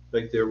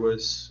like there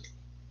was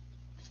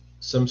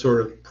some sort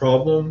of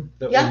problem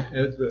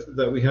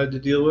that we had to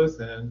deal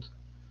with, and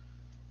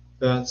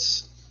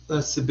that's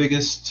the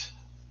biggest.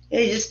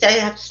 Yeah, you just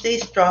have to stay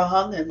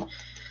strong and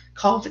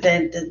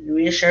confident and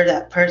reassure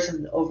that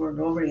person over and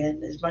over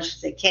again as much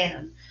as they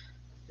can.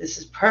 This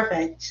is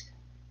perfect.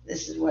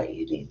 This is what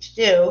you need to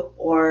do,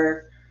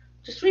 or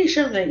just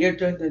reassure them that you're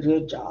doing a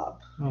good job.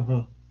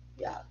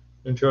 Yeah.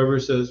 And Trevor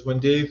says when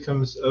Dave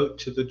comes out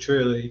to the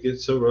trailer, he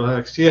gets so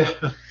relaxed. Yeah,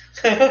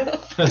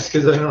 that's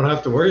because I don't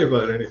have to worry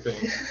about anything.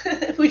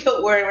 We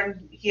don't worry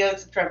when he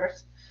owns the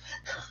Trevor's.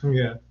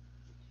 Yeah.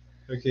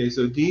 Okay,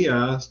 so Dee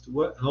asked,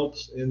 what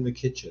helps in the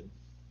kitchen?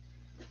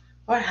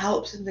 What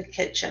helps in the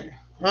kitchen?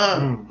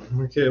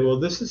 Okay, well,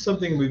 this is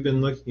something we've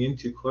been looking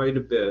into quite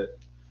a bit.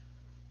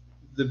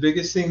 The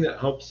biggest thing that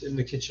helps in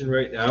the kitchen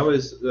right now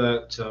is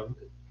that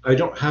I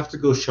don't have to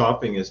go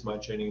shopping as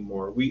much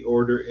anymore. We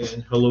order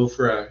in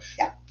HelloFresh.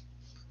 Yeah.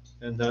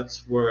 And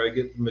that's where I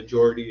get the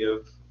majority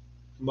of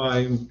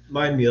my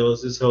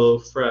meals is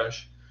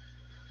HelloFresh.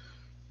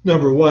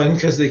 Number one,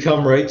 because they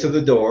come right to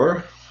the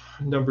door.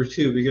 Number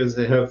two, because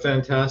they have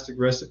fantastic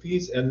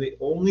recipes and they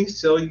only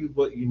sell you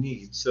what you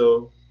need.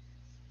 So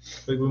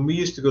like when we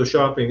used to go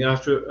shopping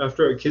after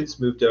our kids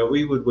moved out,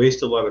 we would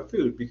waste a lot of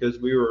food because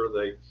we were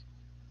like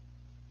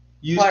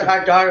Used What to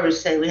our daughter would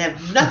say, we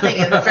have nothing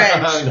in the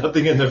fridge.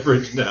 nothing in the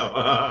fridge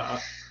now,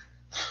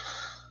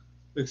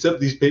 except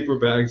these paper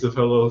bags of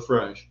Hello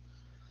Fresh.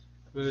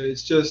 But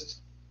it's just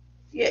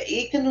Yeah,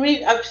 you can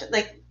read up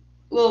like,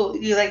 well,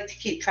 you like to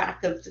keep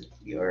track of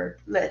your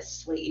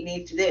list, what you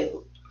need to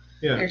do,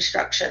 your yeah,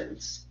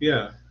 instructions.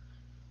 yeah.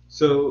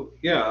 So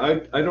yeah,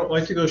 I don't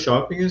like to go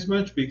shopping as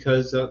much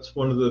because that's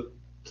one of the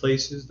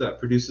places that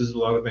produces a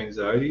lot of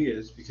anxiety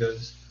is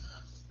because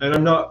and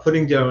I'm not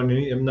picking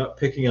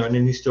on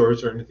any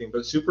stores or anything,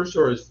 but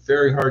Superstore is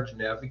very hard to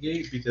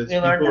navigate because We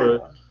learned people that are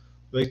one.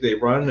 like they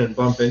run and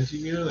bump into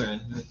you,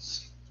 and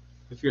it's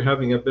if you're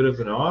having a bit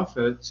of an off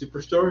at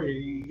Superstore,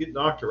 you get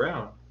knocked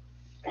around.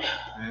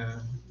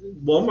 And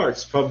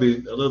Walmart's probably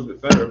a little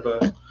bit better,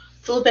 but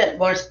It's a little bit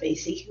more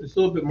spacey. it's a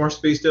little bit more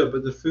spaced out.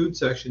 But the food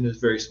section is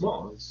very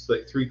small. It's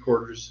like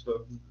three-quarters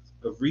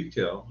of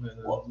retail, and then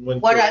one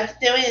What third. I'm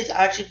doing is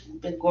I actually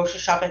been grocery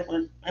shopping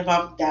when my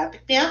mom and dad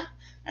pick me up,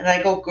 and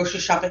I go grocery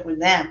shopping with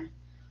them,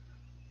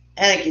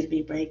 and it gives me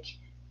a break.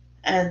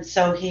 And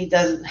so he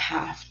doesn't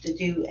have to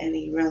do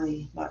any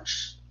really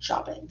much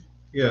shopping.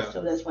 Yeah,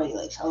 So that's why he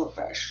likes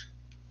HelloFresh.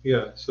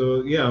 yeah.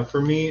 So yeah,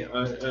 for me,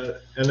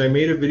 and I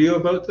made a video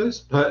about this,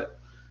 but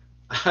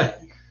I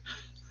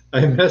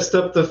I messed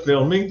up the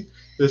filming.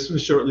 This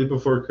was shortly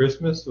before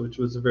Christmas, which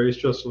was a very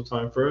stressful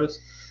time for us.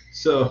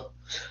 So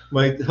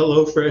my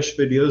HelloFresh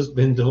video's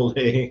been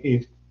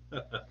delayed.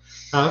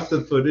 Half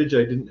the footage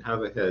I didn't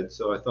have ahead,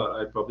 so I thought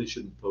I probably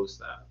shouldn't post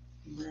that.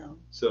 No.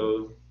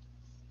 So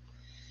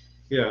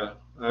yeah,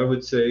 I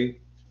would say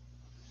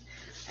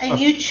And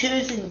you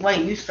choosing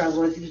what you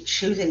struggle with, you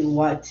choosing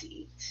what to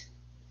eat,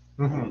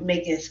 mhm.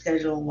 making a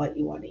schedule on what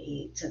you want to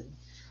eat, and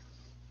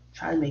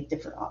try to make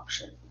different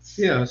options.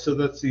 Yeah, so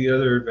that's the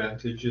other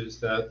advantage is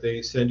that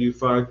they send you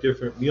 5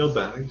 different meal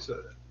bags,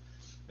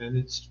 and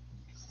it's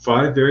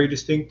 5 very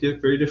distinct,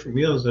 very different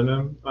meals. And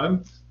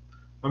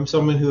I'm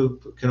someone who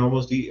can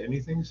almost eat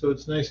anything, so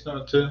it's nice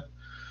not to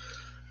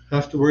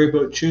have to worry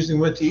about choosing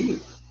what to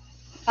eat.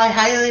 I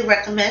highly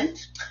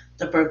recommend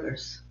the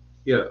burgers.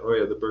 Yeah, oh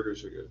yeah, the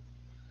burgers are good.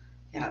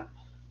 Yeah,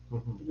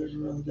 Hmm. burgers are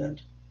really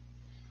good.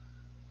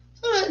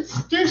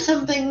 So there's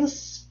some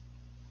things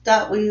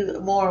that we're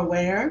more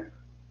aware,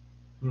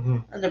 Hmm.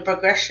 and the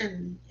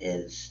progression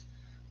is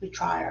we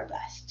try our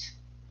best.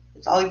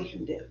 It's all you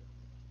can do.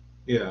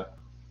 Yeah.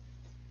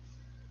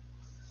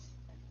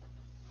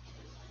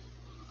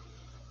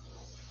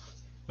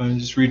 I'm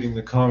just reading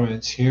the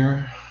comments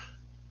here.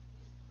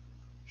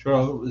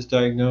 Charlotte was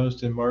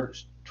diagnosed in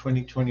March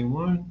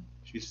 2021.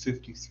 She's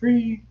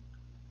 53.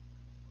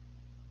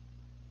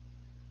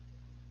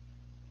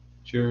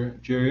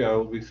 Jerry, I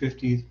will be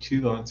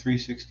 52 on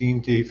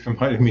 3/16. Dave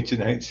reminded me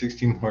tonight,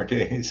 16 more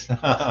days.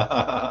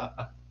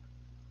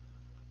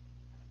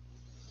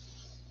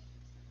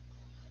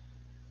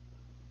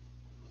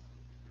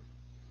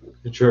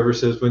 And Trevor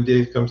says, when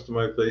Dave comes to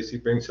my place, he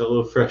brings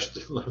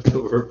HelloFresh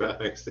leftover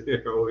bags. They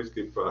are always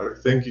good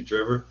product. Thank you,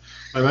 Trevor.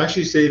 I'm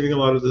actually saving a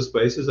lot of the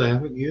spices I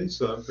haven't used,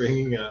 so I'm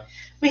bringing.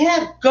 We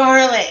have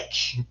garlic.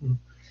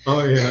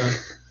 Oh yeah.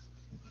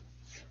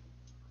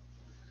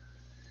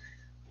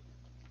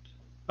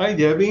 Hi,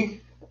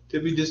 Debbie.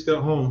 Debbie just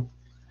got home.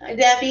 Hi,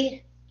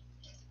 Debbie.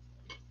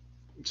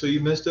 So you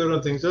missed out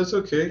on things. That's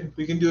okay.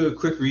 We can do a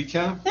quick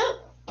recap.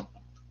 Yeah.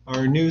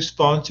 Our new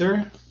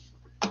sponsor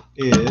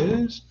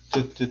is.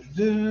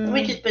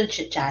 We just been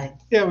chit chatting.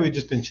 Yeah, we've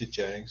just been chit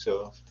chatting,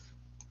 so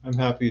I'm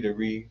happy to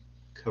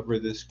recover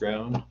this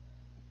ground.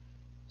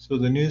 So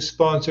the new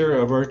sponsor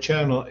of our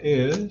channel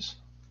is.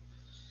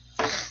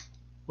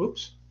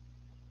 Whoops.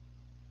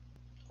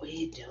 What are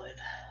you doing?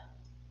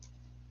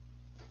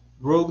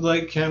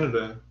 Rouge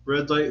Canada,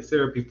 red light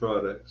therapy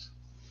products.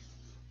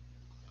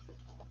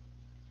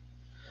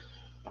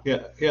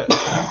 Yeah, yeah.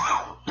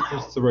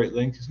 That's the right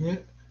link, isn't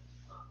it?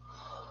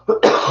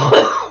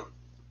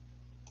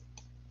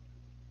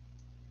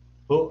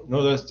 Oh,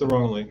 no, that's the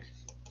wrong link.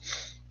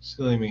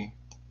 Silly me.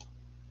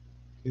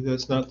 See,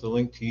 that's not the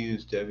link to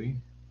use, Debbie.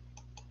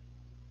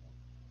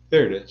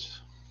 There it is.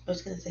 I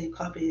was going to say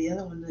copy the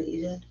other one that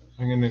you did.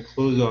 I'm going to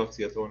close off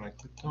the other one I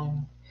clicked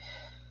on.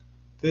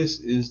 This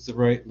is the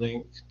right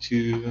link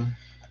to.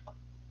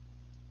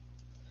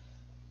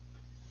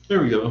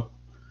 There we go.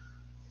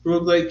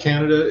 Rouge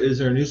Canada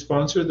is our new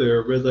sponsor. They're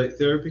a red light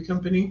therapy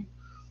company.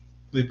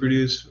 They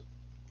produce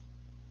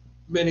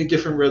many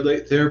different red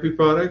light therapy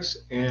products,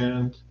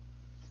 and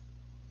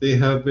they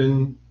have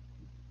been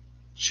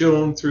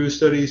shown through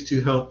studies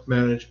to help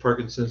manage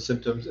Parkinson's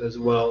symptoms as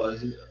well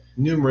as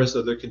numerous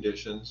other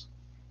conditions.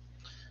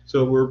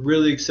 So we're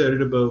really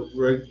excited about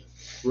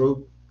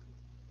Rouge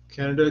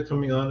Canada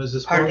coming on as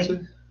a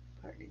sponsor.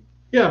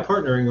 Yeah,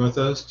 partnering with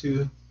us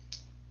too.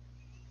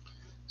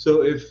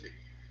 So if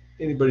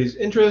anybody's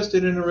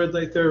interested in a red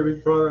light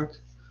therapy product,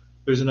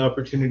 there's an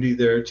opportunity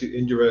there to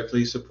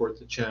indirectly support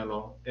the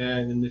channel.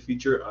 And in the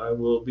future, I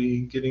will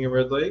be getting a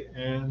red light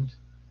and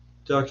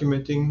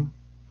documenting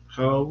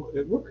how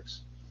it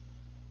works.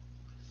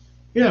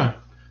 Yeah.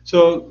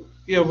 So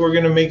yeah, we're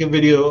going to make a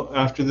video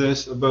after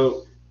this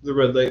about the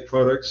red light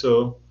product.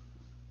 So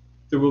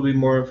there will be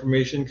more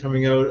information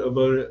coming out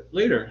about it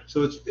later.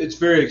 So it's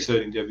very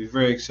exciting, Debbie.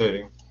 Very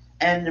exciting.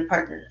 And the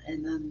partner,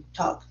 and then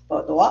talk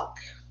about the walk.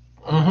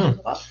 Mm-hmm.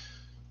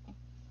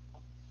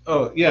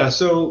 Oh yeah.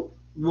 So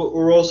what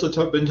we're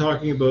also been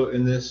talking about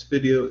in this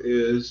video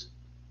is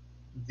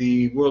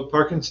the World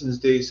Parkinson's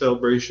Day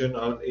celebration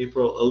on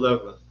April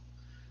 11th.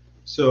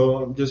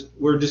 So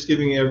we're just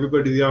giving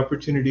everybody the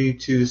opportunity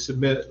to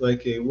submit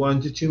like a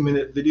 1 to 2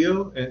 minute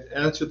video and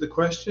answer the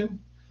question,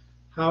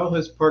 how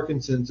has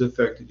Parkinson's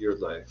affected your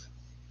life?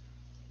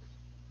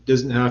 It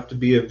doesn't have to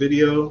be a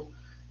video.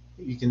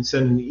 You can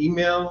send an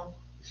email.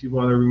 If you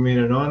want to remain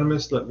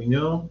anonymous, let me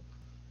know.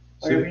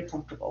 Whatever you're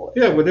comfortable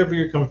with. Yeah, whatever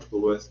you're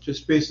comfortable with.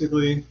 Just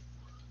basically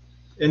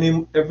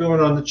everyone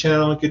on the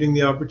channel getting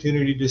the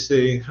opportunity to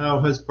say how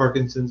has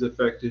Parkinson's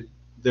affected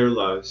their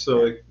lives.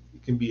 So it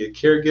can be a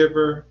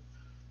caregiver,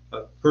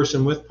 a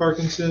person with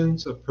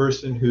Parkinson's, a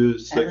person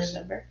who's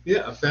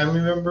a family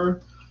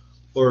member,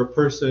 or a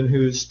person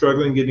who's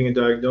struggling getting a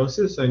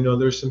diagnosis. I know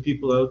there's some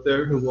people out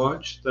there who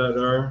watch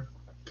that are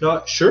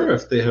not sure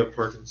if they have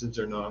Parkinson's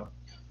or not.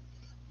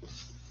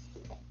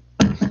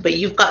 But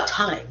you've got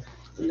time.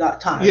 You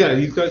got time. Yeah,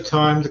 you've got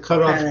time. The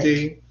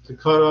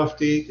cutoff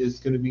date is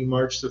going to be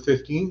March the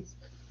 15th,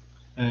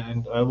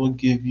 and I will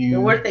give you.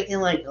 So we're thinking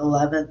like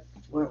 11th,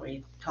 weren't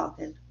we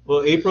talking?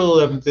 Well, April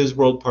 11th is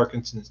World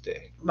Parkinson's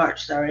Day.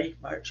 March.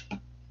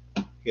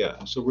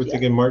 Yeah, so we're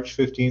thinking March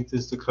 15th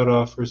is the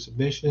cutoff for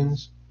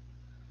submissions.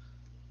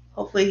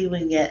 Hopefully, you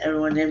can get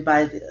everyone in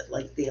by the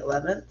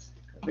 11th.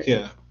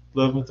 Yeah,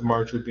 11th of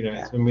March would be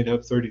nice. Then we'd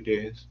have 30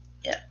 days.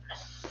 Yeah.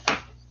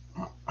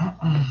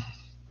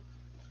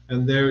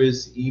 And there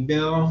is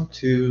email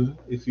to,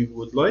 if you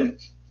would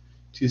like,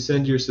 to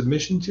send your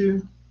submission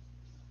to.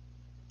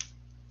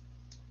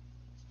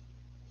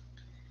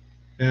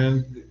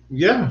 And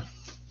yeah,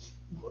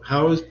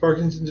 how has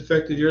Parkinson's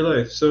affected your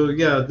life? So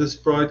yeah, this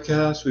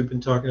broadcast, we've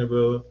been talking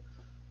about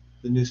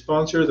the new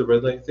sponsor, the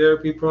red light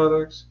therapy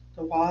products.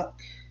 The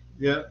walk.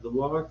 Yeah, the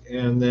walk.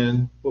 And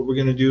then what we're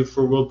going to do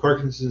for World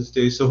Parkinson's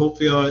Day. So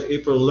hopefully on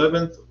April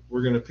 11th,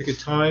 we're going to pick a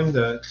time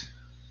that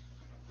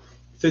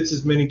fits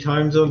as many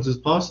time zones as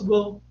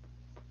possible,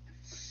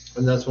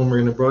 and that's when we're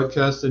going to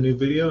broadcast a new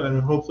video,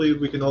 and hopefully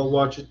we can all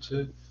watch it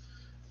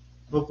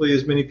hopefully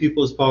as many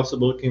people as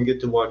possible can get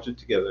to watch it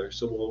together.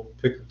 So we'll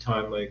pick a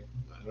time like,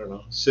 I don't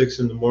know, 6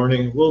 in the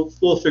morning.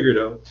 We'll figure it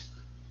out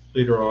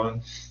later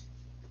on.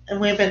 And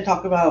we've been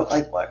talking about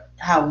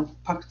how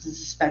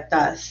Parkinson's affect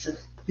us.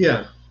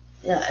 Yeah,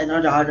 and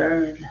our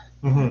daughter.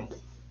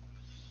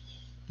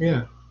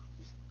 Yeah.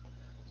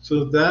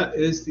 So that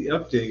is the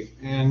update.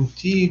 And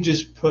T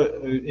just put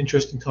an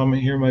interesting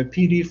comment here. My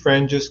PD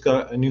friend just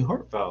got a new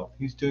heart valve.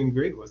 He's doing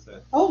great with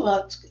it. Oh,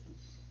 that's good.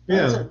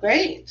 That's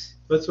great.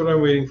 That's what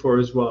I'm waiting for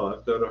as well.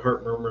 I've got a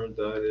heart murmur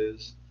that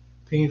is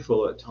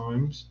painful at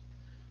times.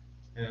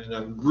 And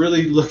I'm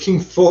really looking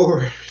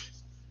forward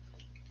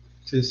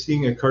to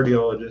seeing a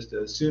cardiologist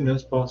as soon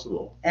as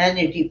possible. And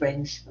your deep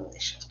brain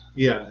stimulation.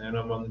 Yeah, and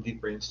I'm on the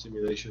deep brain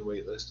stimulation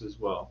wait list as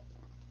well.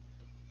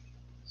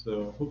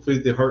 So hopefully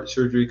the heart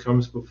surgery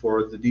comes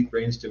before the deep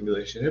brain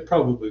stimulation. It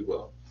probably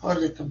will. Or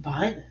they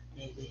combine it,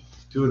 maybe.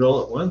 Do it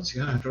all at once?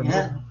 Yeah, I don't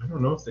know. I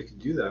don't know if they can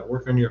do that.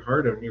 Work on your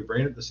heart and your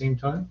brain at the same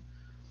time?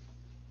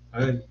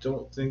 I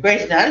don't think.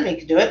 Grey's Anatomy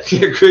can do it.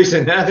 Yeah, Grey's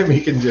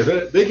Anatomy can do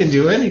it. They can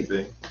do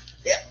anything.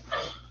 Yeah.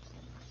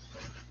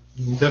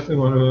 You definitely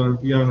want to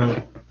be on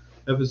an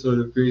episode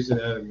of Grey's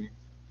Anatomy.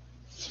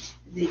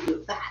 They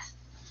do it fast.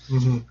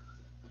 Mm-hmm.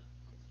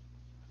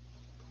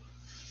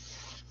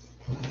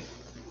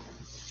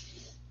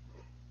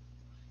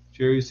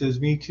 Jerry says,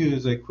 me too,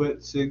 as I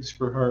quit cigs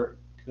for heart.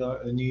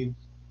 Got a need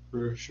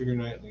for sugar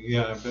nightly.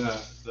 Yeah, I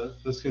bet.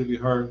 That's going to be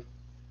hard.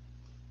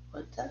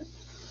 What's that?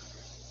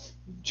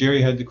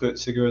 Jerry had to quit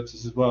cigarettes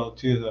as well,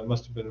 too. That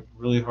must have been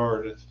really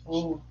hard.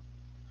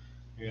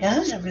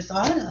 Yeah, I never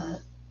thought of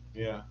that.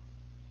 Yeah.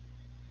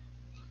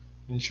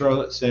 And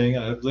Charlotte's saying,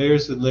 I have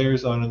layers and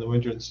layers on in the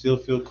winter and still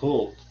feel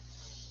cold.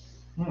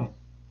 Yeah,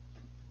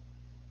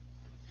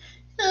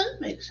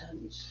 that makes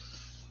sense.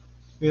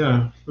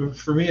 Yeah,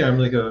 for me, I'm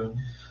like a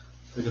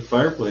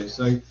fireplace.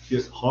 I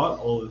get hot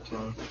all the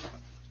time.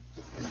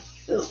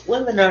 So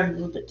women are a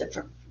little bit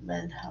different from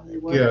men, how they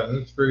work. Yeah,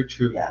 that's very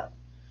true. Yeah.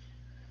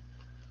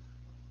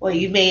 Well,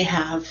 you may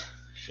have,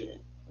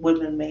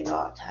 women may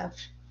not have.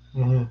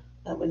 Mm-hmm.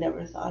 That we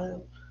never thought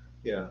of.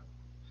 Yeah.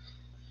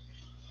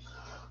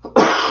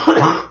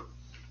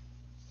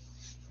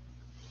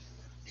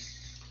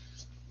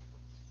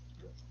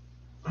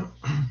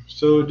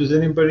 So does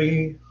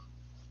anybody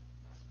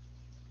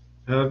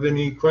have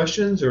any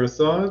questions or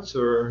thoughts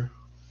or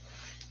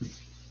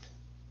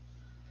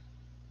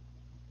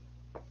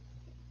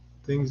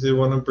things they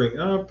want to bring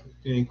up?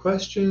 Any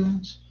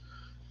questions?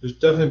 There's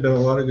definitely been a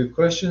lot of good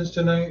questions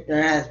tonight.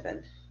 There has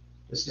been.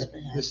 This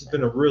has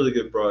been a really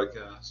good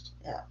broadcast.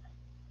 Yeah.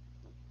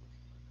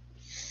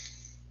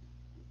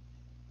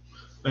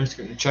 I'm just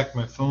going to check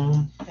my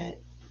phone. Okay.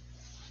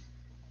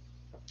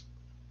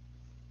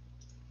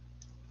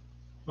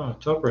 Oh,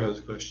 Topper has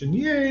a question.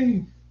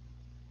 Yay!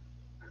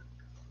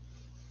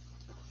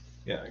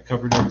 Yeah, I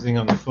covered everything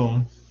on the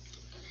phone.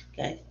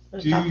 Okay.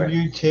 Do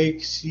you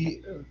take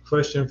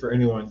question for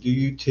anyone? Do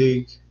you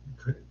take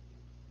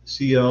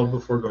CL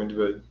before going to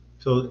bed?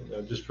 Pill,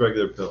 just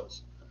regular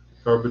pills.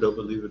 Carbidopa,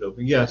 levodopa.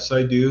 Yes,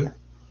 I do.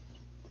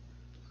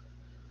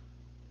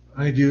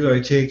 I do. I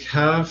take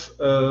half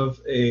of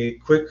a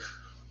quick,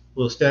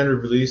 well, standard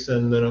release,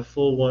 and then a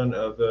full one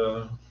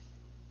of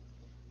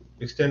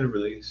extended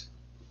release.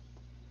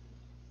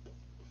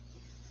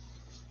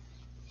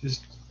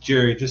 Just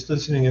Jerry, just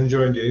listening and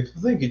enjoying, Dave.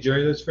 Thank you,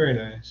 Jerry. That's very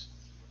nice.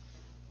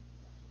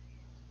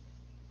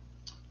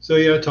 So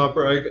yeah,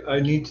 Topper, I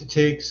need to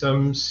take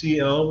some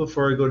CL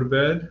before I go to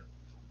bed,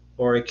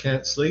 or I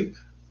can't sleep.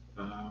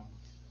 Um,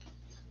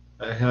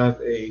 I have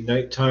a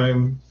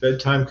nighttime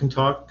bedtime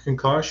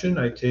concoction.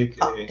 I take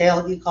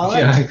cocktail, you call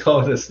yeah, it? I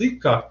call it a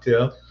sleep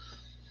cocktail.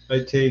 I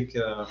take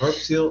harp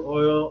seal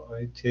oil.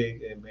 I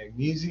take a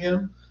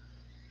magnesium.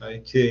 I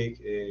take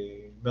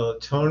a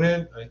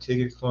melatonin. I take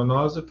a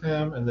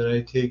clonazepam, and then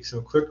I take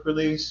some quick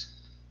release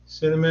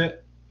cinnamon.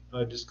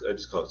 I just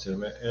call it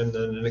cinnamon, and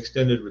then an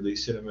extended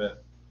release cinnamon.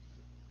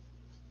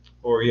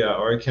 Or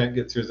I can't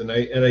get through the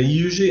night. And I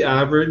usually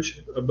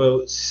average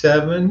about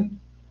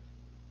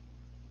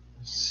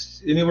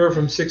anywhere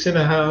from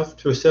 6.5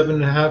 to a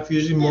 7.5,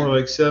 usually more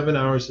like 7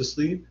 hours of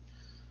sleep.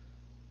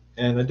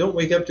 And I don't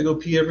wake up to go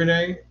pee every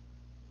night,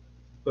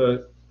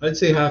 but I'd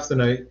say half the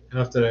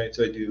nights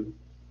I do.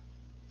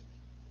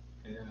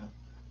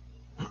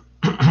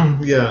 Yeah.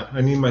 Yeah,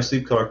 I need my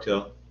sleep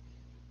cocktail.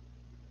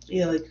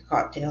 You like a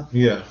cocktail?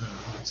 Yeah,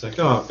 it's like,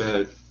 oh,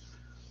 bed.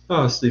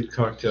 Oh, sleep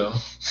cocktail.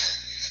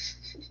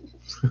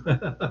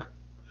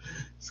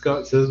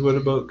 Scott says, what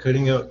about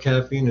cutting out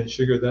caffeine and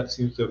sugar? That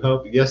seems to have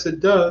helped. Yes, it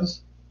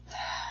does.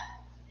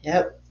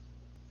 Yep.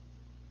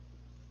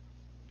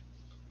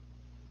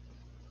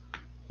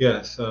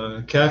 Yes,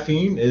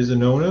 caffeine is a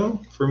no-no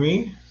for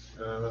me.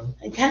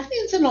 And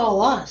caffeine's in a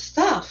lot of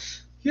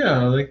stuff.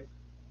 Yeah, like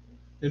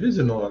it is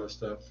in a lot of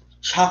stuff.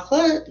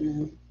 Chocolate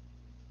and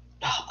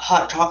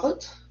hot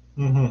chocolate.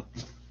 Mm-hmm.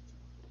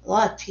 A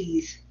lot of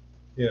teas.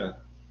 Yeah.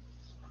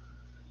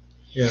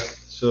 Yeah.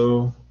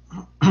 So,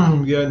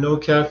 yeah, no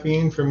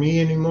caffeine for me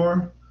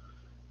anymore.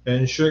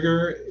 And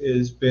sugar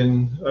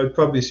I've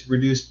probably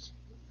reduced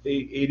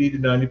 80 to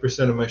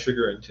 90% of my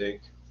sugar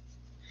intake.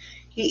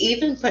 You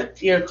even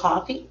put your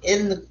coffee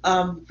in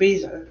the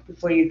freezer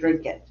before you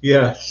drink it.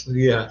 Yes.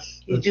 You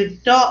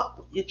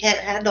can't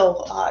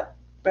handle hot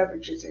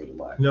beverages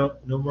anymore. No,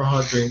 no more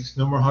hot drinks,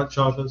 no more hot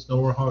chocolates, no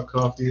more hot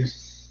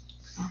coffees.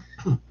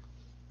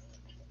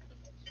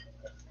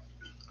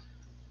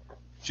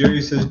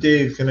 Jerry says,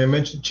 Dave, can I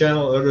mention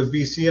channel out of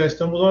BC I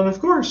stumbled on? Of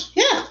course.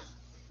 Yeah.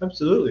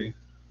 Absolutely.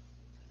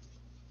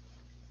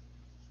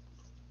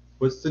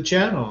 What's the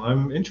channel?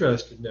 I'm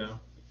interested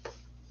now.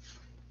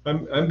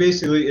 I'm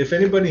basically, if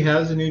anybody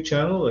has a new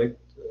channel, like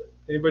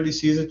anybody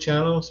sees a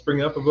channel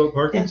spring up about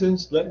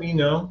Parkinson's, let me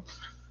know.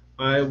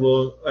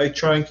 I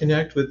try and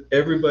connect with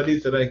everybody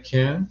that I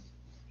can.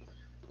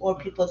 More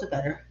people, the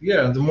better.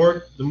 Yeah, the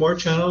more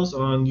channels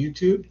on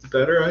YouTube, the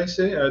better, I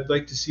say. I'd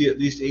like to see at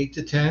least 8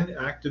 to 10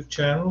 active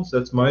channels.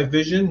 That's my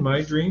vision,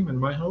 my dream, and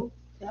my hope.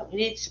 Yeah, we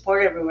need to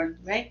support everyone,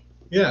 right?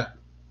 Yeah,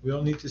 we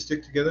all need to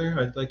stick together.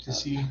 I'd like to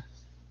see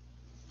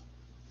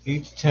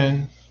 8 to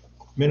 10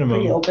 minimum.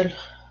 Pretty open.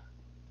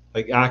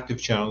 Like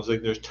active channels.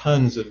 Like there's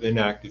tons of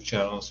inactive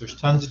channels. There's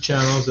tons of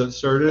channels that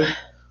started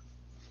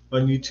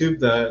on YouTube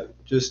that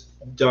just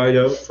died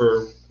out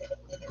for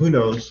who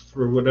knows,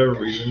 for whatever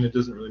reason. It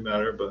doesn't really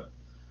matter, but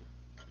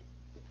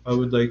I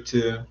would like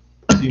to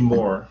see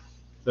more.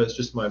 That's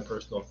just my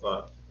personal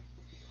thought.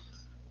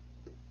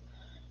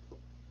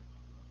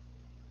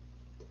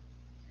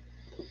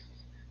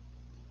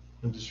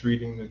 I'm just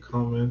reading the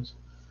comments.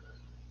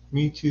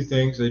 Me too,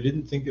 thanks. I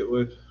didn't think it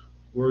would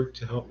work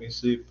to help me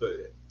sleep,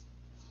 but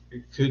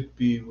it could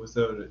be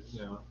without it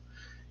now.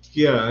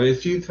 Yeah,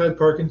 if you've had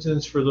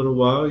Parkinson's for a little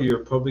while, you're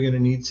probably going to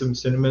need some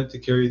cinnamon to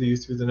carry you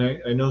through the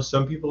night. I know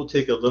some people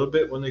take a little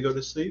bit when they go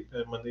to sleep,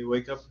 and when they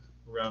wake up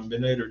around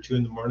midnight or 2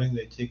 in the morning,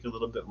 they take a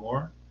little bit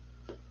more.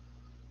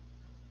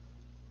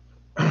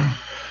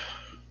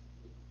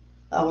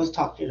 Always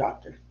talk to your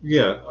doctor.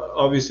 Yeah,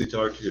 obviously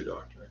talk to your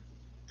doctor.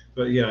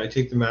 But yeah, I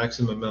take the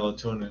maximum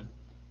melatonin.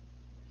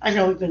 I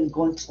know we've been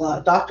going to a lot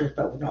of doctors,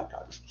 but we're not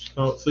doctors.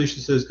 Oh, Felicia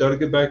says, got to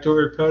get back to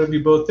work. Proud of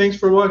you both. Thanks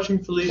for watching,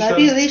 Felicia. Love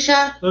you,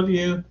 Alicia. Love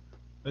you.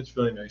 That's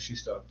really nice. She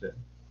stopped in.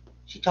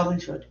 She told me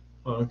she would.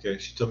 Oh, okay.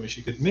 She told me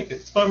she could make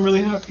it. So I'm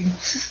really happy.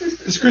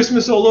 It's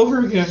Christmas all over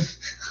again.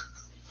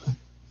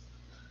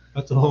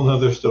 That's a whole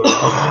nother story.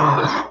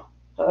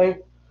 Sorry.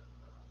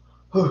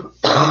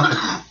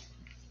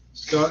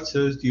 Scott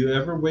says, do you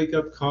ever wake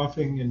up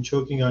coughing and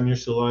choking on your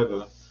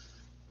saliva?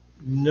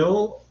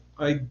 No,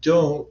 I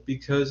don't,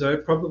 because I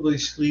probably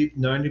sleep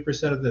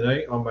 90% of the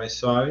night on my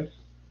side.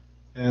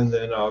 And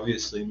then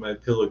obviously my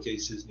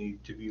pillowcases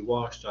need to be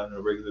washed on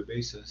a regular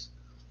basis.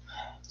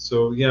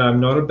 So yeah,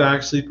 I'm not a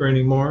back sleeper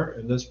anymore,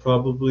 and that's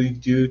probably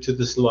due to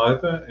the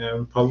saliva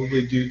and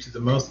probably due to the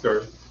mouth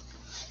guard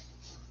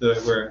that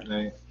I wear at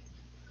night.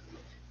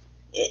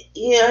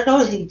 Yeah, I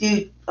know you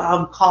do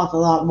cough a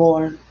lot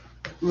more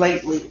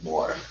lately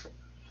more.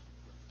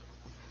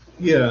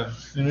 Yeah,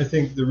 and I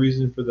think the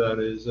reason for that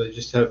is I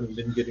just haven't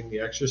been getting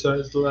the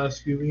exercise the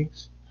last few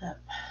weeks. Yeah.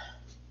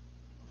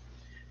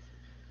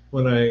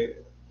 When I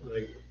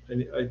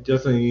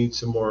definitely need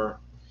some more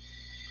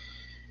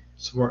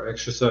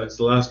exercise.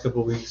 The last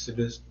couple of weeks it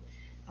is,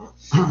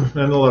 and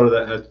a lot of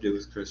that had to do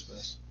with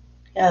Christmas.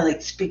 Yeah,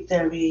 like speak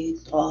therapy,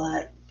 all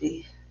that.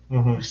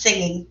 Mm-hmm.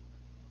 Singing.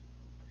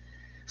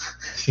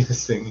 She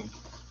was singing.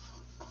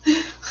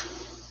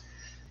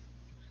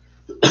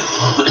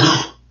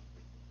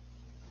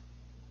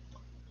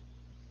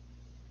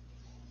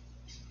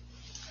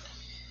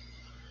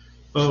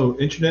 Oh,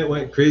 internet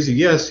went crazy.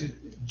 Yes,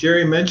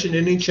 Jerry mentioned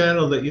any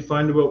channel that you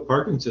find about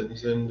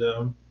Parkinson's, and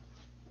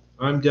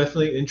I'm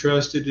definitely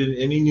interested in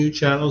any new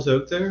channels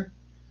out there.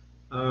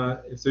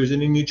 If there's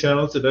any new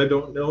channels that I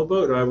don't know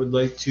about, I would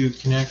like to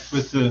connect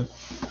with the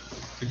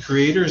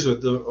creators or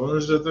the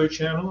owners of their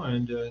channel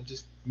and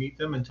just meet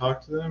them and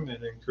talk to them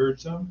and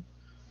encourage them.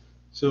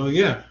 So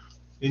yeah,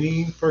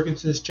 any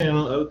Parkinson's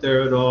channel out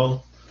there at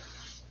all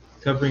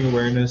covering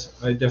awareness,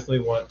 I definitely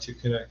want to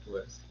connect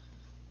with.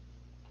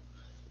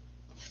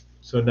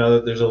 So now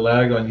that there's a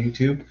lag on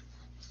YouTube,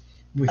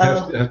 we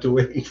have to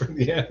wait for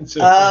the answer.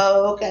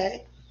 Oh,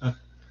 okay.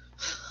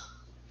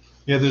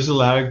 Yeah, there's a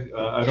lag.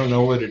 I don't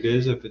know what it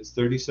is, if it's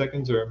 30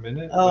 seconds or a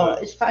minute. Oh,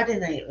 it's Friday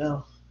night,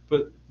 though.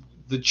 But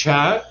the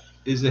chat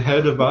is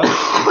ahead of us.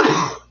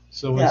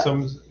 So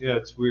when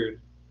it's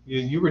weird.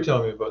 You were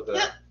telling me about that.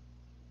 Yeah.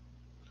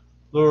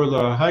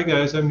 Laura, hi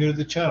guys, I'm new to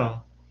the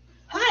channel.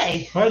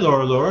 Hi. Hi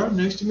Laura,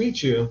 nice to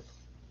meet you.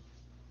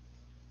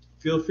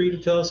 Feel free to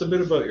tell us a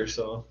bit about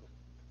yourself.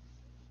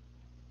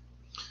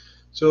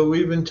 So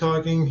we've been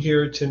talking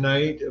here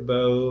tonight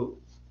about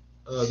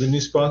the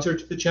new sponsor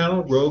to the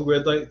channel, Rogue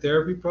Red Light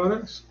Therapy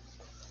products.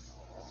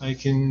 I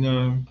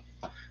can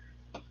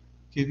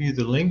give you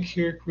the link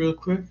here real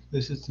quick.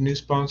 This is the new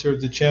sponsor of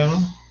the channel.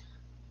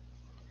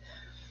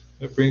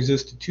 That brings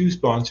us to 2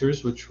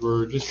 sponsors, which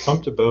we're just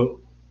pumped about.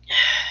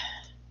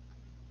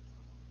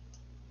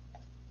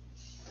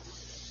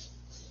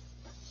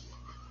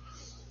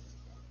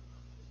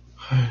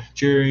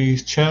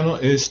 Jerry's channel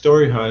is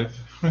Story Hive.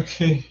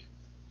 Okay.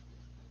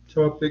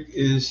 Topic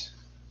is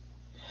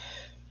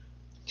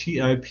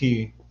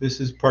TIP. This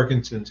is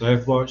Parkinson's.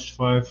 I've watched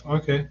 5.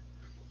 Okay.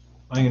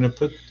 I'm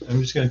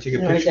just going to take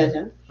a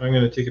picture. I'm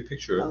going to take a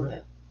picture of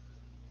it.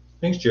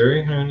 Thanks,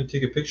 Jerry. I'm going to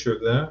take a picture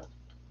of that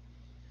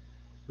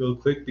real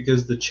quick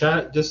because the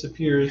chat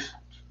disappears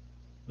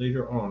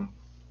later on.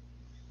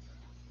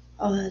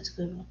 Oh, that's a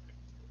good one.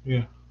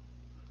 Yeah.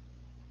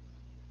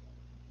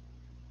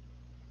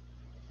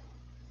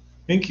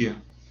 Thank you.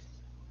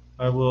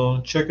 I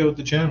will check out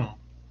the channel.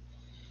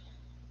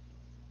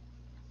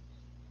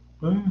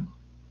 Oh,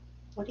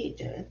 what are you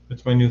doing?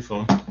 It's my new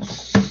phone.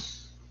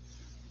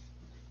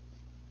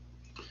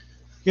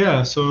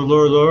 Yeah, so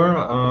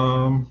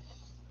Laura,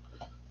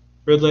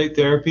 Red Light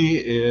Therapy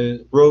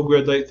is Rogue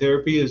Red Light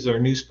Therapy is our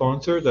new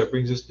sponsor. That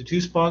brings us to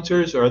 2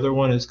 sponsors. Our other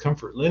one is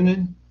Comfort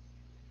Linen,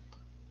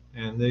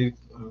 and they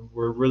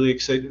we're really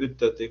excited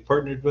that they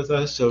partnered with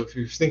us. So if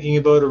you're thinking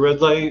about a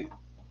red light,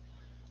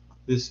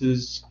 this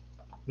is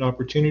an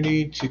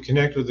opportunity to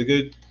connect with a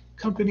good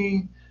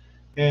company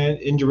and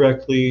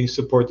indirectly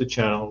support the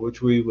channel,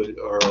 which we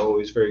are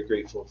always very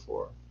grateful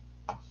for.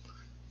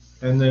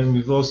 And then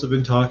we've also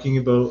been talking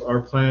about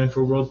our plan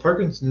for World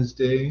Parkinson's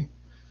Day,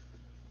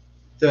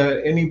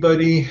 that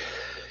anybody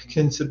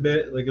can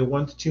submit like a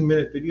 1 to 2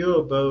 minute video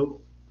about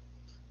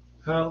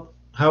how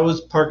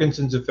has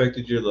Parkinson's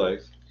affected your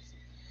life.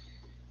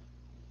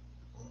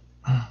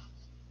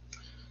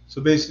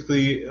 So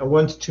basically a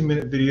 1 to 2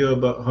 minute video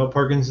about how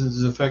Parkinson's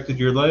has affected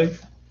your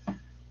life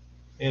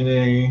in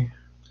a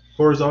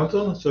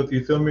horizontal. So if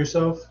you film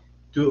yourself,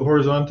 do it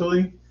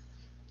horizontally.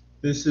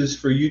 This is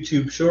for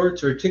YouTube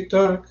Shorts or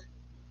TikTok.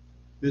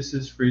 This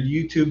is for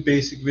YouTube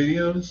basic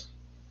videos.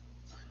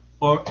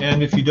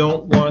 And if you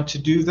don't want to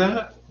do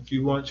that, if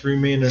you want to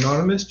remain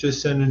anonymous,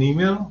 just send an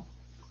email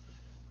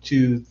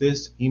to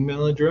this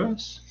email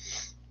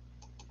address,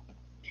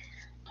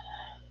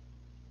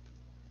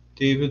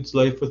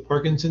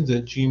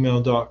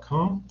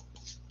 davidslifewithparkinsons@gmail.com.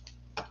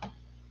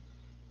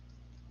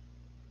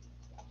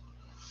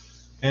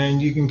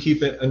 And you can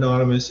keep it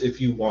anonymous if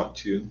you want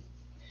to.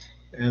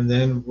 And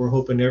then we're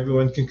hoping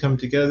everyone can come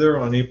together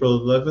on April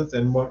 11th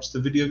and watch the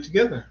video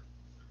together.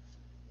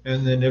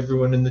 And then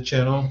everyone in the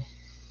channel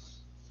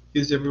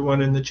gives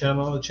everyone in the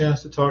channel a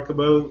chance to talk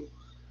about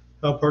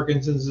how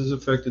Parkinson's has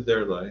affected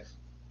their life.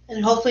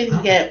 And hopefully we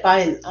can get it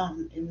by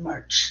in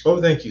March.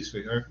 Oh, thank you,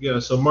 sweetheart. Yeah,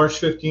 so March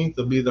 15th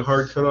will be the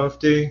hard cutoff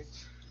day.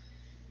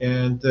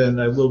 And then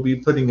I will be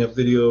putting a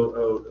video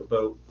out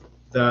about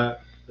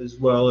that, as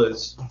well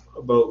as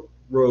about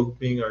Rogue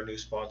being our new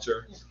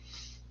sponsor.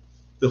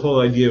 The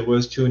whole idea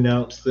was to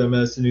announce them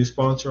as the new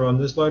sponsor on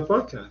this live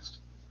broadcast.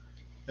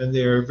 And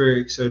they are very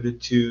excited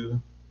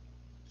to.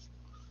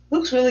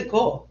 Looks really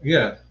cool.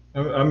 Yeah,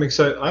 I'm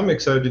excited. I'm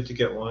excited to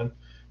get one.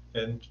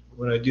 And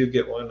when I do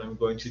get one, I'm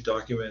going to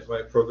document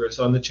my progress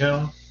on the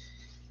channel.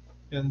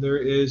 And there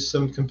is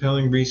some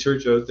compelling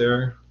research out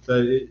there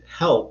that it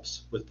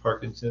helps with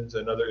Parkinson's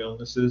and other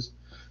illnesses,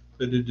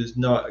 but it is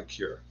not a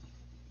cure.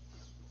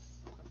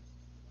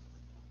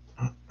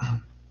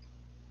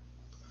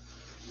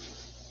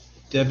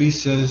 Debbie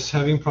says,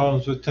 having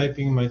problems with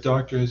typing, my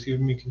doctor has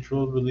given me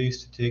controlled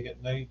release to take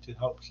at night to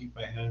help keep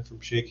my hand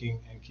from shaking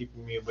and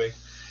keeping me awake.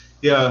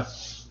 Yeah,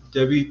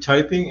 Debbie,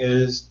 typing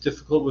is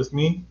difficult with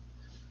me.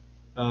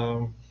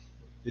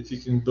 If you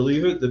can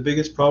believe it, the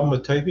biggest problem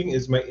with typing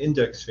is my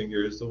index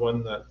finger is the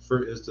one that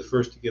is the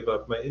first to give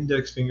up. My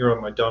index finger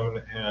on my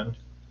dominant hand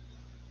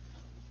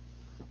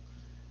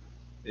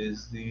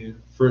is the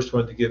first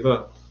one to give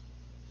up.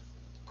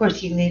 Of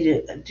course, you need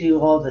to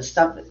do all the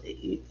stuff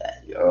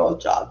that your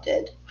old job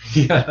did.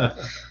 Yeah.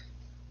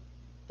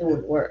 It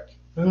wouldn't work.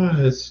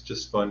 It's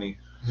just funny.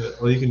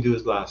 All you can do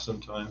is laugh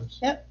sometimes.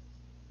 Yep.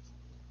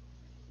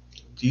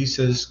 Dee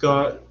says,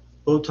 Scott,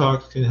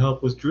 Botox can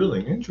help with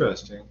drooling.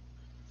 Interesting.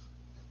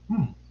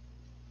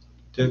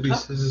 Debbie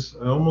says,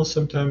 I almost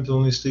sometimes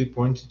only sleep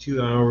 1 to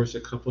 2 hours a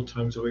couple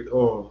times a week.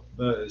 Oh,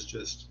 that is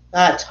just...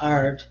 That's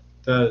hard.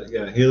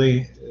 Yeah,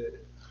 Haley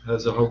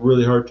has a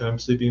really hard time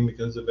sleeping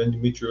because of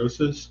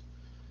endometriosis.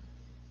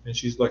 And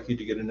she's lucky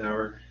to get an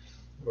hour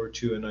or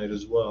two a night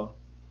as well.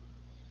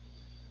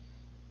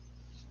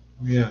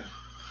 Yeah.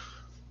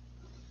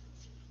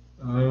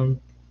 I'm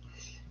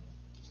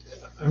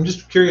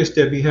just curious,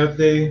 Debbie, have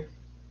they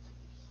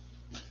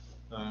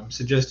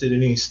suggested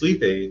any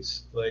sleep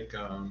aids? Like,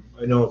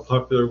 I know a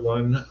popular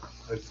one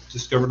I've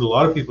discovered a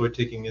lot of people are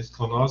taking is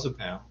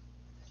clonazepam.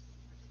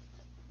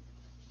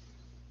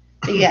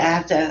 Yeah, I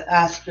have to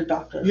ask your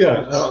doctor.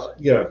 Yeah.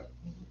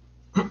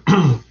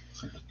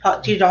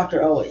 Talk to your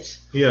doctor always.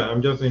 Yeah, I'm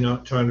definitely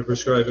not trying to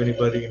prescribe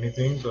anybody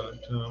anything, but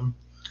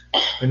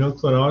I know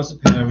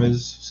clonazepam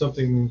is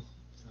something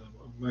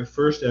my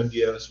first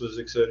MDS was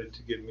excited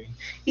to give me.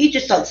 He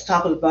just starts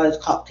talking about his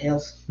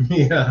cocktails.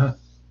 Yeah.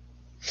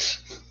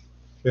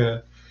 Yeah.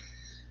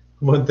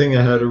 One thing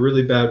I had a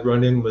really bad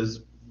run-in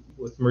was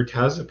with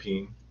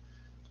mirtazapine.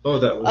 Oh,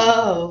 that was...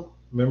 Oh.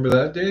 Remember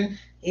that day?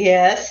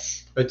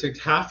 Yes. I took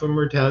half of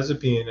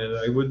mirtazapine and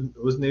I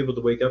wasn't able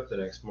to wake up the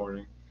next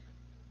morning.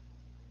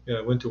 Yeah,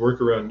 I went to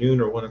work around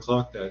noon or 1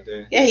 o'clock that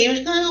day. Yeah, he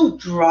was going to go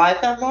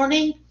drive that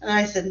morning, and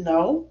I said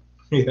no.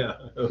 Yeah,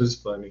 it was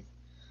funny.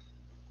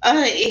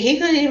 He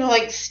couldn't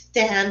even,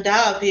 stand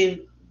up. Yeah,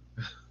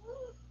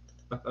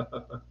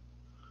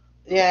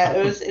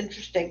 it was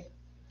interesting.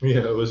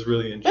 Yeah, it was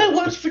really interesting. But it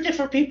works for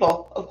different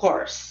people, of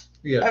course.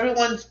 Yeah.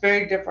 Everyone's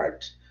very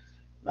different.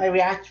 I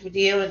react with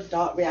you and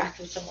not react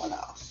with someone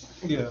else.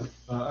 Yeah,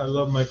 I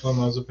love my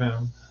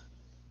clonazepam.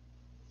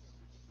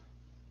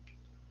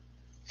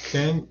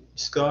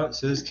 Scott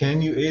says,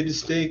 can you eat a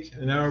steak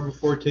an hour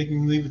before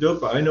taking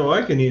levodopa? I know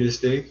I can eat a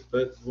steak,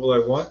 but will I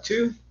want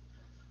to?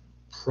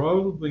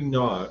 Probably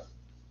not.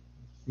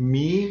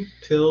 Me,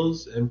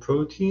 pills, and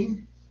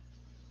protein.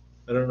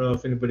 I don't know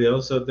if anybody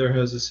else out there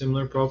has a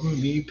similar problem.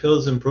 Me,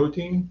 pills, and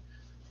protein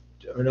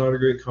are not a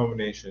great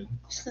combination.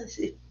 I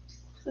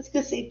was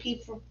going to say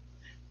P for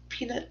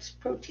peanuts,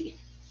 protein.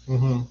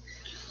 Mm-hmm.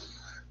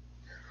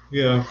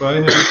 Yeah,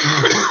 but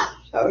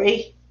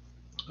Sorry.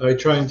 I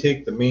try and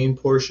take the main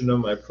portion of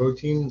my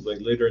protein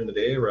later in the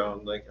day,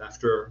 around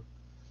after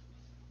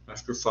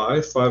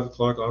 5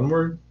 o'clock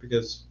onward,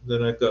 because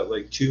then I've got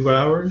 2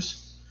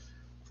 hours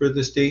for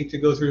the steak to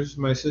go through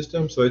my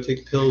system. So I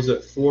take pills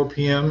at 4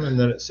 p.m. and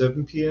then at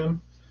 7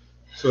 p.m.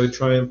 So I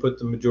try and put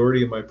the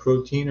majority of my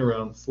protein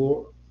around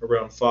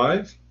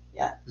 5.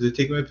 Yeah. Because I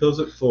take my pills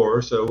at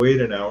 4, so I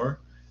wait an hour.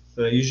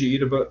 Then I usually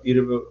eat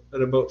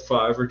at about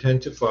 5 or 10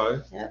 to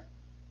 5. Yeah.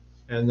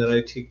 And then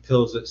I take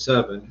pills at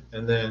 7.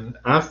 And then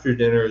after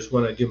dinner is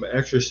when I do my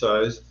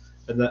exercise,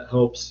 and that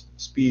helps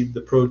speed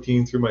the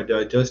protein through my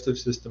digestive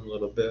system a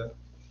little bit.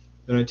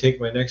 Then I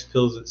take my next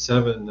pills at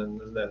 7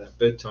 and then at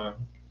bedtime.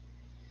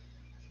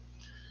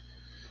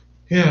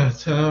 Yeah,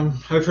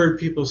 I've heard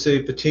people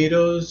say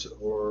potatoes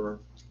or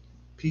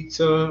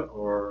pizza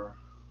or...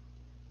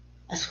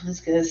 That's what I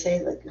was going to say,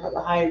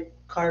 the high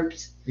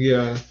carbs.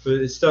 Yeah, but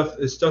it's stuff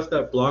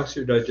that blocks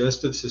your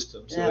digestive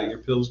system so that your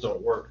pills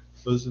don't work.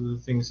 Those are the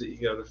things that you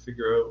got to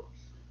figure out.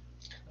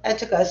 It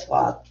took us a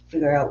while to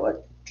figure out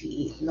what to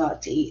eat,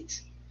 not to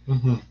eat,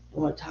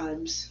 what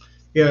times.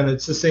 Yeah, and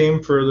it's the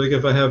same for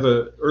if I have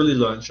a early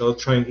lunch, I'll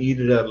try and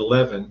eat it at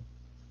 11,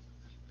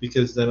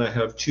 because then I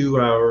have 2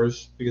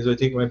 hours, because I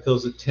take my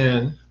pills at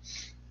 10,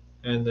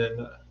 and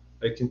then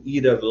I can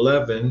eat at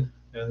 11,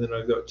 and then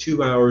I've got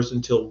 2 hours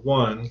until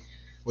 1.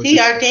 See,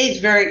 our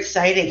day's very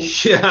exciting.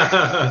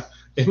 Yeah,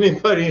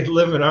 anybody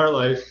living our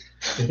life,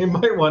 they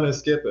might want to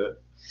skip it.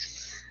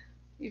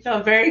 You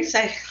found a very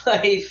exciting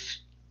life.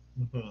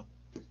 Mm-hmm.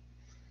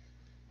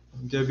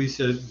 Debbie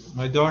said,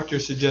 my doctor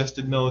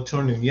suggested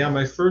melatonin. Yeah,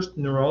 my first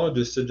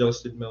neurologist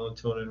suggested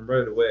melatonin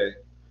right away.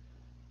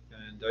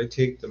 And I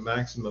take the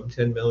maximum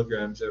 10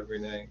 milligrams every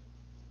night.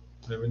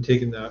 I've been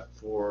taking that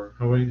for,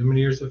 how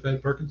many years have I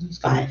had Parkinson's?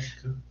 5.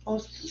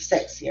 Almost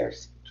 6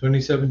 years.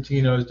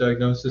 2017 I was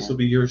diagnosed. This will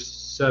be year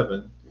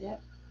 7. Yeah.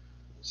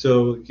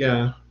 So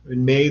yeah,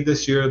 in May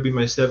this year it'll be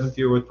my 7th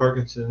year with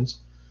Parkinson's.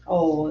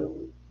 Oh,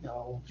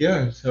 no.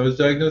 Yeah, so I was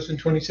diagnosed in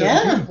Yeah,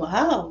 2017.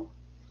 wow.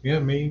 Yeah,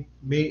 May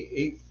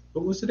 8th.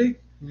 What was the date?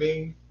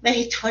 May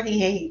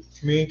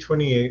 28th. May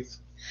 28th,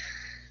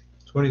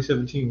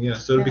 2017. Yeah,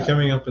 so it'll be Yeah.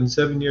 coming up in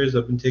 7 years.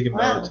 I've been taking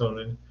Wow.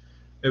 melatonin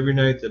every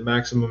night, the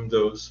maximum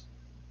dose.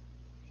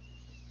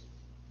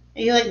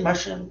 You like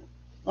mushroom?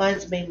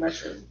 Lion's mane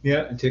mushroom.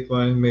 Yeah, I take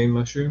lion's mane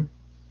mushroom.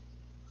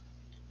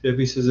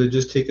 Debbie says I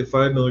just take a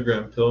 5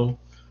 milligram pill.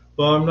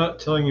 Well, I'm not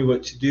telling you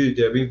what to do,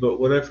 Debbie, but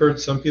what I've heard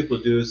some people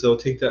do is they'll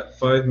take that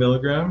 5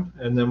 milligram,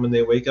 and then when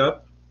they wake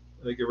up,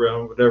 like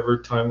around whatever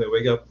time they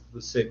wake up,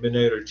 let's say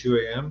midnight or 2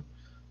 a.m.,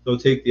 they'll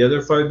take the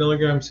other 5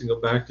 milligrams and go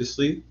back to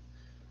sleep.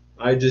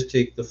 I just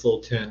take the full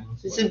 10.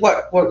 This is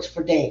what works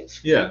for Dave.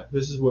 Yeah,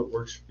 this is what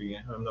works for me.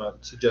 I'm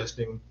not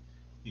suggesting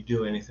you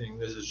do anything.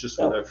 This is just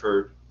what I've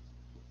heard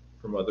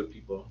from other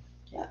people.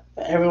 Yeah,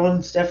 but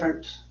everyone's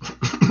different.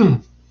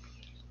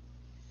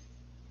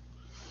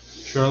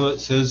 Charlotte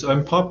says,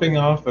 I'm popping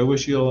off. I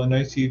wish you all a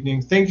nice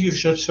evening. Thank you,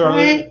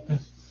 Charlotte. Right.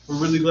 We're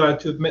really glad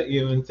to have met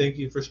you, and thank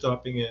you for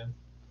stopping in.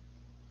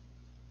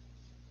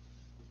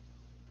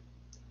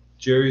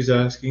 Jerry's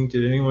asking,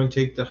 did anyone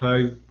take the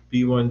high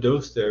B1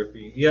 dose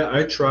therapy? Yeah,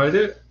 I tried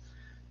it,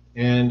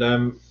 and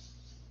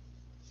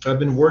I've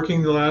been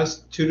working the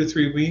last 2 to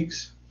 3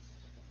 weeks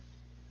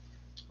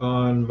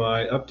on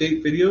my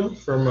update video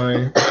for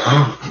my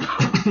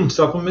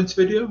supplements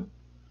video.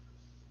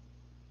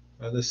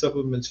 The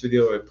supplements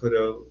video I put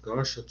out,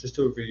 gosh, just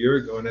over a year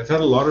ago, and I've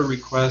had a lot of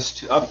requests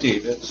to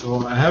update it,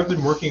 so I have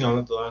been working on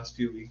it the last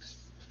few weeks.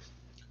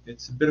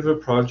 It's a bit of a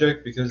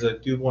project because I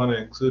do want to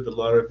include a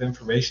lot of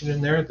information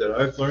in there that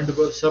I've learned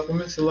about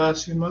supplements the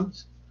last few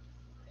months.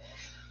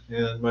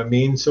 And my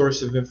main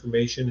source of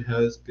information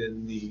has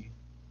been the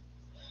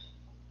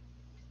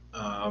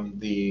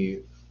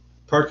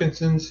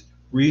Parkinson's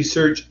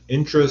Research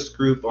Interest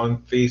Group on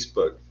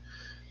Facebook.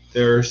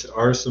 There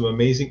are some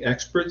amazing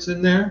experts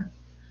in there,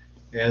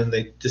 and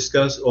they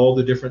discuss all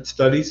the different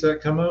studies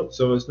that come out.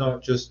 So it's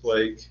not just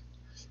like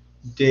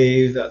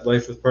Dave at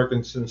Life with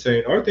Parkinson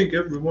saying, I think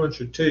everyone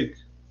should take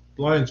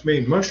lion's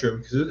mane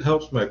mushroom because it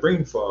helps my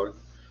brain fog.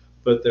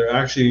 But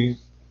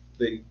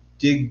they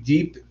dig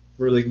deep,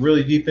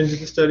 really deep into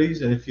the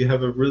studies. And if you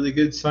have a really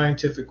good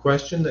scientific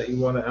question that you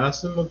want to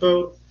ask them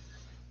about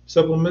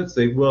supplements,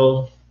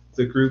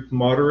 the group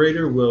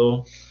moderator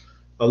will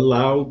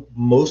allow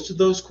most of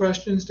those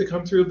questions to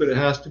come through, but it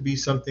has to be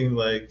something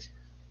like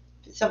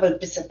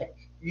Specific.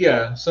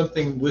 Yeah,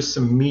 something with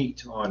some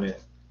meat on it.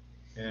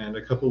 And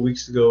a couple of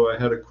weeks ago, I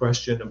had a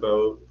question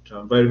about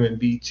vitamin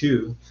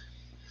B2,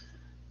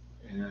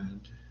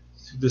 and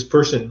this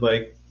person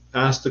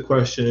asked the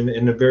question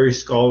in a very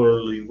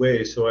scholarly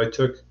way. So I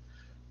took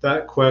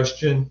that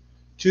question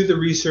to the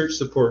research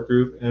support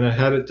group, and I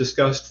had it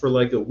discussed for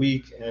a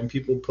week, and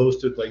people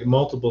posted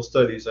multiple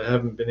studies I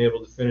haven't been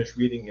able to finish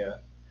reading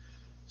yet.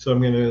 So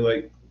I'm going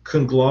to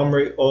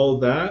conglomerate all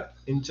that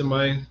into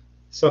my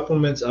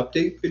supplements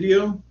update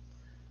video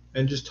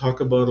and just talk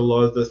about a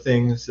lot of the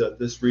things that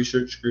this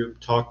research group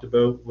talked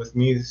about with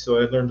me. So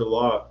I learned a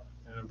lot,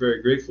 and I'm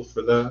very grateful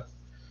for that.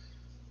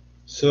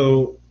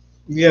 So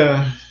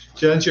yeah,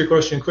 to answer your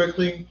question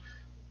quickly,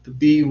 the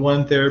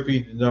B1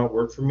 therapy did not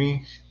work for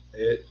me.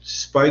 It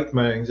spiked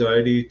my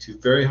anxiety to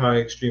very high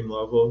extreme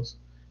levels,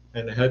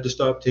 and I had to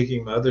stop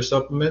taking my other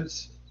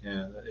supplements,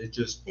 and it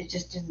just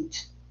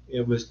didn't.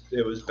 It was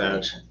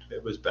bad.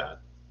 It was bad.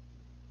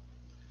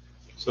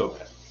 So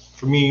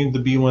for me, the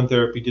B1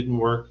 therapy didn't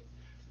work.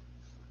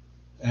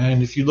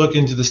 And if you look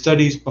into the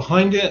studies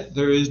behind it,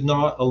 there is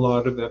not a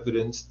lot of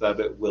evidence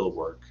that it will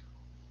work.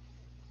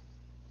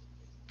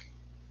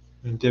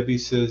 And Debbie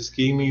says,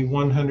 gave me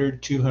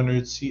 100,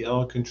 200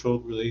 CL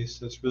controlled release.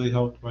 That's really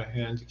helped my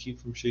hand to keep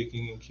from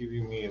shaking and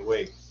keeping me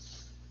awake.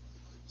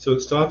 So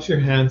it stops your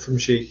hand from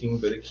shaking,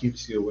 but it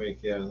keeps you awake.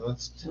 Yeah,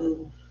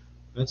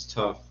 that's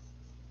tough.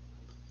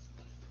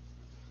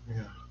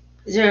 Yeah.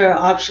 Is there an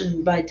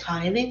option by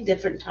timing,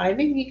 different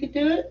timing you could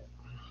do it?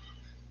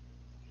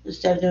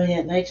 Instead of doing it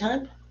at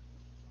nighttime?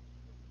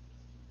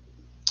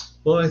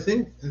 Well, I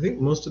think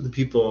most of the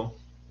people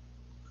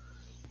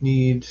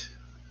need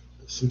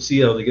some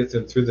CL to get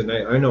them through the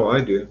night. I know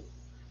I do.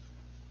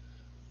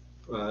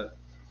 But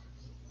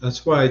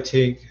that's why I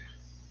take,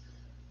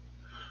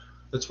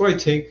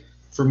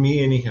 for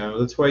me anyhow,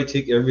 that's why I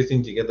take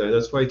everything together.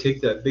 That's why I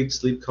take that big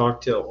sleep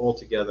cocktail all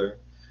together.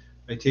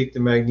 I take the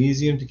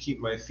magnesium to keep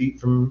my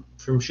feet from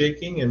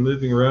shaking and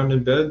moving around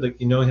in bed.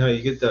 Like, you know how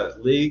you get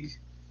that leg,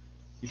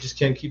 you just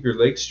can't keep your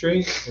legs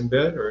straight in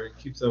bed, or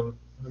keep them,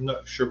 I'm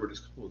not sure what it's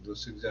called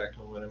this exact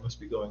moment. I must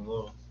be going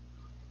low.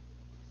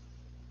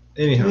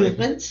 Anyhow.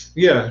 Movements?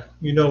 Yeah,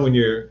 you know when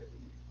your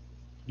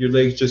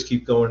legs just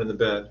keep going in the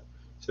bed.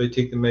 So I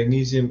take the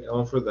magnesium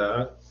L for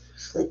that.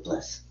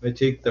 Sleepless. I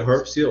take the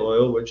harp seal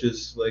oil, which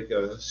is like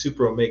a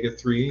super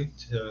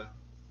omega-3 to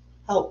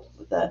help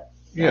with that.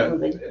 Yeah,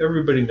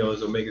 everybody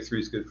knows omega-3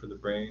 is good for the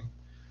brain.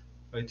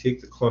 I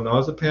take the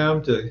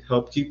clonazepam to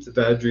help keep the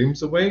bad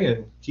dreams away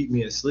and keep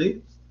me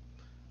asleep.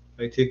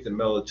 I take the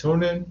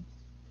melatonin.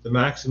 the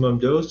maximum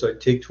dose.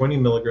 I'd take 20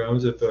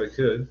 milligrams if I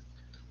could,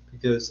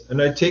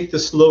 and I take the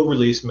slow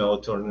release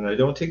melatonin. I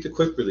don't take the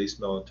quick release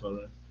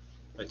melatonin.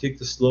 I take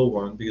the slow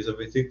one because if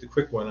I take the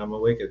quick one, I'm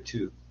awake at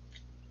 2.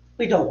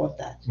 We don't want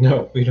that.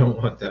 No, we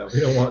don't want that. We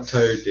don't want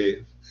tired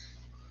Dave.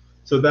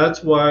 So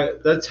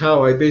that's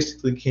how I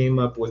basically came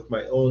up with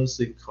my own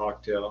sleep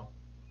cocktail.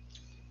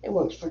 It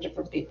works for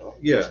different people.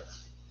 Yeah.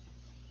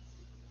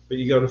 But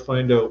you got to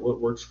find out what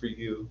works for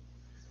you.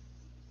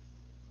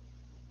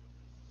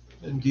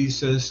 And Dee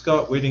says,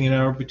 Scott, waiting an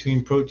hour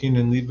between protein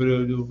and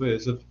levodopa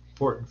is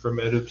important for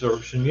med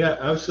absorption. Yeah,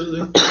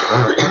 absolutely.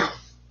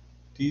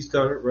 Dee's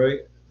got it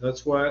right.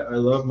 That's why I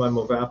love my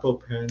Movapo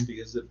pen,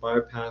 because it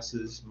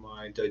bypasses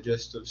my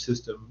digestive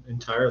system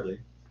entirely.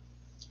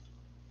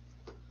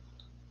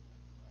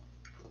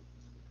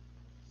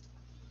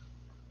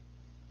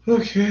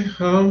 Okay,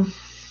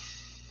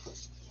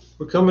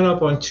 we're coming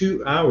up on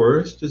 2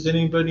 hours. Does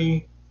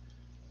anybody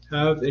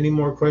have any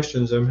more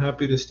questions? I'm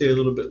happy to stay a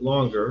little bit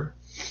longer.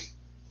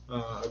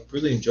 I've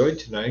really enjoyed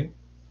tonight.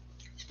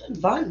 It's been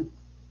fun.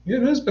 Yeah,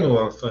 it has been a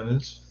lot of fun.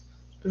 It's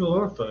been a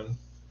lot of fun.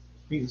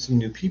 Meeting some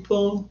new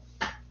people,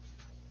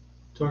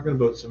 talking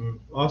about some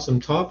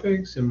awesome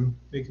topics, and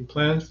making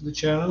plans for the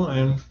channel,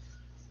 and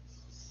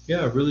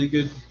yeah, really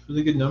good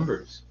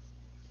numbers.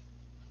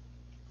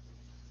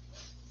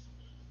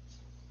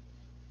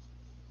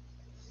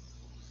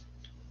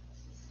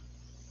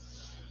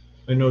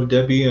 I know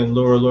Debbie and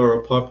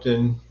Laura popped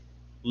in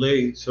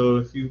late, so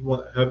if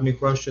you have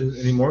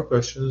any more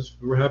questions,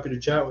 we're happy to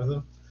chat with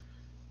them.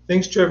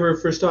 Thanks, Trevor,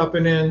 for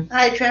stopping in.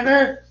 Hi,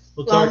 Trevor.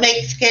 We'll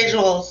make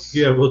schedules.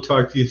 Yeah, we'll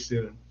talk to you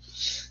soon.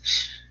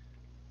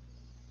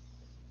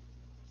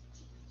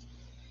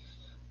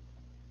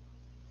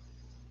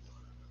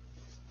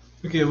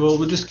 Okay, well,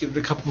 we'll just give it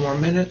a couple more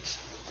minutes.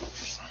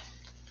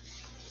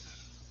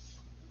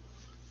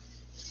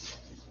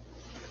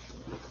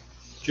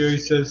 Jerry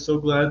says, so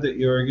glad that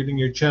you're getting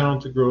your channel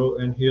to grow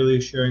and Haley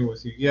is sharing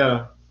with you.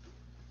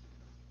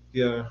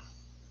 Yeah.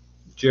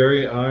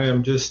 Jerry, I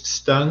am just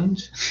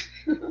stunned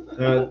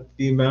at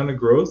the amount of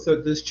growth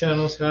that this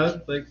channel's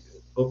had, like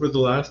over the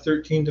last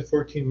 13 to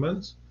 14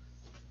 months.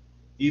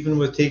 Even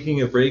with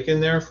taking a break in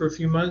there for a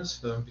few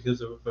months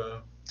because of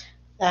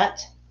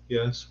that.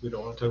 Yes, we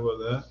don't want to talk about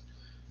that.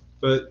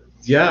 But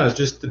yeah,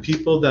 just the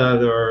people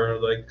that are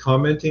like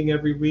commenting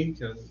every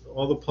week and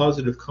all the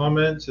positive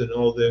comments and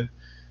all the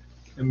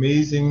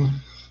amazing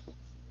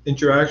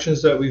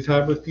interactions that we've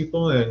had with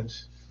people, and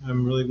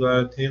I'm really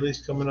glad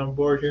Haley's coming on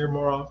board here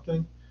more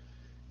often.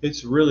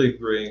 It's really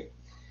great.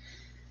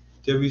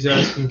 Debbie's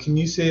asking, can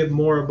you say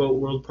more about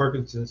World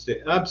Parkinson's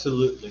Day?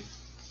 Absolutely.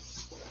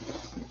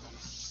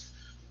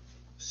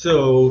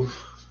 So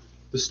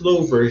the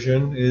slow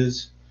version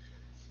is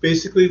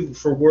basically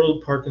for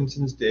World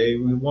Parkinson's Day,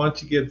 we want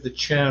to give the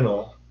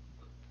channel,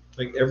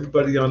 like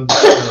everybody on the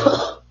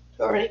channel.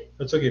 Sorry.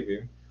 That's okay,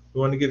 baby. We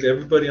want to give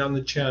everybody on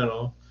the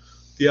channel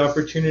the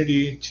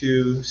opportunity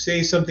to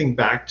say something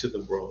back to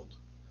the world.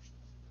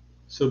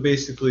 So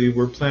basically,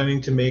 we're planning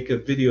to make a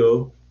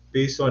video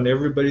based on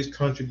everybody's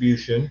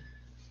contribution.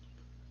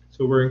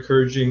 So we're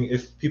encouraging,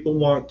 if people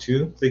want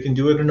to, they can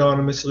do it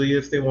anonymously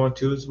if they want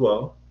to as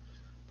well.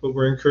 But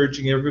we're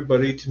encouraging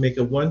everybody to make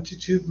a 1 to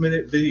 2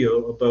 minute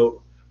video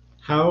about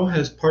how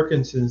has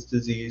Parkinson's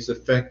disease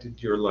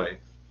affected your life.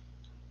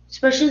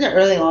 Especially the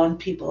early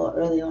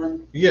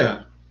on.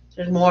 Yeah.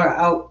 There's more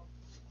out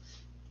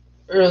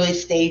early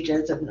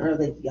stages and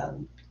early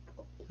young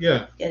people.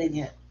 Yeah. Getting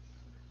it.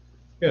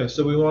 Yeah,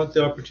 so we want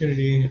the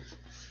opportunity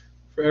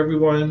for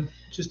everyone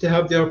just to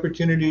have the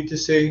opportunity to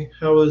say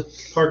how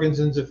has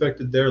Parkinson's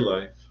affected their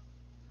life.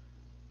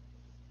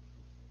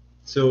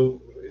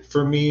 So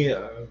for me,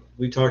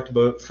 we talked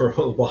about it for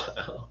a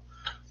while,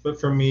 but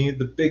for me,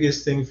 the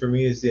biggest thing for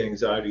me is the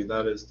anxiety.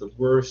 That is the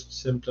worst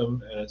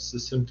symptom, and it's the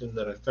symptom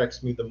that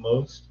affects me the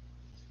most.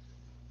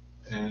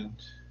 And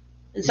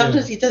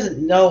sometimes he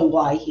doesn't know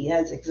why he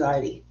has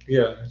anxiety.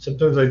 Yeah,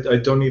 sometimes I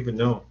don't even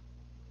know.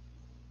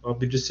 I'll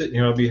be just sitting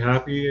here, I'll be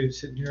happy,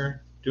 sitting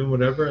here doing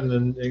whatever, and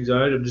then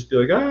anxiety will just be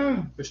like,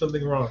 there's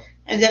something wrong.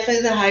 And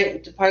definitely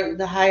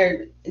the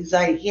higher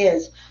anxiety he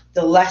is,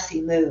 the less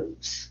he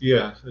moves.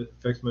 Yeah, it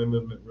affects my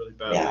movement really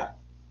badly. Yeah.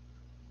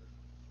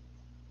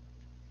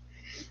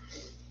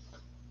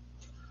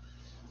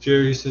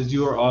 Jerry says,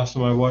 you are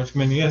awesome. I watch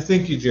many. Yeah,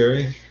 thank you,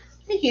 Jerry.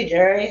 Thank you,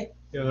 Jerry.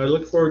 Yeah, I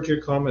look forward to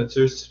your comments.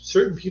 There's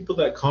certain people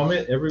that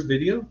comment every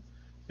video,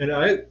 and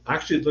I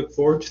actually look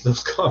forward to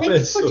those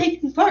comments. Thanks for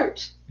taking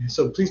part.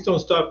 So please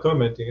don't stop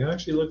commenting. I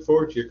actually look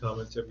forward to your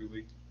comments every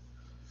week.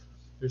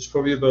 There's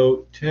probably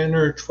about 10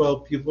 or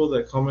 12 people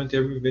that comment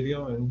every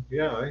video, and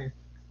yeah, I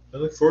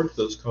look forward to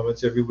those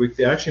comments every week.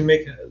 They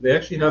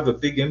actually have a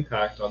big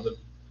impact on the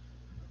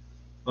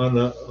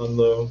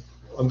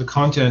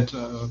content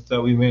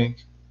that we make.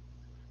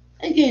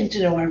 And getting to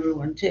know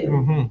everyone too.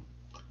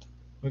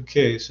 Mm-hmm.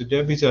 Okay, so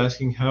Debbie's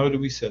asking, how do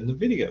we send the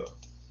video?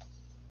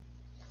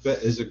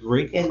 That is a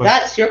great question. And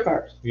that's your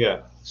part.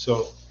 Yeah,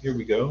 so here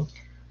we go.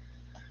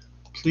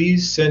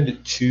 Please send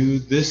it to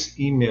this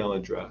email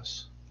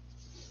address.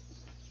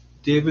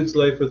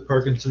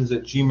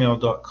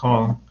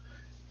 davidslifewithparkinsons@gmail.com.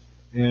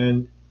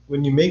 And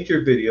when you make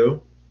your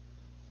video,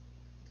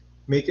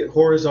 make it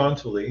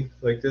horizontally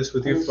like this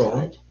with On your the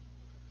phone. side.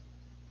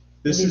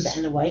 This Maybe is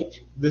Ben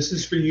White. this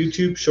is for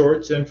YouTube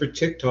Shorts and for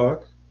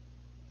TikTok.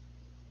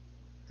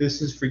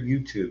 This is for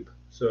YouTube.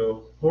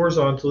 So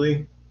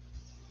horizontally,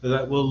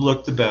 that will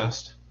look the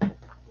best.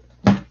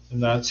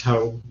 And that's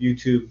how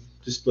YouTube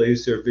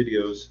displays their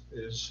videos,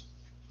 is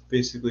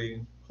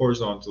basically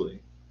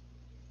horizontally.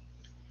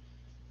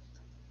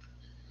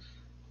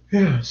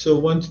 Yeah, so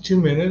 1 to 2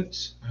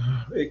 minutes.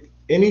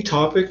 Any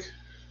topic,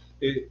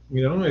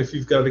 if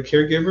you've got a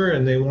caregiver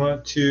and they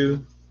want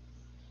to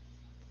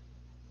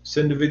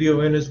send a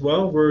video in as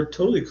well, we're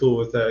totally cool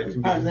with that. It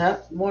can be,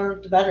 That more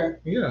the better.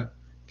 yeah,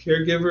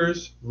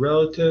 caregivers,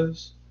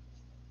 relatives,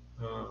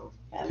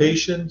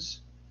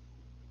 patients,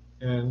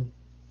 and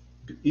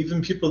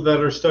even people that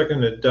are stuck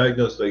in a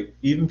diagnosis, like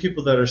even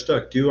people that are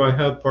stuck, do I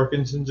have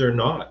Parkinson's or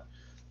not?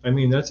 I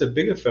mean, that's a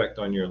big effect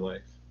on your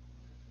life.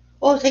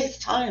 Well, it takes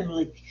time.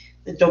 Like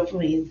the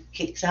dopamine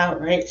kicks out,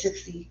 right?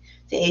 60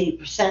 to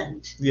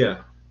 80%.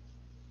 Yeah.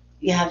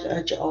 You have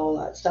to all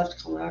that stuff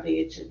to come out of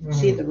you to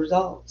see the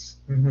results.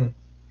 Mm-hmm.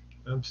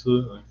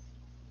 Absolutely.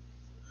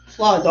 It's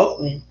a lot of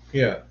dopamine.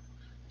 Yeah.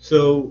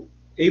 So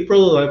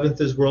April 11th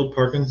is World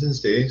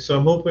Parkinson's Day. So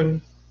I'm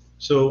hoping,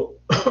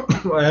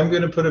 I am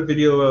going to put a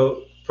video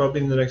out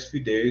probably in the next few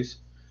days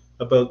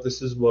about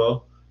this as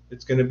well.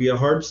 It's going to be a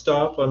hard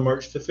stop on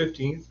March the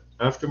 15th.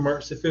 After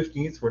March the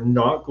 15th, we're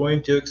not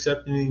going to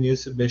accept any new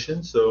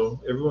submissions. So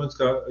everyone's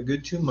got a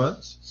good 2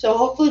 months. So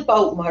hopefully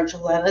about March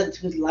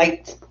 11th, we'd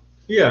like to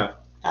Yeah.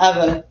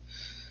 have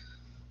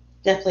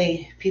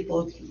definitely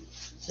people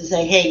to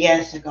say, hey,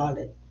 yes, I got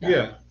it.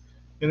 Yeah.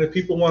 And if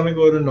people want to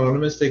go to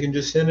anonymous, they can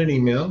just send an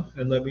email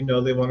and let me know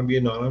they want to be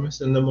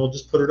anonymous, and then we'll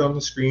just put it on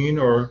the screen,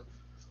 or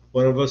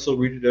one of us will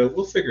read it out.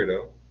 We'll figure it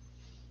out.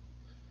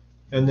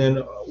 And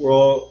then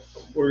we're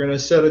going to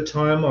set a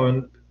time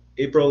on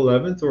April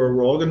 11th, or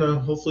we're all going to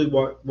hopefully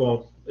watch,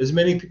 well, as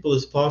many people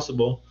as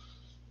possible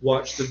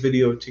watch the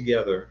video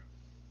together.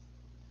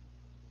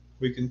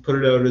 We can put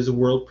it out as a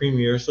world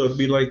premiere. So it'll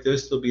be like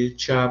this. There'll be a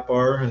chat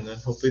bar, and then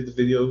hopefully the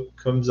video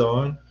comes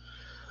on.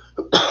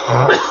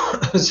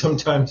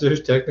 Sometimes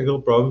there's technical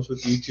problems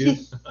with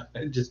YouTube.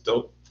 I just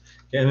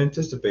can't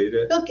anticipate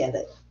it. They'll get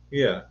it.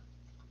 Yeah.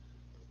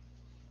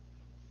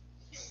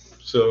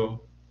 So,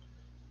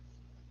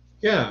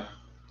 yeah,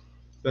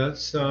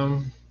 that's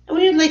And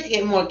we'd like to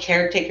get more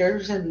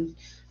caretakers and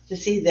to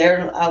see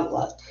their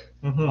outlook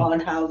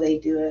on how they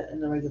do it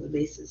on a regular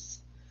basis.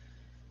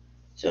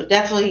 So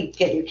definitely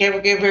get your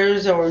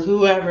caregivers or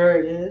whoever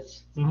it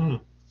is to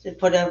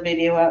put a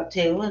video out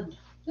too, and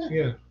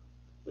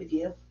with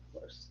you, of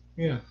course.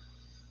 Yeah.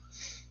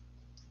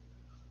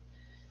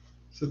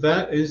 So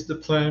that is the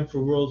plan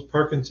for World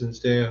Parkinson's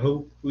Day. I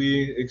hope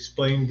we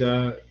explained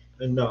that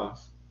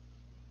enough.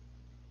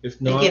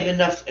 If not, give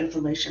enough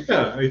information.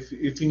 Yeah, if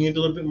you need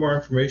a little bit more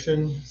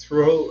information,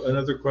 throw out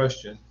another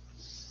question.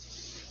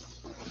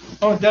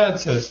 Oh, Dad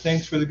says,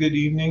 thanks for the good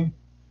evening.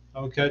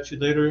 I'll catch you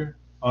later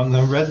on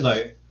the red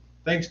light.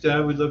 Thanks,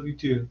 Dad. We love you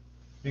too.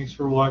 Thanks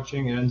for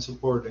watching and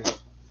supporting.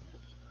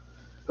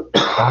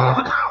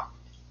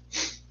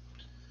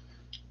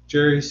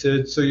 Jerry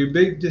said, so your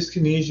big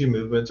dyskinesia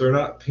movements are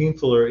not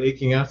painful or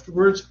aching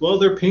afterwards? Well,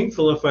 they're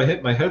painful if I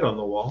hit my head on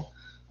the wall.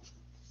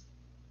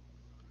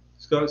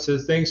 Scott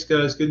says, thanks,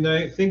 guys. Good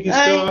night. Thank you,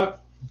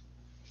 Scott.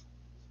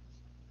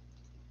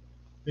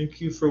 Thank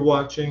you for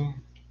watching.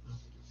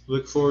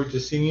 Look forward to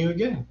seeing you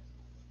again.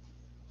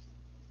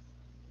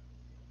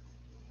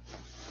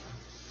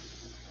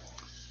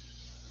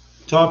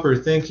 Topper,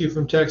 thank you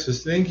from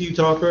Texas. Thank you,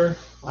 Topper.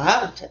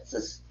 Wow,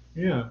 Texas.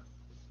 Yeah.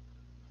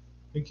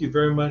 Thank you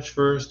very much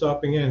for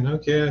stopping in.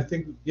 Okay, I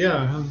think,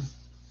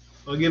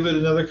 I'll give it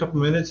another couple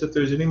minutes. If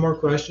there's any more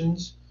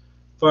questions,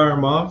 fire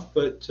them off.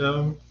 But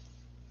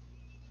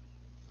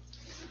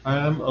I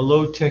am a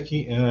low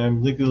techie and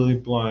I'm legally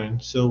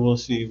blind, so we'll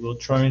see. We'll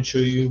try and show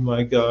you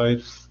my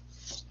guide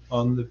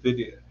on the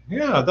video.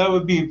 Yeah, that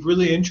would be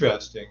really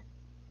interesting.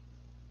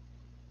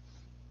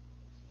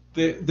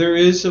 There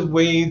is a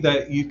way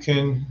that you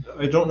can,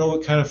 I don't know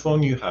what kind of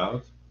phone you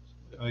have.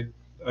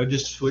 I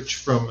just switched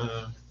from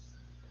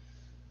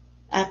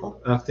Apple.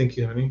 Thank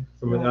you, honey.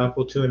 From an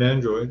Apple to an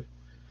Android.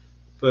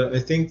 But I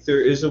think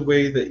there is a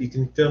way that you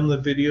can film the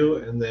video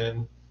and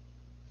then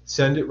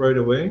send it right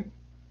away.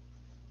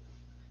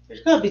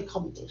 There's got to be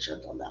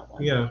combinations on that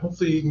one. Yeah,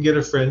 hopefully you can get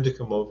a friend to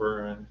come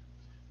over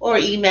or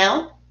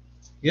email.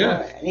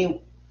 Yeah. Or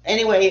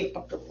any way you're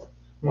comfortable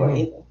or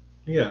able.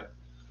 Yeah.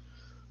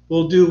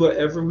 We'll do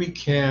whatever we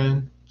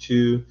can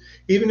to,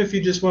 even if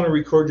you just want to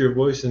record your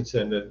voice and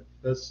send it.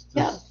 That's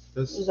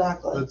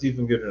exactly. That's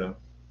even good enough.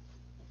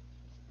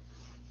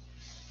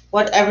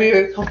 Whatever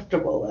you're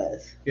comfortable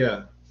with.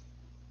 Yeah.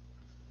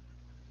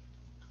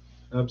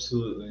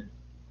 Absolutely.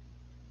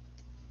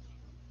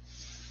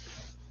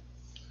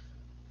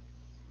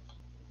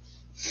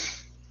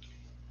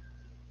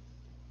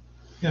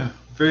 Yeah,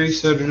 very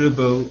excited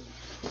about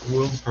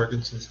World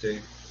Parkinson's Day.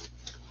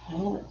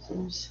 Oh, it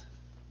seems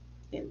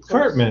getting close.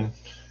 Cartman.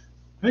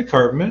 Hi,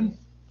 Cartman.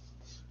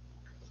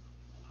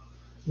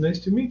 Nice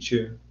to meet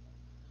you.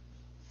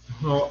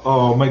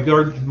 Oh, my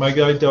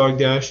guide dog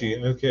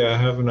Dashi. Okay, I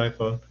have an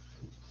iPhone.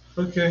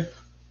 Okay.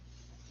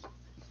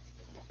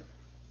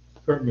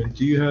 Cartman,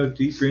 do you have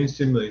deep brain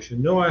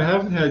stimulation? No, I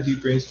haven't had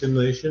deep brain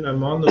stimulation.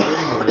 I'm on the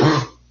waiting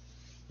list,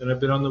 and I've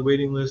been on the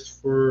waiting list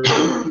for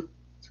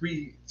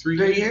three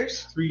 3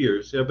 years. 3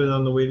 years. Yeah, I've been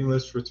on the waiting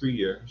list for 3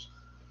 years.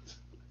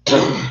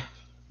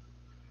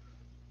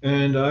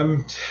 And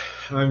I'm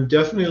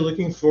definitely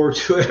looking forward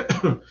to it.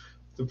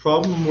 The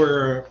problem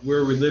where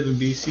we live in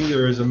BC,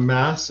 there is a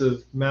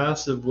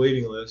massive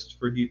waiting list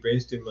for deep brain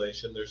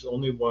stimulation. There's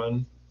only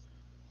one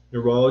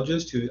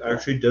neurologist who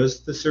actually does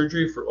the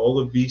surgery for all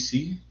of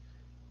BC,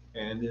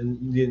 and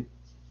in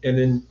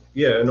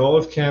all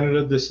of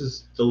Canada, this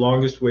is the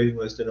longest waiting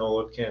list in all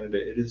of Canada.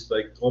 It is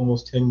like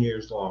almost 10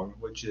 years long,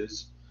 which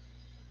is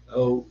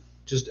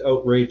just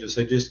outrageous.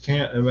 I just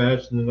can't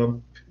imagine the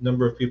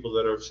number of people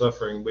that are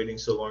suffering waiting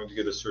so long to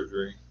get a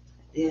surgery.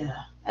 Yeah,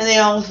 and they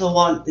also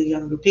want the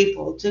younger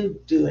people to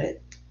do it.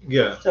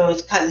 Yeah. So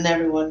it's cutting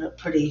everyone up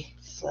pretty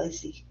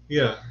slicey.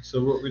 Yeah.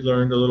 So what we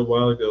learned a little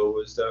while ago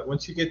was that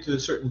once you get to a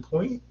certain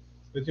point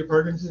with your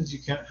Parkinson's, you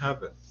can't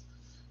have it.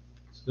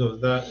 So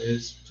that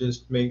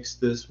just makes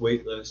this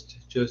wait list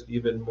just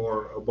even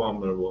more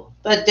abominable.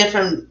 But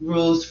different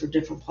rules for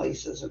different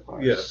places, of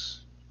course.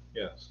 Yes.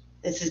 Yes.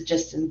 This is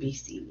just in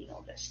BC, we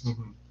noticed.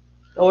 Mm-hmm.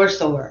 But we're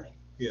still learning.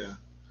 Yeah.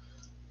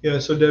 Yeah,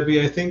 so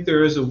Debbie, I think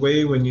there is a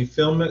way when you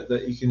film it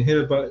that you can hit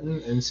a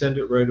button and send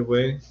it right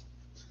away.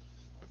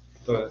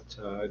 But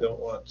I don't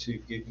want to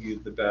give you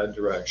the bad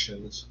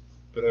directions.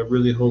 But I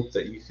really hope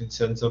that you can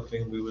send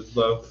something. We would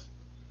love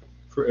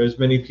for as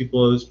many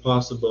people as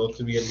possible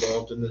to be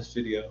involved in this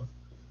video.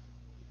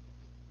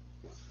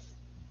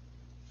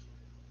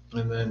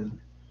 And then,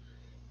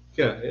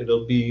 yeah,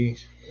 it'll be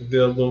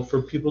available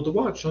for people to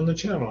watch on the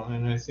channel.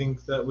 And I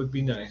think that would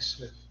be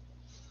nice.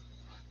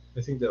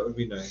 I think that would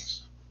be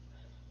nice.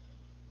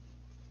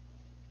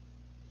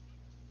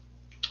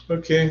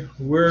 Okay,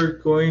 we're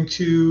going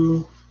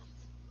to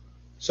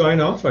sign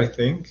off, I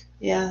think.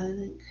 Yeah, I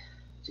think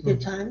it's a good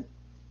time.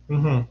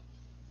 Mm-hmm.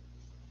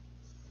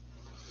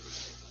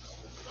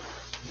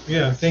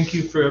 Yeah, thank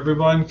you for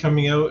everyone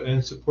coming out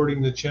and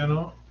supporting the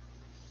channel.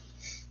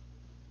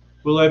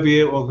 Will I be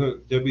able?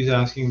 Debbie's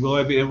asking, will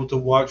I be able to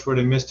watch what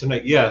I missed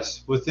tonight?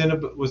 Yes, within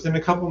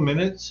a couple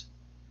minutes.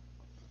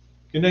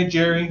 Good night,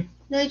 Jerry. Good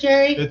night,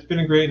 Jerry. It's been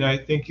a great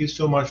night. Thank you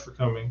so much for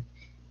coming.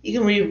 You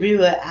can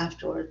review it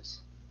afterwards.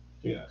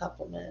 In Yeah. a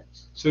couple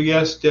minutes. So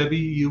yes, Debbie,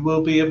 you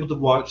will be able to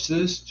watch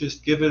this.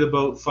 Just give it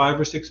about 5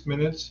 or 6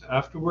 minutes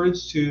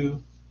afterwards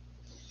to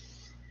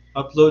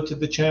upload to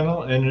the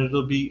channel, and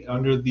it'll be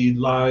under the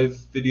live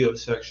video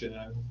section.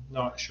 I'm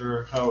not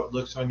sure how it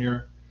looks on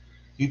your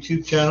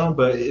YouTube channel,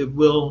 but it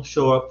will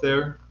show up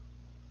there,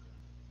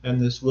 and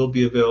this will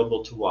be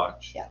available to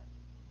watch. Yeah.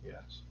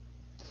 Yes.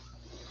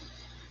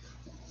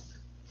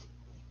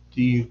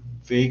 The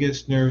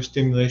vagus nerve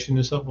stimulation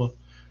is helpful.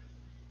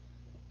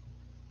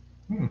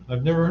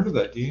 I've never heard of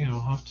that, Dee. I'll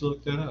have to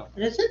look that up.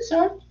 What is it,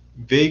 sir?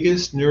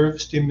 Vagus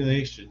nerve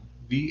stimulation.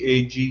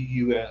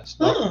 VAGUS.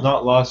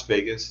 Not Las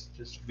Vegas,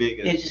 just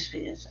Vegas. It just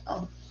is.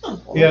 Oh,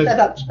 we'll Yeah. look that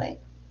up tonight.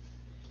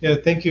 Yeah,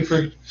 thank you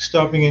for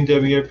stopping in,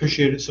 Debbie. I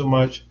appreciate it so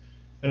much.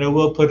 And I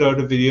will put out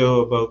a video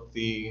about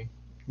the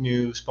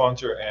new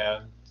sponsor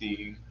and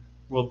the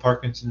World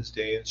Parkinson's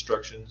Day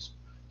instructions,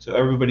 so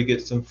everybody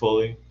gets them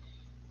fully.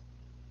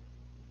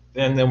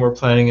 And then we're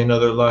planning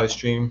another live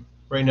stream.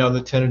 Right now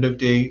the tentative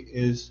date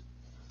is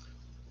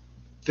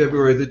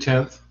February the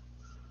 10th.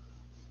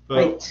 But,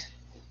 Right.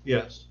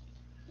 yes.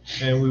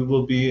 And we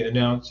will be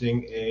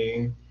announcing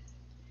a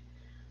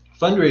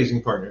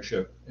fundraising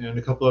partnership and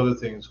a couple other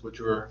things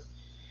which we're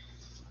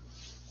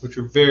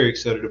very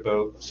excited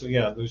about. So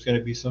yeah, there's going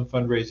to be some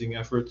fundraising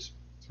efforts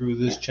through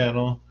this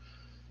channel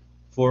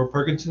for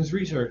Parkinson's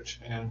research,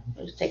 and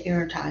Just taking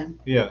our time.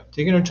 yeah,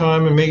 taking our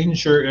time and making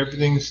sure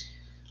everything's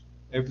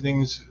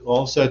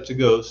all set to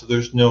go. So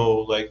there's no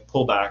like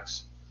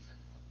pullbacks.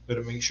 Got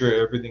to make sure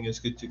everything is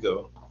good to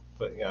go.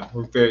 But yeah,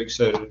 we're very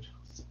excited.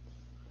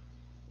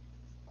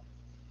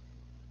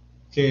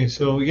 Okay,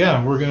 so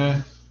yeah, we're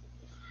gonna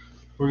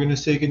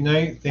say good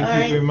night. Thank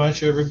you very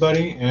much,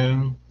 everybody,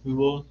 and we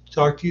will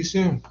talk to you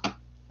soon.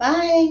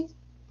 Bye.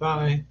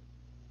 Bye.